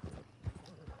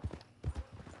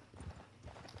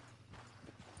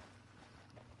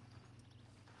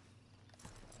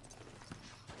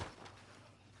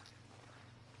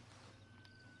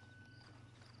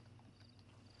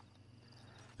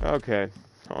 Okay,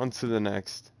 on to the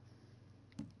next.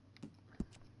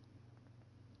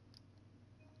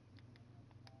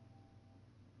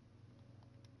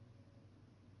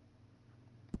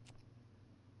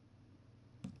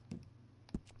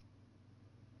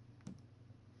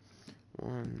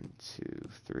 One, two,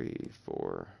 three,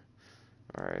 four.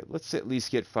 Alright, let's at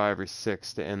least get 5 or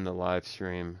 6 to end the live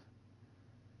stream.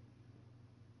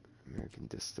 American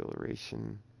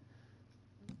Distillation.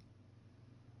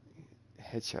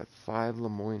 Headshot 5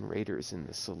 Lemoyne Raiders in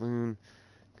the saloon,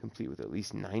 complete with at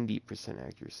least 90%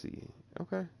 accuracy.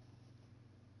 Okay.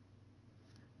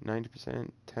 90%,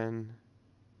 10.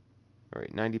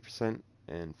 Alright, 90%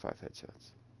 and 5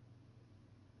 headshots.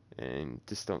 And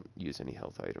just don't use any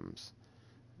health items.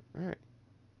 Alright.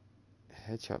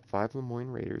 Headshot 5 Lemoyne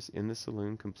Raiders in the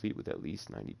saloon, complete with at least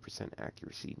 90%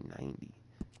 accuracy. 90.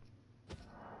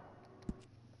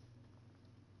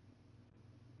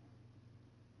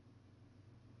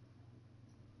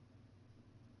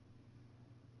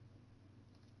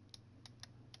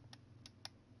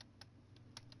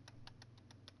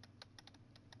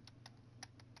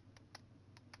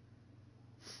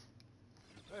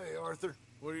 Hey, Arthur,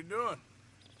 what are you doing?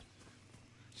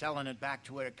 Selling it back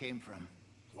to where it came from.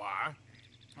 Why?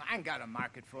 I ain't got a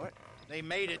market for it. They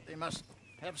made it. They must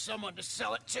have someone to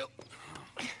sell it to.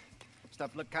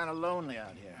 Stuff look kind of lonely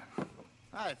out here.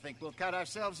 I think we'll cut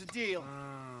ourselves a deal.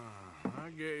 I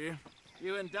get you.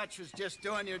 You and Dutch was just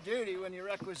doing your duty when you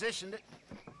requisitioned it.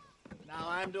 Now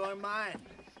I'm doing mine.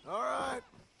 All right.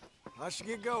 I should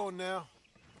get going now.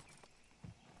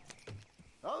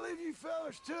 I'll leave you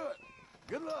fellas to it.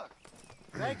 Good luck.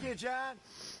 Thank you, John.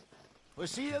 We'll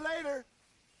see you later.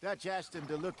 Dutch asked him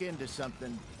to look into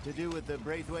something to do with the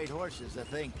Braithwaite horses, I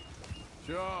think.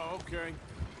 Sure, okay.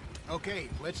 Okay,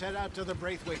 let's head out to the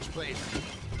Braithwaite's place.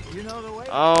 You know the way?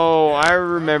 Oh, I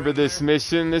remember this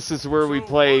mission. This is where we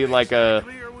play like a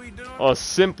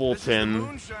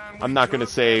simpleton. I'm not going to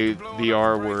say the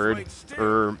R word,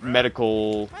 or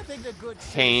medical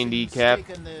handicap,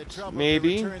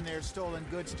 maybe. Return their stolen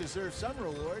goods deserve some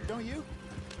reward, don't you?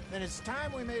 Then it's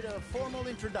time we made a formal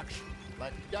introduction,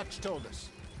 like Dutch told us.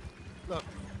 Look,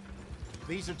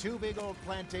 these are 2 big old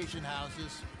plantation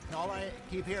houses, and all I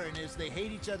keep hearing is they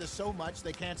hate each other so much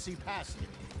they can't see past it.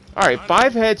 Alright,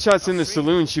 5 headshots in the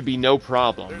saloon should be no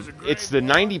problem. It's the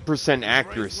 90%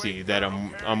 accuracy that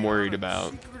I'm worried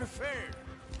about.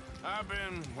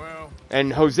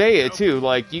 And Hosea too,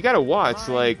 like, you gotta watch,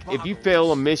 like, if you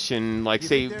fail a mission, like,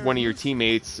 say one of your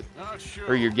teammates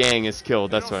or your gang is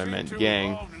killed, that's what I meant,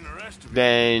 gang,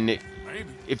 then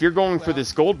if you're going for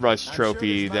this Gold Rush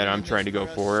trophy that I'm trying to go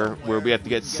for, where we have to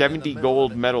get 70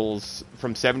 gold medals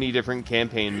from 70 different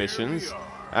campaign missions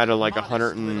out of like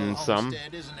 100 and some,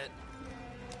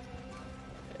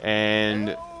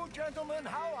 and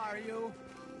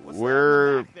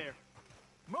we're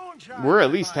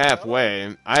at least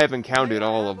halfway. I haven't counted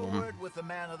all of them. The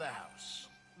man of the house.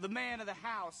 The man of the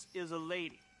house is a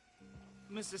lady,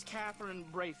 Mrs. Catherine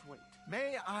Braithwaite.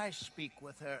 May I speak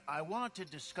with her? I want to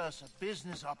discuss a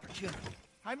business opportunity.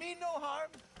 I mean no harm.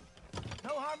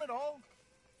 No harm at all.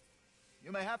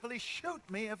 You may happily shoot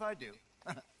me if I do.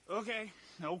 Okay.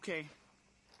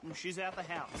 She's at the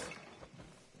house.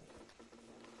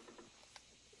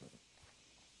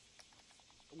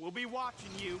 We'll be watching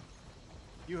you.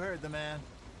 You heard the man.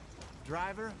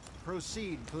 Driver,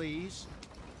 proceed, please.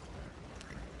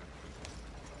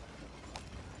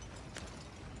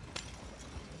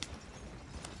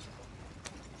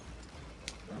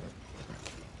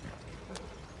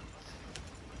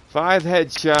 Five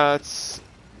headshots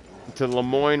to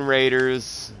Lemoyne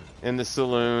Raiders in the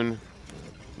saloon,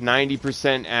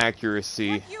 90%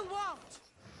 accuracy,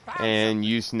 and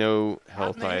use no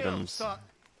health items.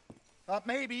 Thought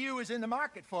maybe you was in the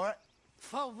market for it.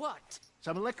 For what?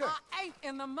 Some liquor. I ain't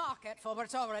in the market for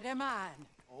what's already mine.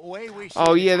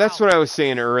 Oh yeah, that's what I was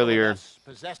saying earlier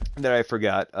that I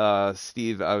forgot.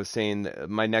 Steve, I was saying that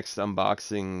my next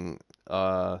unboxing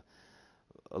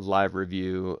live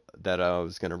review that I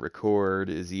was going to record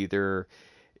is either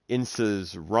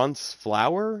Insa's Runts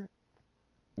Flour,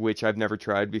 which I've never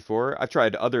tried before. I've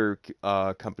tried other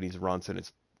companies' Runts and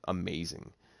it's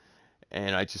amazing.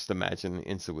 and I just imagine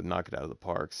Insta would knock it out of the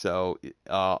park. So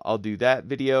I'll do that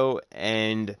video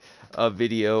and a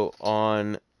video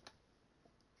on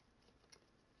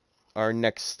our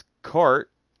next cart,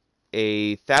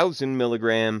 a 1,000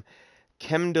 milligram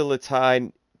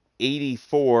chemdilatide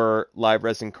 84 live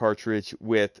resin cartridge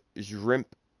with shrimp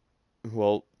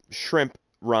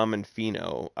ramen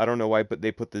fino. I don't know why, but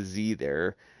they put the Z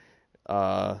there,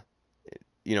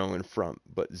 in front.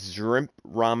 But shrimp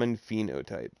ramen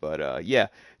phenotype. But yeah,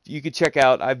 you could check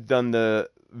out. I've done the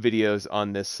videos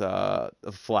on this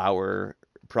flour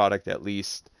product at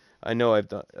least. I know I've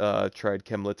tried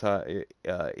Chemlita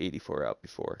 84 out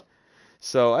before.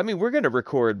 So, I mean, we're going to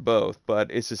record both, but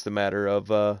it's just a matter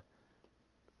of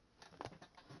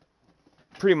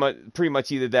pretty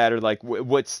much either that or like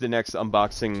what's the next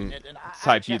unboxing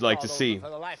type you'd like to see.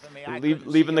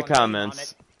 Leave in the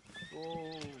comments.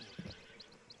 Oh.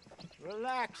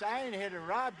 Relax, I ain't here to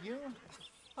rob you.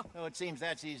 Oh, it seems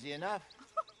that's easy enough.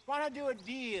 Why not do a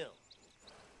deal?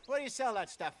 What do you sell that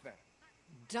stuff for?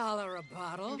 $1 a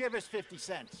bottle? Give us 50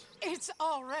 cents. It's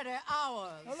already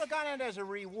ours. Well, look on it as a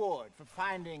reward for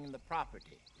finding the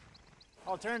property.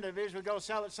 Alternative is we go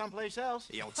sell it someplace else.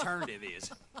 The alternative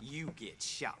is you get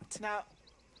shot. Now,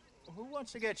 who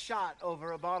wants to get shot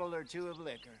over a bottle or two of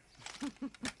liquor?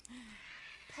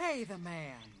 Pay the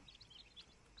man.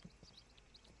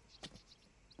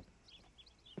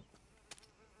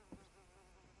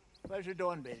 Pleasure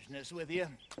doing business with you.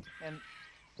 And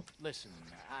listen,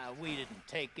 we didn't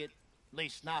take it. At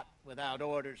least not without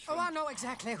orders from... Oh, I know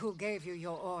exactly who gave you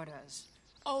your orders.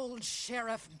 Old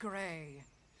Sheriff Gray.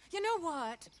 You know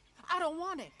what? I don't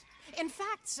want it. In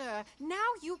fact, sir, now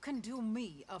you can do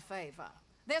me a favor.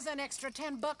 There's an extra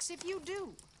 $10 if you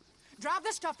do. Drive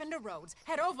the stuff into Rhodes,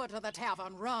 head over to the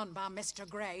tavern run by Mr.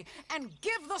 Gray, and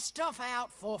give the stuff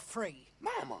out for free.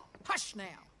 Mama! Hush now.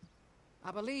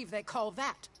 I believe they call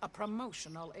that a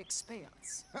promotional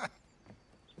expense.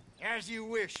 As you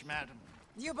wish, madam.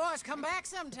 You boys come back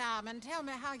sometime and tell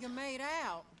me how you made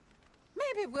out.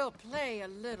 Maybe we'll play a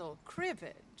little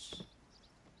cribbage.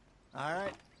 All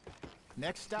right.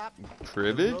 Next stop,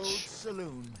 Cribbage? the Rhodes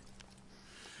Saloon.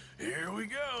 Here we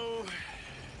go.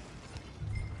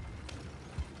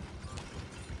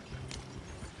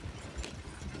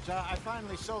 So I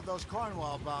finally sold those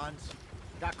Cornwall bonds.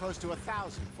 Got close to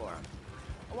 1,000 for them.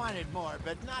 I wanted more,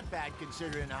 but not bad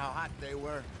considering how hot they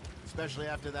were, especially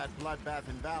after that bloodbath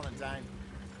in Valentine.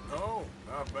 Oh,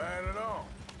 not bad at all.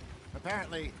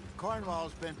 Apparently,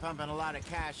 Cornwall's been pumping a lot of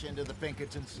cash into the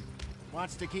Pinkertons.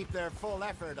 Wants to keep their full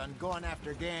effort on going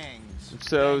after gangs.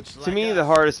 So, to me, the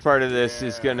hardest part of this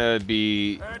is going to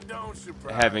be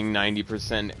having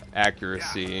 90%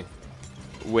 accuracy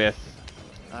with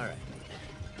all right.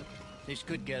 This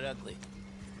could get ugly.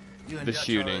 You and the Dutch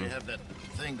shooting. already have that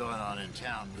thing going on in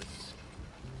town with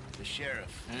the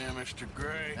sheriff. Yeah, Mr.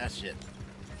 Gray. That's it.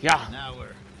 Yeah. Now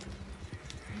we're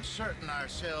inserting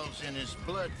ourselves in his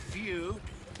blood feud.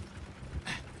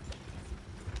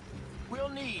 We'll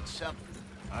need something.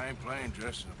 I ain't playing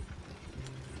dress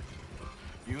up.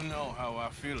 You know how I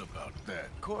feel about that.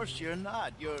 Of course you're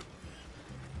not. You're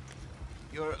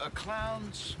a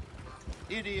clown's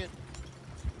idiot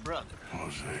brother.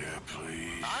 Hosea,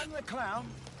 please. I'm the clown.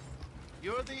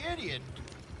 You're the idiot.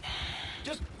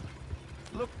 Just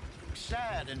look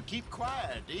sad and keep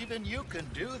quiet. Even you can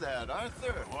do that,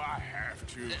 Arthur. Oh, I have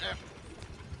to.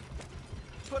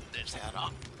 Put this hat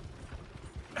on.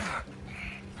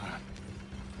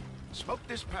 Smoke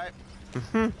this pipe.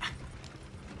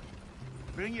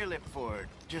 Bring your lip forward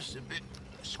just a bit.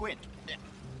 Squint.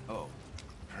 Oh,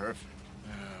 perfect.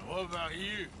 What about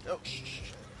you? Oh,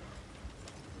 shh.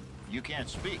 You can't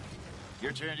speak.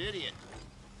 You're turned idiot.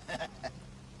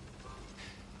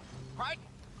 Right?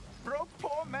 Broke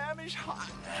poor Mammy's heart.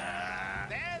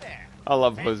 There. I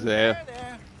love Fenton, Hosea.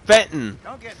 there. Fenton!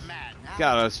 Don't get mad now.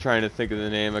 God, I was trying to think of the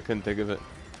name. I couldn't think of it.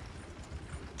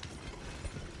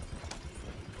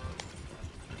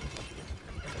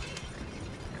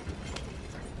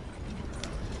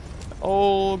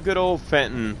 Oh, good old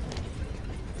Fenton.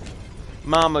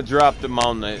 Mama dropped him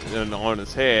on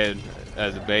his head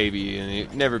as a baby, and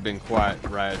he's never been quite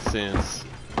right since.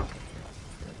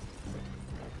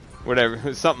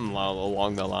 Whatever, something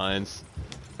along the lines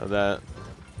of that.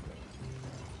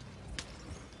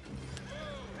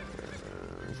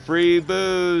 Free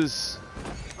booze.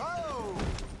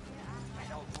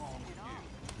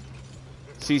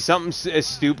 See, something as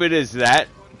stupid as that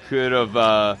could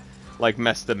have, like,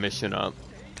 messed the mission up.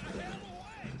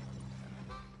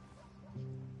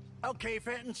 Okay,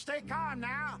 Fenton, stay calm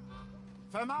now.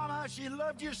 For Mama, she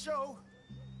loved you so.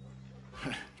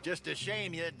 Just a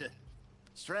shame you had to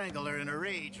Strangle her in a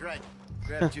rage, right?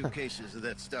 Grab 2 cases of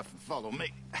that stuff and follow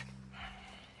me.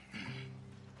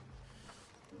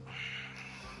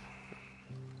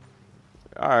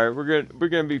 All right, we're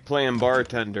gonna be playing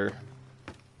bartender.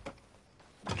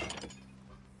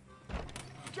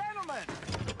 Gentlemen,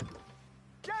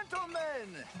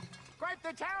 quite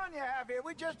the town you have here.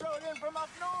 We just rode in from up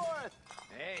north.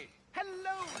 Hey,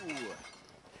 hello.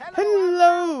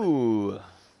 Hello.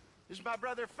 This is my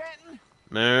brother Fenton.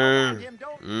 Man.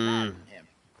 Don't mind him.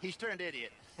 He's turned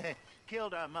idiot.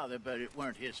 Killed our mother, but it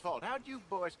weren't his fault. How'd you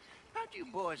boys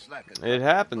like a It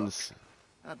happens.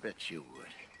 I bet you would.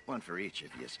 One for each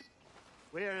of you.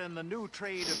 We're in the new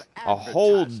trade of A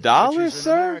whole dollar,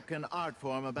 sir? American art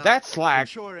form about That's like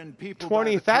ensuring people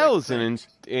 20,000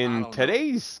 in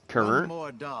today's current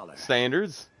more dollar.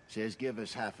 standards. Says give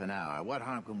us half an hour. What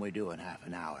harm can we do in half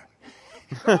an hour?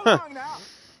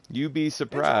 You'd be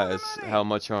surprised how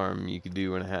much harm you could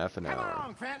do in half an hour. Come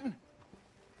on, Fenton.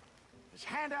 Let's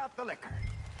hand out the liquor.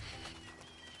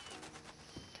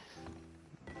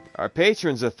 Our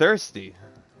patrons are thirsty.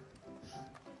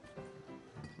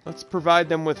 Let's provide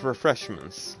them with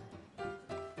refreshments.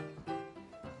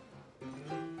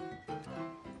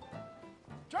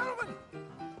 Gentlemen!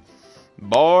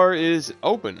 Bar is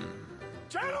open.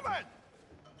 Gentlemen!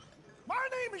 My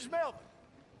name is Melvin.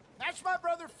 That's my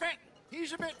brother Fenton.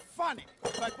 He's a bit funny,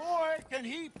 but boy, can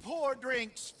he pour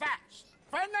drinks fast.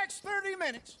 For the next 30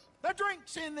 minutes, the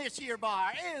drinks in this here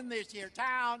bar, in this here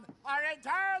town, are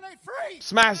entirely free.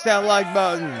 Smash that like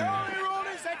button. The only rule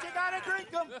is that you gotta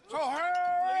drink them. So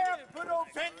hurry up, put old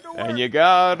Fenton to work. And you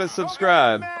gotta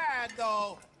subscribe. Don't get him mad,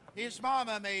 though. His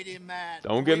mama made him mad.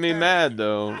 Don't get me mad,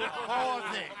 though. Poor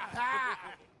thing.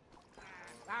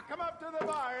 Now come up to the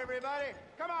bar, everybody.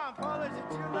 Come on, fellas,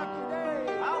 it's your lucky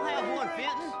day. I'll have one,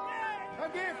 Fenton. A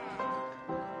gift.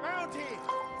 Bounty.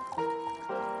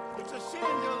 It's a sin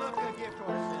to look a gift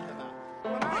horse in the mouth.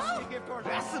 When I see a gift horse,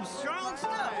 That's some strong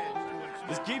stuff.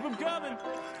 Just keep them coming.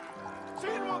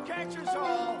 sin will catch us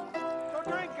all. So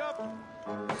drink up.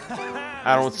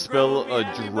 I don't spill a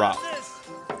drop.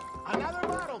 Another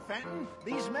bottle, Fenton.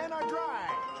 These men are dry.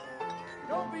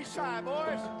 Don't be shy,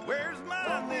 boys. Where's mine,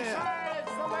 Don't be then? shy.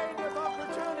 It's the land of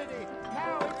opportunity.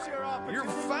 Now it's your opportunity. You're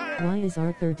fine. Why is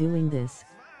Arthur doing this?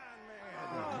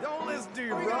 Don't listen to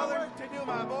your We got brother. work to do,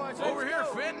 my boys. Over Let's here,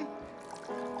 go. Fenton.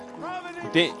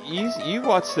 Did you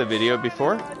watched the video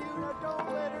before?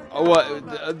 Oh,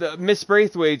 what the Miss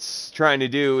Braithwaite's trying to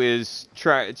do is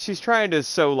she's trying to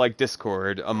sow like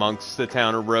discord amongst the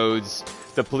town of Rhodes,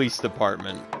 the police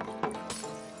department.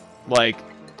 Like,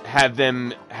 have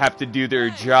them have to do their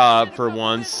job for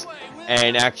once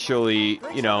and actually,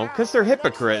 you know, because they're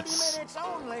hypocrites.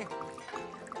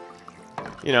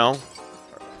 You know,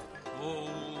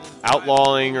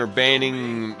 outlawing or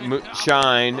banning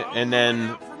shine and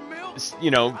then, you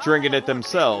know, drinking it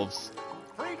themselves.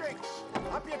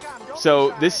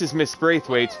 So this is Miss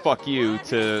Braithwaite's fuck you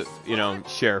to, you know,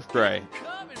 Sheriff Gray.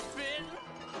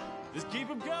 Just keep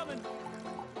them coming.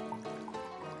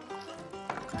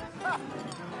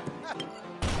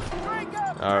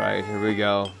 Alright, here we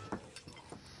go.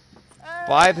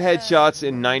 5 headshots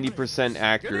and 90%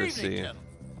 accuracy.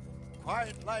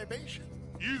 Quiet libation.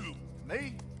 You.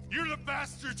 Me? You're the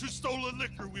bastards who stole the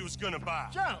liquor we was gonna buy.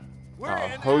 Jump. Oh,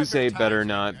 Jose better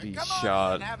not be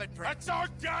shot. That's our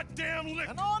goddamn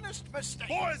liquor. An honest mistake.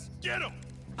 Boys, get him.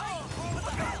 I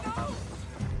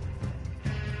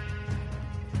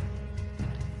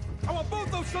want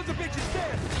both those sons of bitches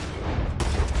dead.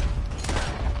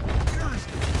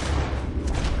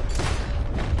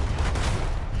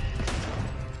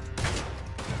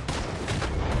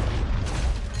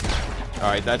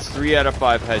 Alright, that's 3 out of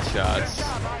 5 headshots.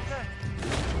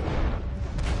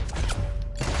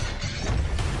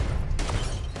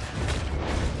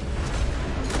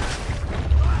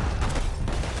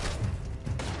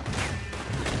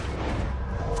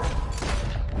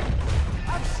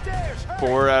 Upstairs. Hurry.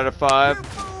 4 out of 5. You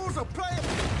fools are playing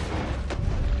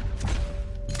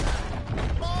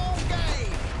ball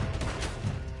game.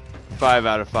 5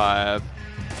 out of 5.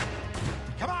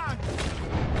 Come on.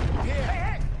 Here.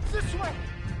 Hey, this way.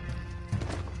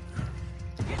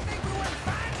 You think we wouldn't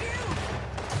find you?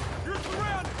 You're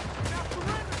surrounded. Now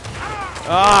surrender.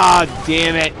 Ah,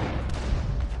 damn it.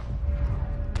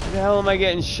 Where the hell am I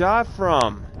getting shot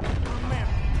from?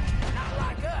 Not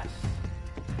like us.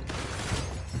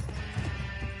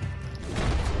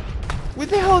 Where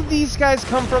the hell did these guys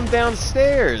come from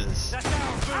downstairs?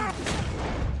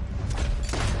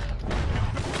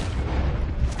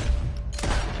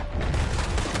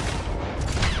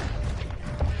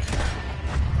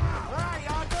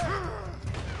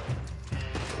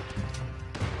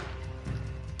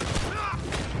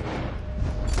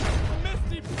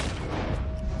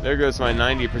 There goes my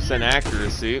 90%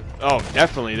 accuracy. Oh,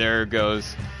 definitely there it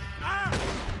goes.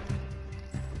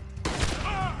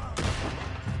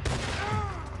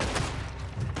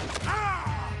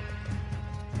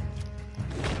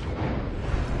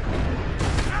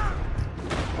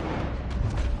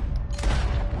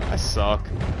 I suck.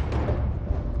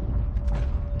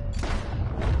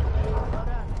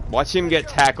 Watch him get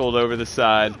tackled over the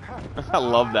side. I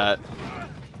love that.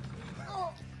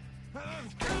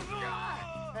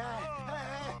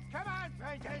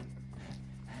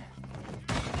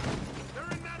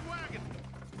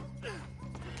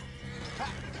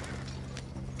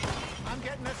 I'm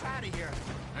getting us out of here.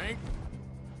 Ain't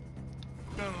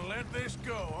gonna let this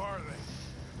go, are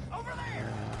they? Over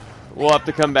there! We'll have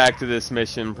to come back to this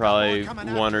mission probably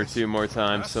one or two more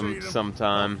times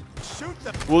sometime.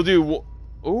 We'll do...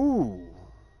 Ooh.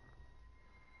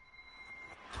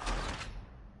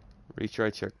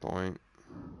 Retry checkpoint.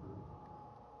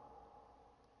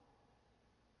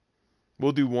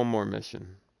 We'll do one more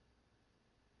mission.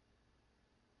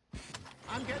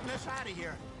 I'm getting us out of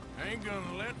here. Ain't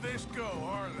gonna let this go,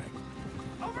 are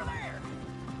they? Over there!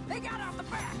 They got out the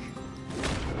back!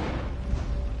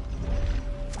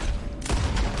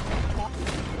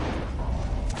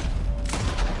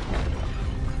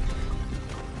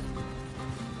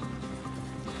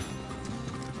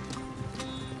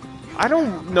 I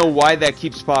don't know why that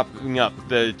keeps popping up,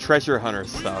 the treasure hunter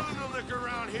stuff.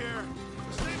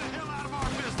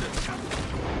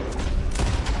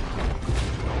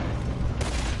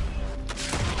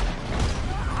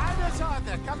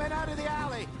 Arthur, coming out of the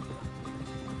alley.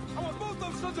 I want both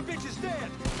those sons of bitches dead.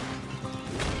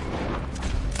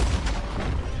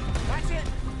 That's it.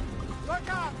 Look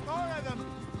out, more of them.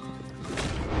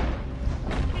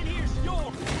 In here's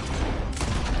yours.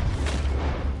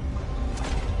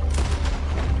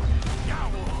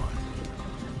 Got one.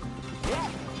 Yeah,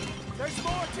 there's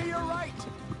more to your right.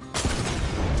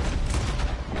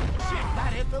 Shit,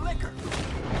 that hit the liquor.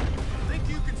 Think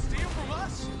you can steal from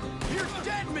us? Here's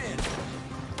dead men.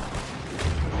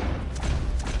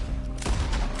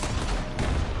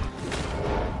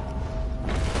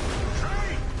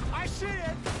 I see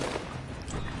it.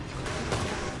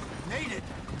 Made it.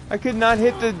 I could not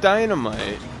hit the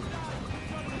dynamite.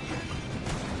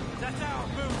 That's our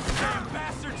move, damn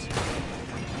bastards.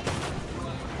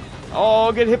 Oh,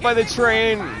 I'll get hit by the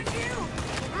train. Ahead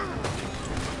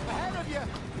of you.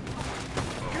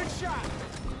 Good shot.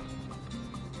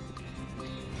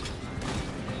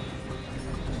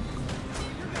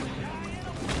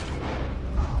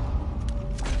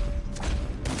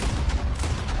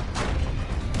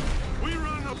 We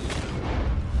run up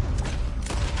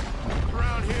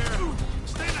around here.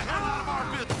 Stay the hell out of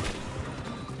our business.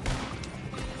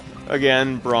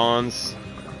 Again, bronze.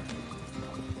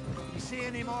 You see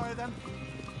any more of them?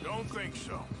 Don't think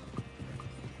so.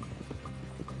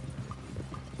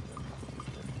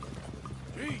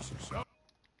 Jesus.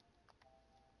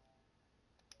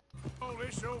 All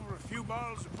this over a few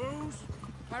bottles of booze?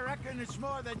 I reckon it's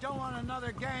more they don't want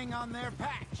another gang on their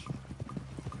patch.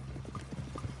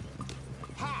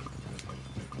 Ha!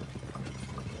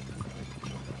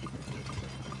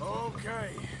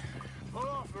 Okay. Pull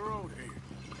off the road here.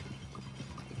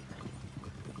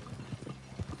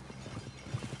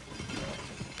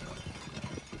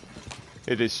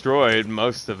 It destroyed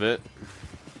most of it.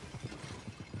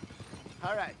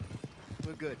 All right.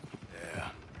 We're good. Yeah.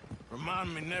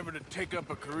 Remind me never to take up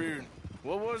a career in...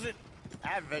 What was it?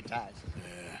 Advertising.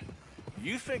 Yeah.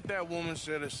 You think that woman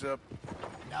set us up?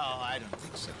 No, I don't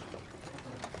think so.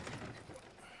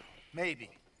 Maybe.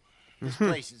 This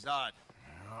place is odd.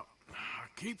 I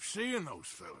keep seeing those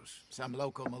fellas. Some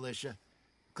local militia.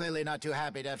 Clearly not too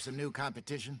happy to have some new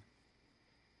competition.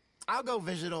 I'll go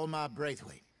visit old Ma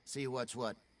Braithwaite. See what's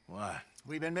what. Why?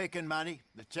 We've been making money.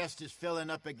 The chest is filling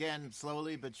up again,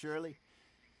 slowly but surely.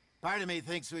 Part of me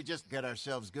thinks we just get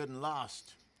ourselves good and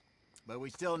lost. But we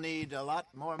still need a lot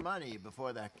more money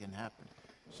before that can happen.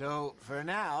 So, for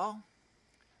now,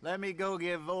 let me go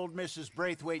give old Mrs.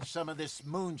 Braithwaite some of this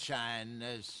moonshine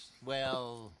as,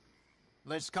 well,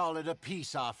 let's call it a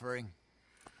peace offering.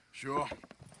 Sure.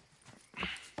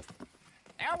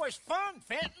 That was fun,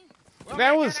 Fenton.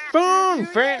 That was fun,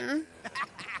 Fenton.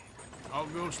 I'll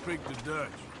go speak to Dutch.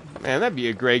 Man, that'd be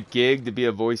a great gig to be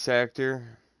a voice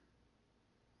actor.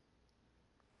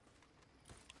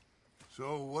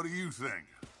 So, what do you think?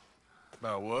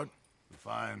 About what? The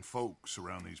fine folks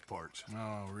around these parts.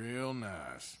 Oh, real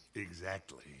nice.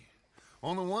 Exactly.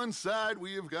 On the one side,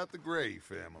 we have got the Gray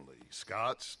family.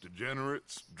 Scots,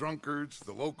 degenerates, drunkards,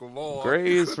 the local law.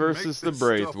 Grays Couldn't make versus the this stuff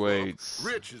up. Braithwaites.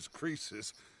 Rich as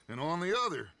Croesus, And on the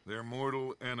other, their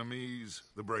mortal enemies,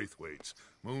 the Braithwaites.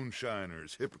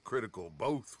 Moonshiners, hypocritical,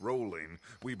 both rolling,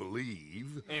 we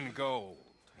believe. In gold.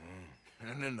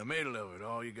 And in the middle of it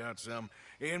all, you got some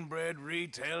inbred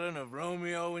retelling of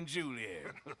Romeo and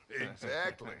Juliet.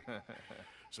 Exactly.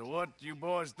 So what you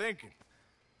boys thinking?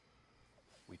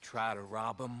 We try to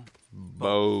rob them?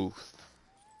 Both.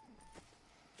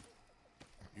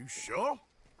 You sure?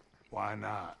 Why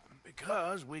not?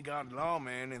 Because we got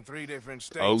lawmen in 3 different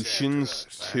states. Oceans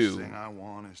Last 2. thing I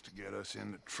want is to get us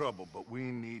into trouble, but we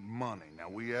need money. Now,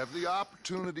 we have the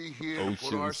opportunity here to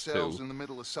put Oceans ourselves 2. in the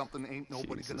middle of something ain't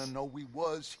nobody Jesus. gonna know we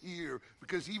was here.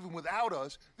 Because even without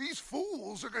us, these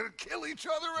fools are gonna kill each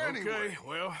other anyway. Okay,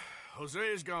 well,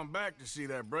 Hosea's gone back to see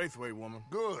that Braithwaite woman.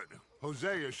 Good.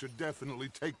 Hosea should definitely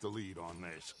take the lead on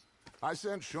this. I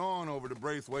sent Sean over to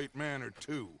Braithwaite Manor,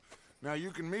 too. Now,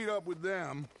 you can meet up with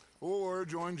them, or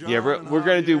join John. Yeah, we're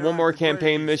going to do one more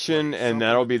campaign Graves mission, and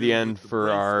that'll be the end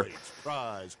for our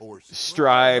prize horses.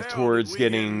 strive towards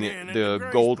getting the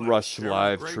Gold Rush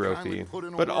Live trophy,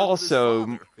 but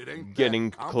also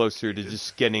getting closer to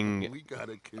just getting We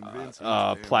gotta convince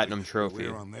Platinum trophy.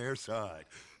 We're on their side,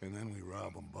 and then we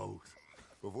rob them both.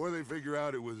 Before they figure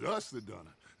out it was us that done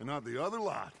it, and not the other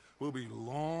lot, we'll be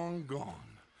long gone.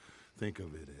 Think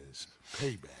of it as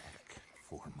payback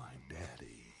for my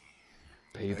daddy.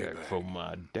 Payback for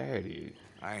my daddy.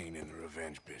 I ain't in the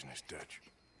revenge business, Dutch.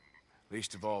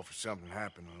 Least of all for something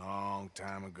happened a long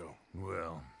time ago.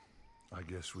 Well, I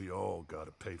guess we all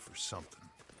gotta pay for something.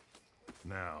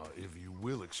 Now, if you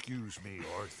will excuse me,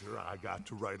 Arthur, I got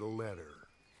to write a letter.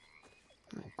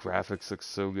 Graphics look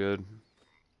so good.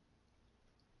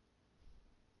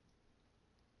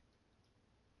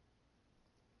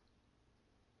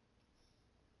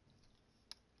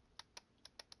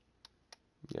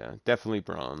 Yeah, definitely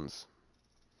bronze.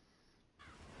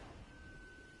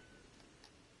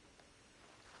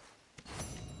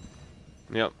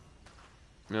 Yep.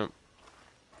 Yep.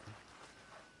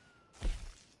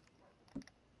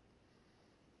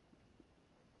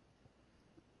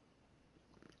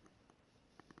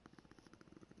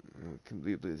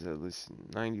 Completely at least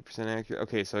 90% accurate.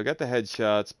 Okay, so I got the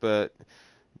headshots, but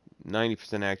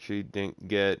 90% actually didn't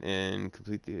get and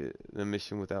complete the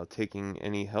mission without taking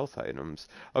any health items.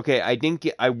 Okay, I didn't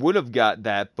get. I would have got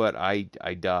that, but I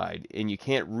died, and you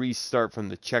can't restart from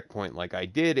the checkpoint like I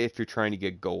did if you're trying to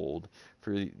get gold.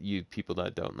 For you people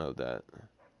that don't know that,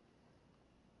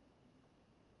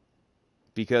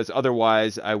 because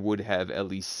otherwise I would have at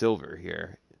least silver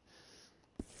here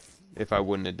if I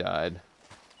wouldn't have died.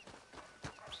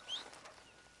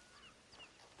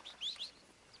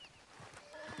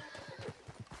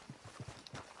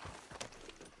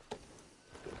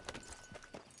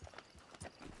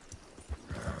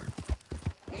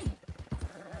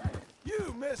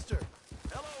 Mister.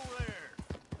 Hello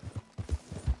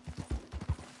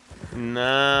there.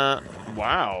 Nah.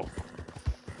 Wow.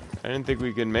 I didn't think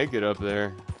we could make it up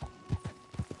there.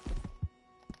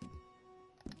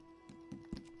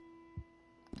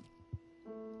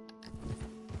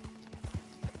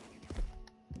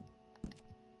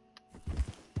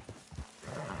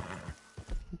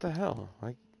 What the hell?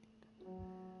 I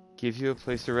give you a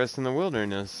place to rest in the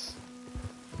wilderness.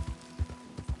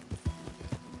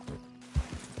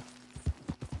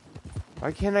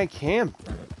 Why can't I camp?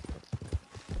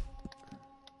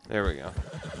 There we go.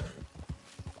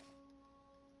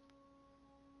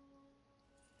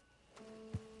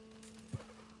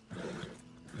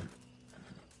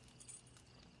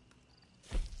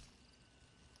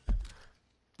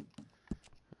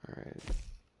 Alright.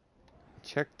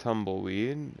 Check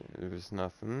tumbleweed. There's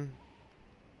nothing.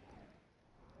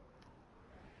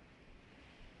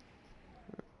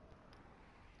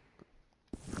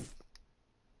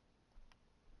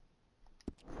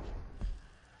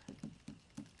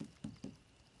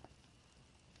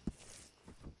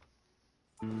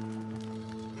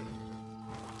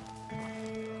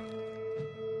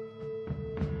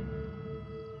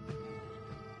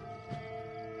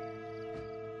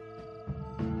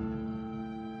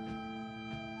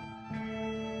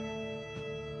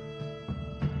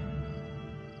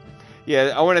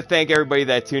 Yeah, I want to thank everybody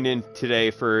that tuned in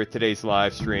today for today's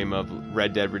live stream of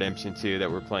Red Dead Redemption 2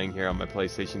 that we're playing here on my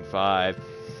PlayStation 5.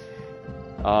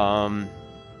 I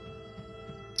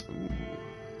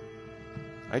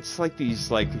just like these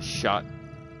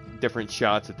different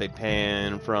shots that they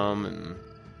pan from, and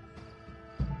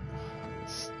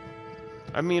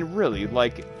I mean, really,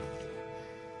 like,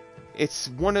 it's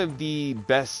one of the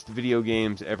best video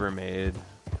games ever made.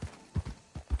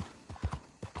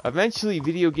 Eventually,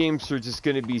 video games are just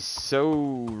going to be so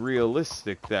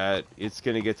realistic that it's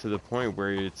going to get to the point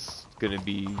where it's going to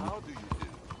be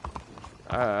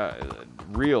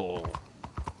real.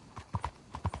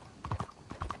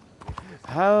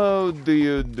 How do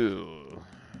you do?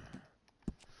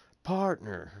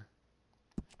 Partner.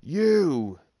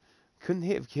 You! Couldn't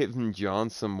he have given John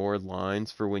some more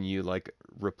lines for when you, like,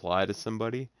 reply to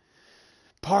somebody?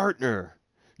 Partner!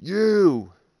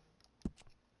 You!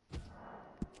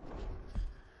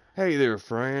 Hey there,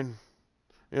 friend.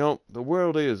 You know, the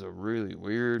world is a really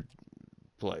weird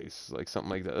place. Like, something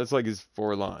like that. That's like his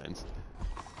 4 lines.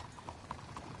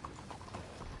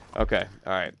 Okay,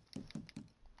 alright.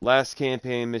 Last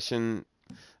campaign mission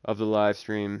of the live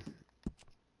stream.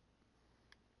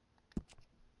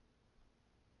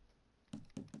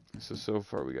 So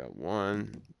far we got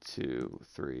 1, 2,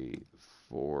 3,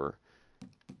 4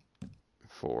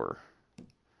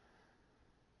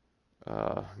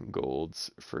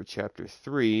 golds for chapter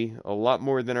 3. A lot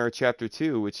more than our chapter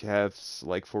 2, which has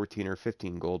like 14 or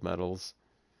 15 gold medals.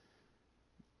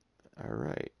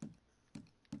 Alright.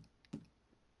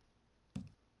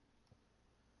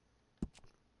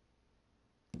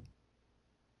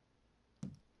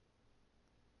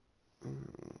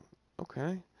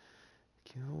 Okay.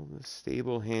 Kill the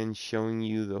stable hand showing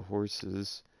you the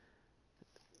horses.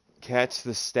 Catch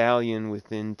the stallion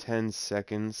within 10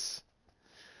 seconds.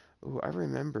 Oh, I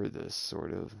remember this,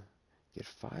 sort of. Get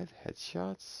 5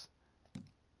 headshots?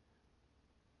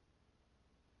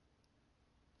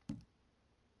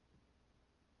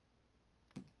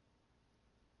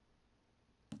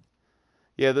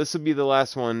 Yeah, this will be the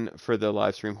last one for the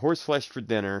live stream. Horseflesh for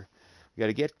dinner. We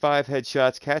gotta get 5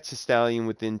 headshots, catch the stallion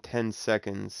within 10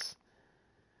 seconds.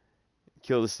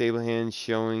 Kill the stable hand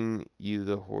showing you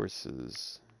the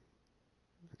horses.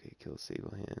 Okay, kill the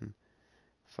stable hand.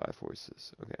 5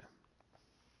 horses. Okay.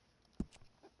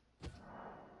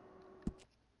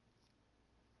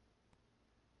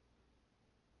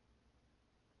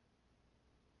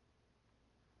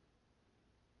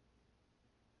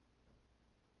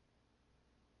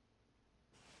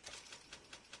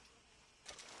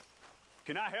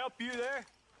 Can I help you there?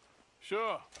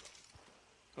 Sure.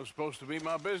 They're supposed to be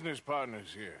my business partners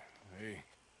here. They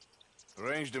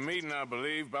arranged a meeting, I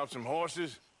believe, about some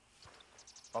horses.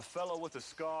 A fellow with a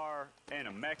scar and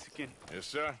a Mexican. Yes,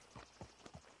 sir.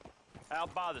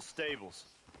 Out by the stables.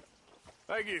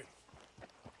 Thank you.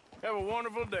 Have a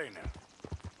wonderful day now.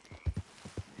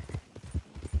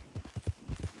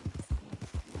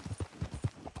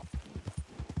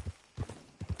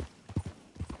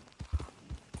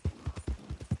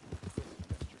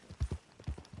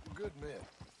 Good men.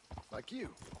 Like you.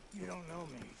 You don't know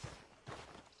me.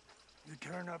 You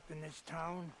turn up in this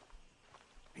town,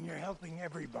 and you're helping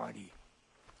everybody.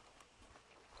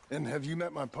 And have you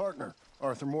met my partner,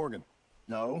 Arthur Morgan?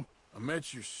 No? I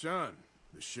met your son,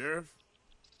 the sheriff.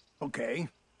 Okay.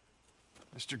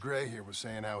 Mr. Gray here was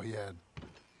saying how he had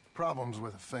problems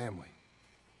with a family.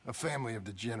 A family of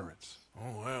degenerates.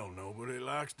 Oh, well, nobody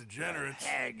likes degenerates. That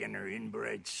hag and her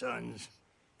inbred sons.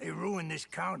 They ruined this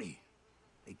county.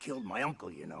 They killed my uncle,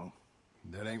 you know.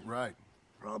 That ain't right.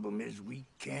 Problem is, we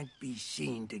can't be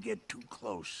seen to get too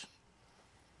close.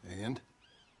 And?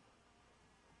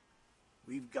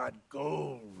 We've got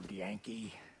gold,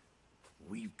 Yankee.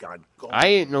 We've got gold. I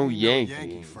ain't no You ain't Yankee.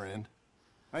 no Yankee, friend.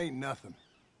 I ain't nothing.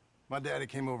 My daddy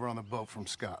came over on the boat from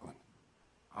Scotland.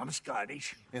 I'm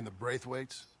Scottish. And the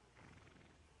Braithwaites?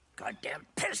 Goddamn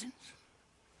peasants.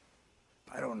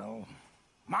 I don't know.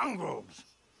 Mongrels.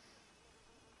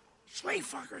 Slave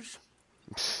fuckers.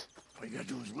 All you gotta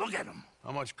do is look at them.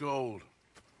 How much gold?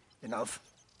 Enough.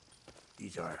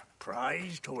 These are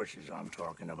prized horses I'm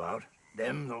talking about.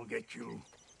 Them, they'll get you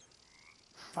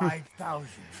 5,000.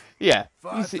 Yeah,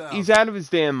 he's out of his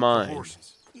damn mind.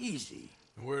 Horses. Easy.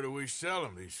 Where do we sell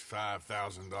them, these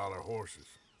 $5,000 horses?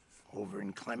 Over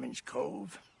in Clemens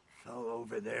Cove. Fellow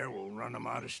over there will run them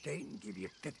out of state and give you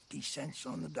 50 cents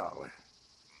on the dollar.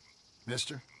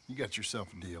 Mister, you got yourself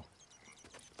a deal.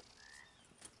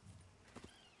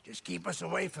 Just keep us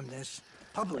away from this.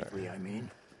 Publicly, I mean.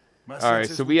 Alright,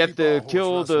 so we have to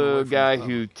kill the guy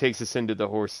who takes us into the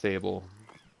horse stable.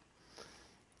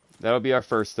 That'll be our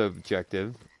first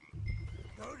objective.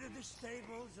 Go to the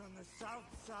stables on the south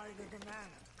side of the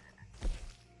manor.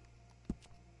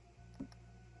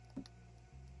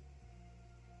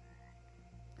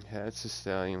 Catch the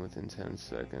stallion within 10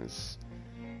 seconds.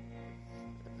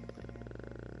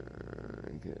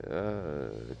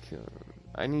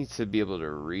 I need to be able to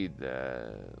read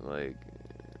that. Like...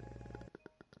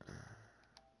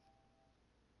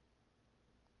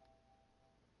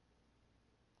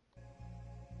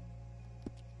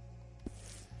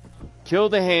 Kill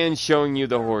the hand showing you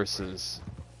the horses.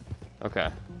 Okay.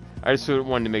 I just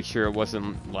wanted to make sure it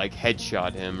wasn't like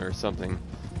headshot him or something.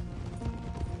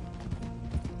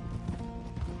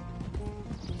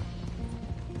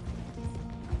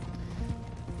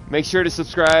 Make sure to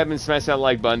subscribe and smash that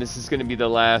like button. This is going to be the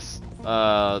last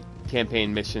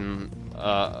campaign mission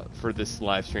for this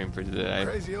live stream for today.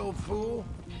 Crazy old fool.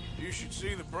 You should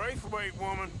see the Braithwaite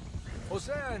woman.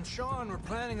 Hosea and Sean were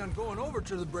planning on going over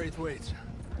to the Braithwaites.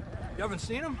 You haven't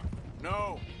seen them?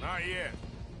 No, not yet.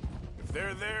 If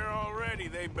they're there already,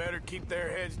 they better keep their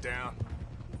heads down.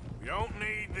 We don't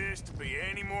need this to be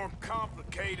any more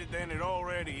complicated than it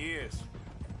already is.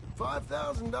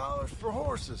 $5,000 for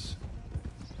horses.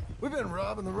 We've been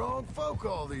robbing the wrong folk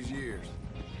all these years.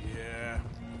 Yeah,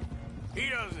 he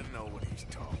doesn't know what he's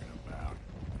talking about.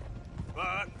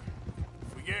 But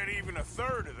if we get even a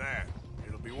third of that,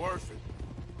 it'll be worth it.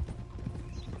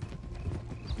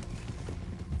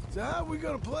 So how are we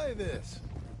gonna play this?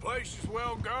 The place is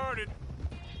well guarded,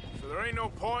 so there ain't no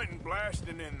point in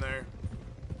blasting in there.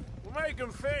 We'll make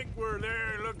them think we're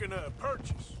there looking to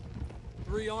purchase.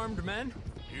 3 armed men?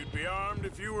 You'd be armed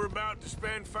if you were about to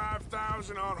spend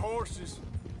 5,000 on horses.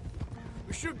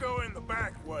 We should go in the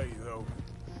back way, though.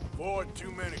 Avoid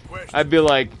too many questions. I'd be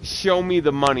like, show me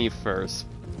the money first,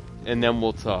 and then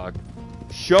we'll talk.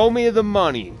 Show me the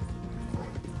money.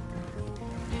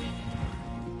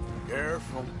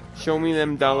 Careful. Show me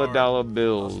them dollar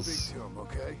bills. Speak to him,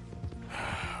 okay?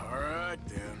 All right,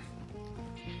 then.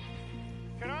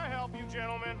 Can I help you,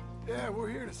 gentlemen? Yeah, we're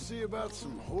here to see about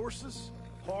some horses.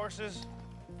 Horses?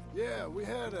 Yeah, we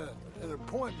had an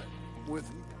appointment with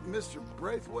Mr.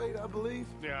 Braithwaite, I believe.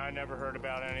 Yeah, I never heard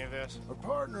about any of this. Our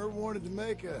partner wanted to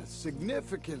make a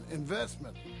significant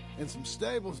investment in some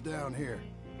stables down here.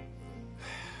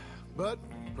 But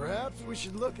perhaps we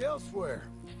should look elsewhere.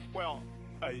 Well,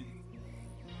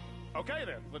 okay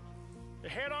then.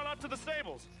 Head on up to the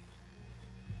stables.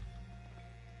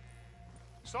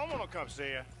 Someone will come see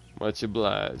you. Much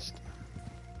obliged.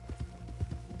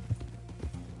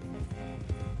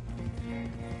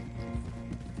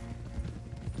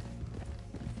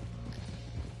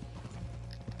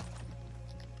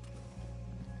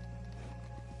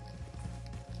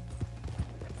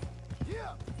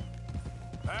 Yeah.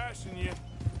 Passing you.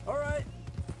 All right.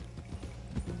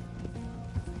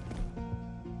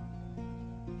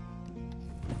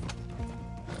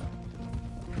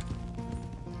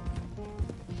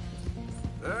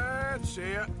 That's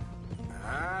it.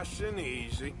 Nice and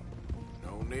easy.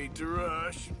 No need to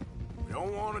rush. We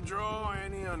don't want to draw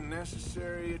any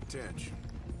unnecessary attention.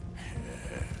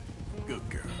 Good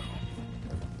girl.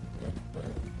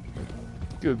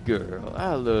 Good girl.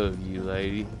 I love you,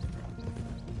 lady.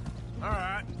 All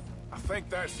right. I think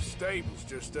that's the stables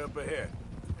just up ahead.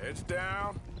 Heads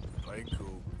down. Play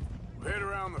cool. We'll head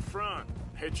around the front.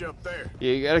 Hitch up there.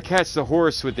 Yeah, you gotta catch the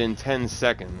horse within 10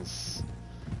 seconds.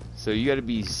 So you gotta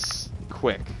be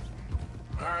quick.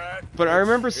 Alright. But I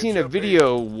remember seeing a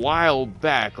video a while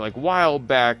back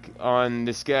on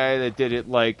this guy that did it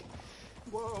like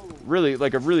really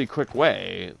like a really quick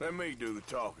way. Let me do the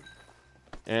talking.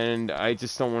 And I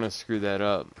just don't want to screw that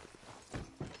up.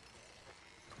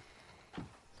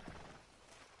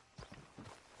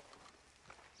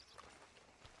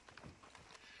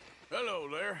 Hello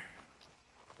there.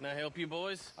 Can I help you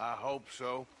boys? I hope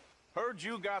so. Heard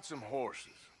you got some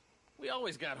horses. We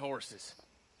always got horses.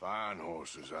 Fine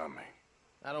horses, I mean.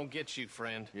 I don't get you,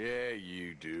 friend. Yeah,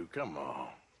 you do. Come on.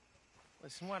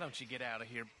 Listen, why don't you get out of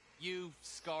here? You,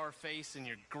 Scarface, and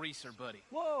your greaser buddy.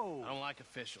 Whoa! I don't like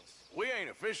officials. We ain't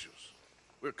officials.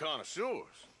 We're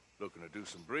connoisseurs, looking to do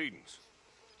some breedings.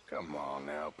 Come on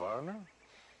now, partner.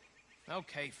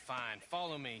 Okay, fine.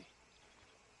 Follow me.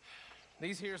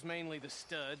 These here's mainly the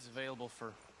studs available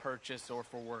for purchase or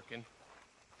for working.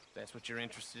 If that's what you're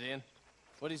interested in.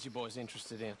 What is you boys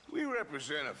interested in? We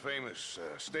represent a famous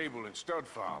stable and stud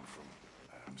farm from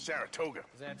Saratoga.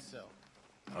 Is that so?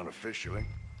 Unofficially.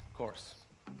 Of course.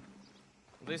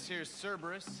 This here's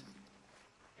Cerberus.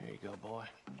 Here you go, boy.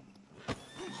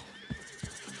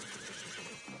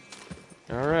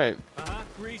 Alright.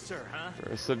 Greaser, huh?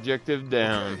 First objective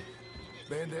down.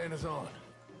 Okay. Bandana's on.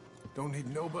 Don't need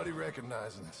nobody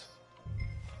recognizing us.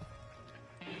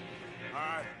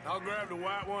 Alright, I'll grab the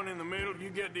white one in the middle, you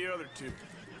get the other two.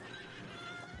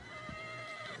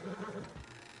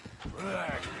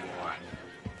 Relax, boy.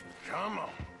 Come on.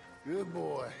 Good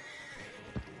boy.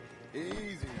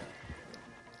 Easy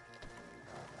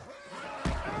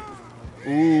now.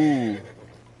 Ooh.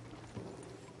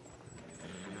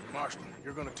 Marston,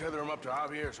 you're gonna tether him up to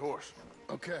Javier's horse.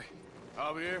 Okay.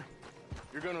 Javier,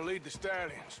 you're gonna lead the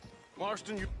stallions.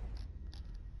 Marston, you...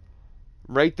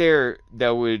 Right there,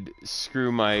 that would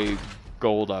screw my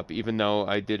gold up, even though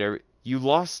I did every... You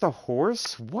lost a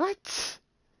horse? What?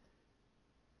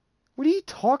 What are you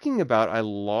talking about? I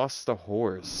lost a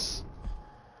horse.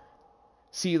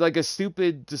 See, like a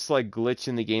stupid, just like glitch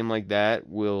in the game like that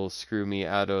will screw me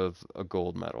out of a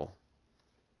gold medal.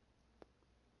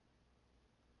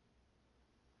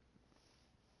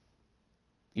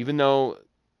 Even though,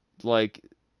 like,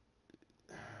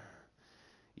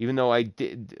 even though I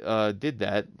did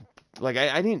that, like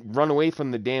I didn't run away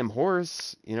from the damn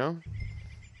horse, you know.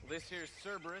 This here's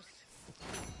Cerberus.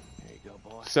 There you go,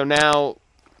 boy. So now,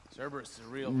 Cerberus is a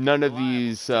real none of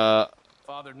these.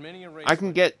 fathered many a I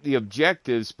can get the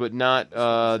objectives, but not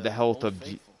the health Old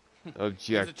Faithful.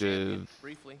 objective.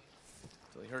 Briefly,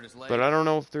 till he hurt his leg. But I don't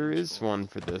know if there is one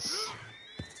for this.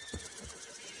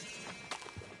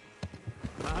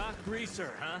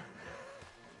 Greaser, huh?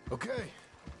 Okay,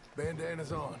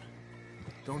 bandana's on.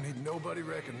 Don't need nobody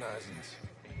recognizing us.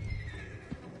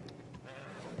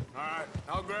 All right,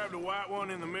 I'll grab the white one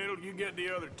in the middle. You get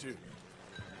the other two.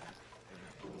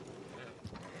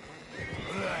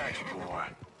 Relax, boy.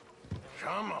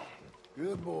 Come on.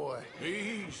 Good boy.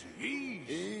 Easy, easy.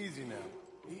 Easy now.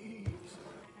 Easy.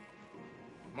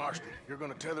 Marston, you're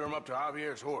gonna tether him up to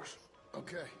Javier's horse.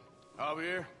 Okay.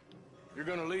 Javier, you're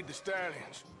gonna lead the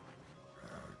stallions.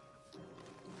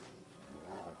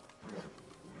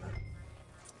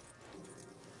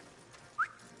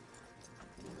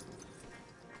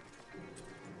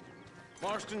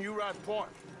 Marston, you ride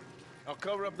point. I'll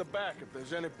cover up the back. If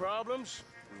there's any problems,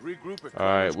 we'll regroup it.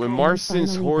 Alright, when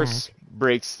Marston's horse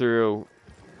breaks through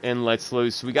and lets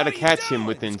loose, we gotta catch him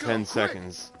within 10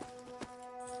 seconds.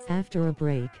 After a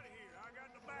break.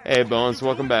 Hey, Bones,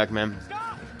 welcome back, man.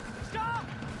 Stop! Stop!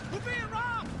 We're being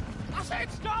robbed! I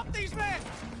said stop these men!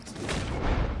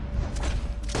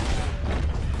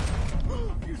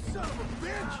 You son of a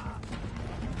bitch!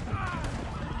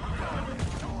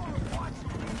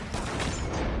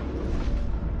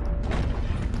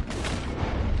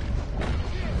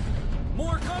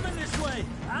 More coming this way!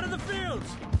 Out of the fields!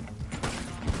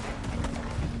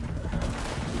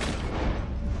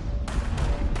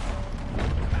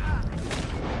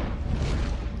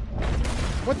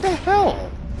 What the hell?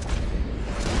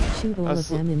 Shoot all of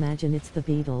them, imagine it's the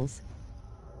Beatles.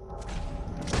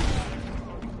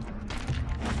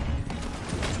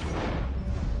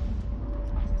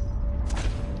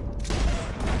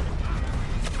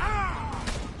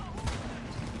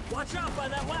 Watch out by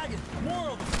that wagon!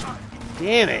 More of them!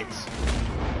 Damn it!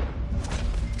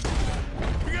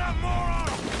 We got more on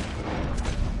them!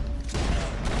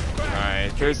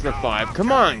 Alright, there's the 5.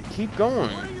 Come on, keep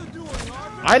going.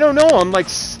 I don't know, I'm like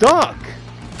stuck.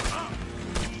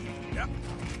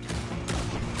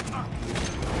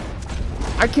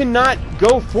 I cannot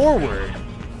go forward.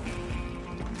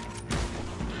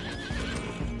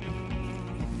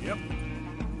 Yep.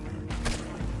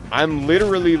 I'm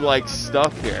literally like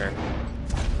stuck here.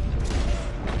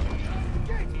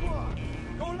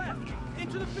 Go left!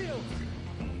 Into the fields!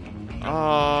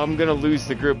 I'm gonna lose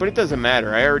the group, but it doesn't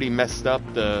matter. I already messed up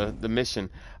the mission.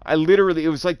 I literally, it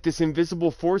was like this invisible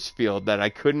force field that I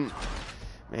couldn't...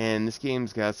 Man, this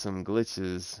game's got some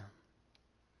glitches.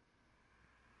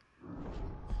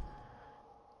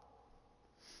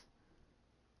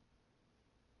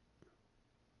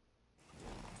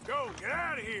 Go, get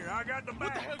out of here. I got the back.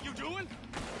 What the hell you doing?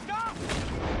 Stop!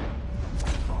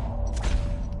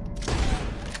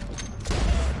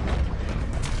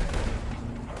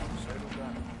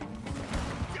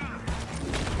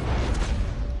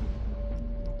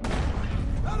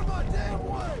 Out of my damn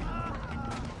way!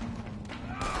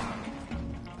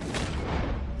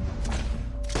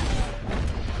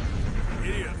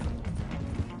 Idiot.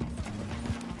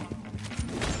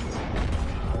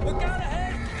 Look out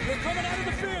ahead! They're coming out of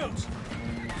the fields!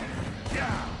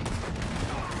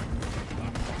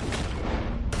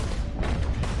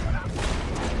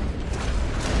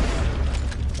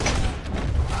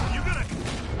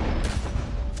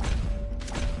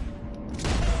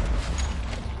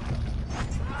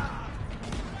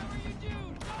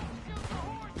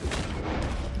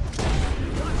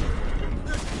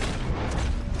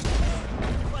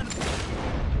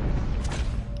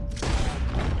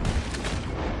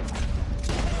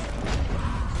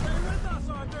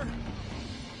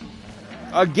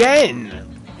 Again!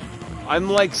 I'm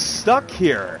like stuck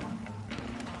here.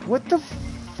 What the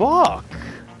fuck?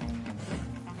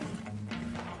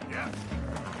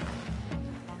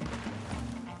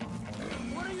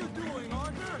 What are you doing,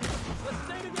 Arthur? Let's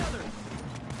stay together!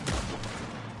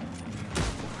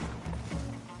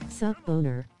 Suck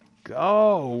boner.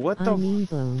 Go! What I the mean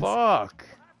bones. fuck?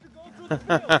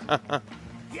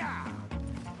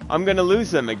 I'm gonna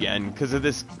lose them again because of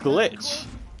this glitch.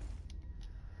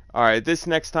 Alright, this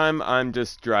next time I'm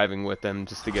just driving with them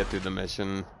just to get through the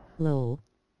mission. Lol.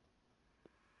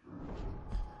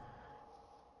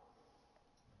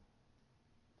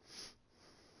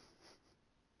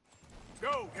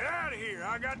 Go, get out of here.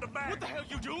 I got the back. What the hell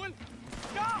you doing?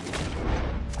 Stop!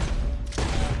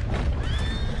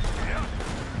 Yeah.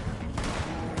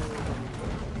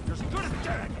 You're as good as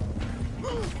dead.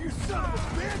 Move, you son of a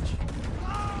bitch!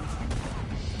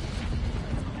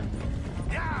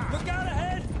 Look out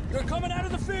ahead! They're coming out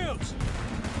of the fields!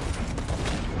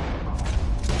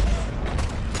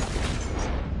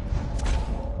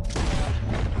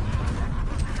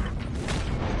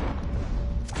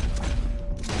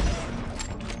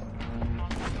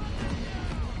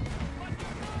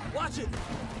 Watch it!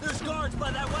 There's guards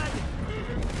by that wagon!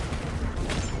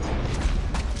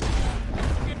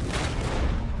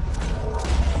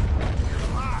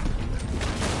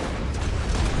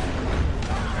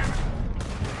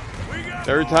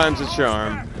 Third time's a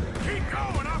charm. Keep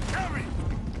going, I'll cover you.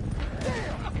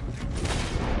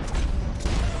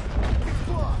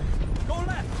 Go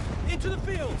left! Into the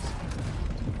fields!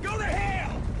 Go to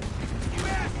hell! You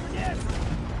asked for this!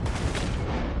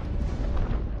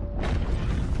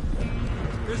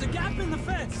 There's a gap in the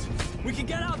fence! We can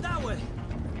get out that way!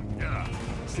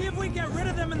 See if we can get rid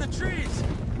of them in the trees!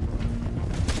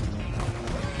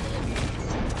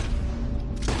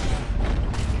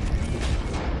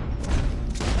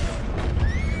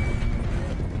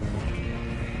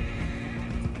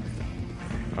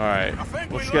 Alright,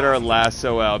 let's get our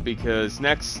lasso out because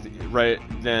next, right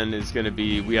then, is going to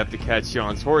be we have to catch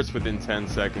John's horse within 10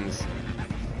 seconds.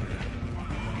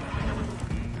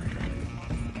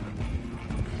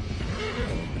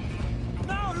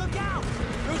 No, look out!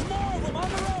 There's more of them on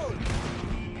the road!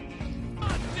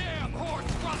 Goddamn horse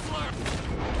rustler!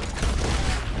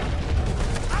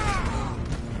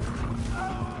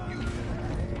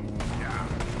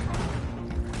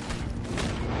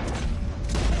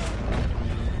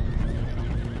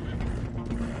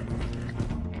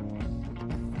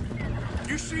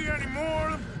 You see any more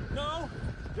of them? No,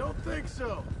 don't think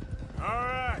so. All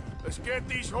right, let's get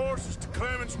these horses to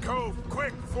Clemens Cove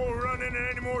quick before we run into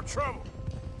any more trouble.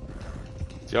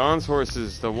 John's horse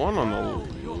is the one on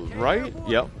the right?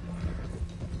 Yep.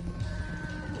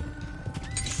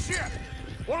 Shit!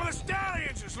 One of the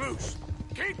stallions is loose.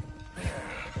 Keep...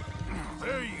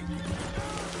 There you go.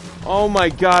 Oh my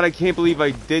god, I can't believe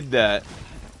I did that.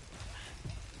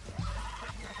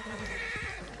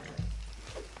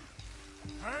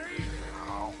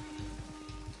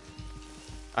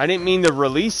 I didn't mean to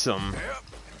release him.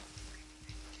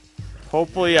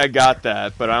 Hopefully I got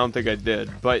that, but I don't think I did.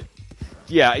 But,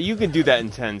 yeah, you can do that in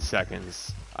 10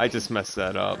 seconds. I just messed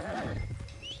that up.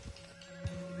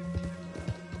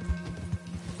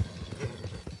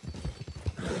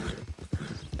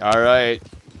 Alright.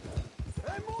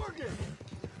 Hey, Morgan!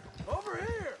 Over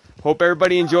here! Hope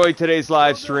everybody enjoyed today's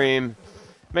live stream.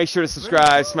 Make sure to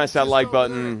subscribe, smash that like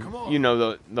button. You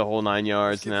know the whole 9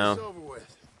 yards now.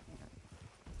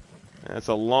 That's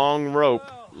a long rope.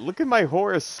 Look at my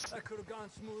horse. That could have gone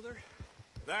smoother.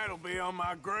 That'll be on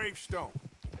my gravestone.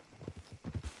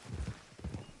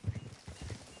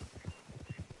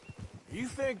 You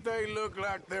think they look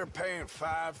like they're paying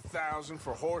 $5,000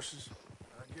 for horses?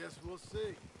 I guess we'll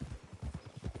see.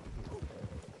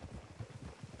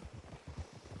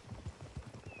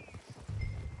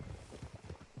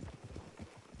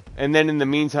 And then in the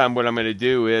meantime, what I'm going to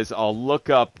do is I'll look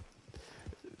up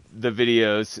the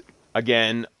videos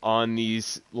again on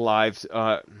these lives,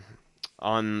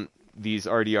 on these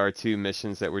RDR2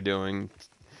 missions that we're doing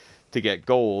to get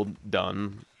gold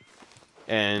done.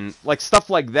 And like stuff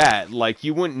like that, like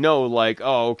you wouldn't know, like,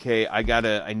 oh, okay,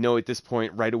 I know at this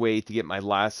point right away to get my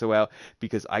lasso out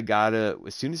because I gotta,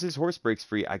 as soon as his horse breaks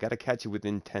free, I gotta catch it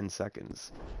within 10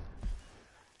 seconds.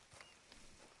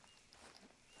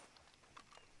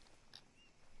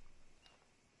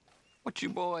 What you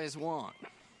boys want?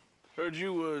 Heard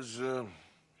you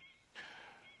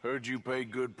pay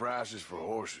good prices for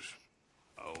horses.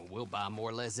 Oh, we'll buy more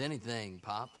or less anything,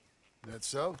 Pop. That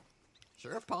so?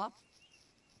 Sure, Pop.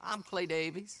 I'm Clay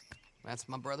Davies. That's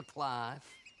my brother Clive.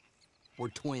 We're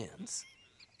twins.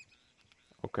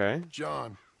 Okay.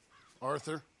 John,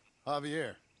 Arthur,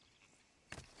 Javier.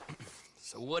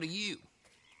 So what are you?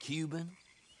 Cuban?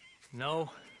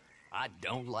 No. I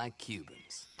don't like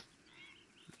Cubans.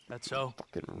 That's so?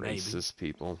 Fucking racist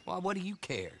people. Why, what do you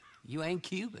care? You ain't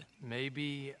Cuban.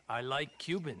 Maybe I like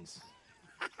Cubans.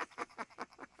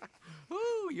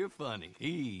 Ooh, you're funny.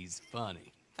 He's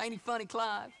funny. Ain't he funny,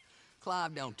 Clive?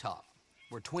 Clive don't talk.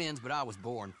 We're twins, but I was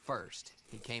born first.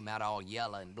 He came out all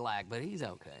yellow and black, but he's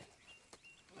okay.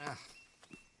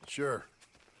 Sure.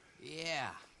 Yeah,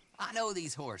 I know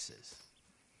these horses.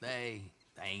 They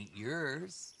ain't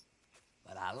yours,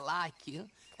 but I like you,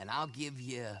 and I can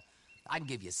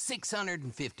give you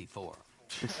 650 for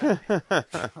them.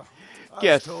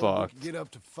 Get told fucked. we could get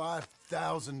up to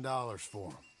 $5,000 for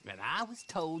them. And I was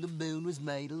told the moon was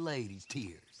made of ladies'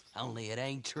 tears. Only it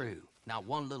ain't true. Not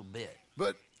one little bit.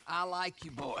 But I like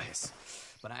you boys,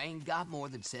 but I ain't got more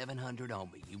than 700 on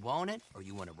me. You want it, or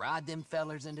you want to ride them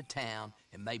fellers into town,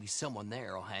 and maybe someone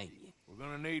there will hang you? We're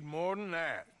gonna need more than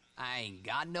that. I ain't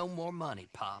got no more money,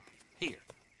 Pop. Here,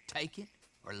 take it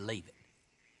or leave it.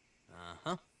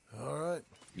 Uh-huh. All right.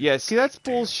 Yeah, see, that's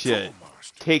bullshit.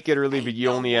 Take it or leave it. You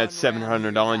only had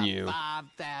 700 on you.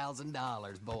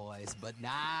 $5,000, boys, but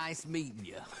nice meeting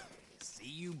you. See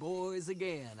you boys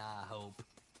again, I hope.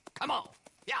 Come on,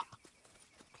 yeah.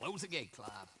 Close the gate, Clive.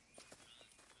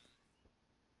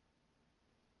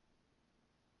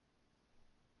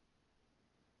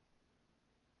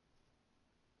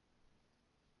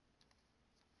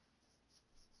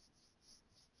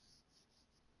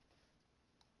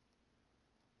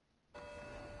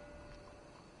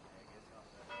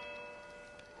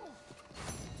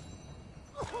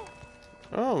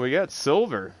 Oh, we got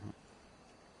silver.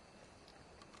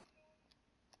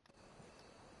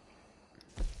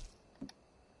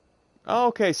 Oh,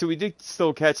 okay, so we did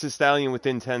still catch the stallion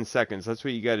within 10 seconds. That's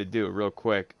what you got to do real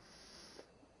quick.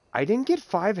 I didn't get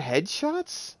 5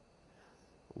 headshots?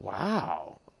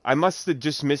 Wow. I must have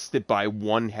just missed it by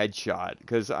 1 headshot,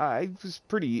 because I was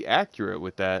pretty accurate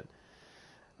with that.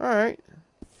 Alright.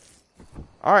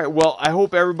 Alright, well, I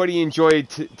hope everybody enjoyed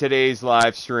today's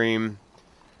live stream.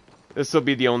 This will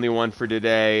be the only one for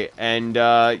today. And,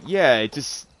 yeah,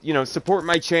 just, you know, support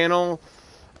my channel.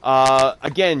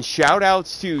 Again, shout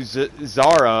outs to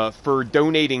Zara for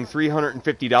donating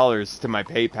 $350 to my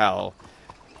PayPal.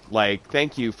 Like,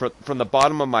 thank you from the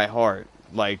bottom of my heart.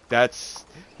 Like, that's,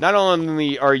 not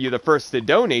only are you the first to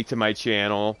donate to my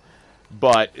channel,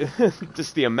 but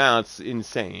just the amount's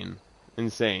insane.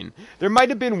 Insane. There might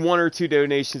have been 1 or 2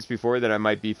 donations before that I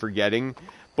might be forgetting,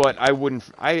 but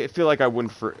I feel like I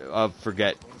wouldn't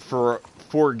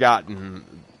forgotten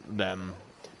them.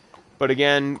 But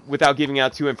again, without giving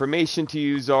out too information to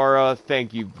you, Zara,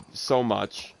 thank you so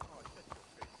much.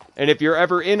 And if you're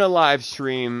ever in a live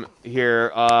stream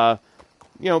here,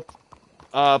 you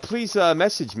know, please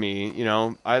message me. You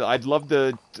know, I'd love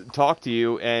to talk to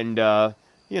you, and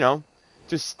you know,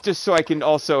 just so I can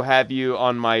also have you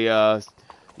on my,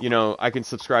 you know, I can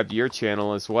subscribe to your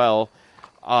channel as well.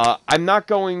 I'm not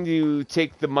going to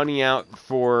take the money out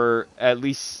for at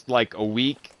least like a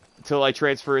week till I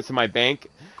transfer it to my bank,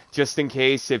 just in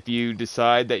case if you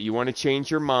decide that you want to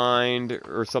change your mind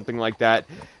or something like that.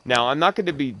 Now, I'm not going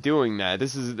to be doing that.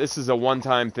 This is a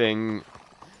one-time thing,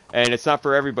 and it's not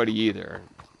for everybody either.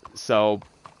 So,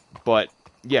 but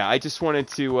yeah, I just wanted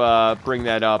to bring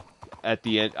that up at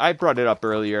the end. I brought it up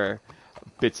earlier,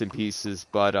 bits and pieces,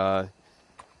 but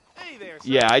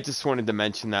yeah, I just wanted to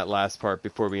mention that last part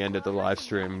before we ended the live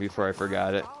stream, before I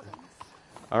forgot it.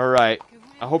 Alright,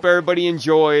 I hope everybody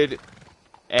enjoyed,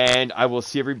 and I will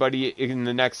see everybody in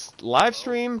the next live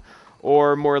stream,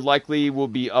 or more likely we'll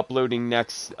be uploading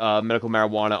next medical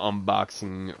marijuana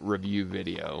unboxing review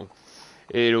video.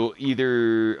 It'll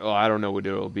either, oh, I don't know what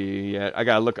it'll be yet. I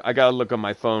gotta look on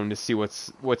my phone to see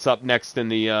what's up next in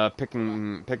the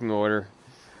picking order.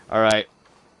 Alright,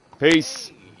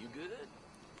 peace.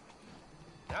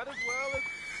 Not as well as...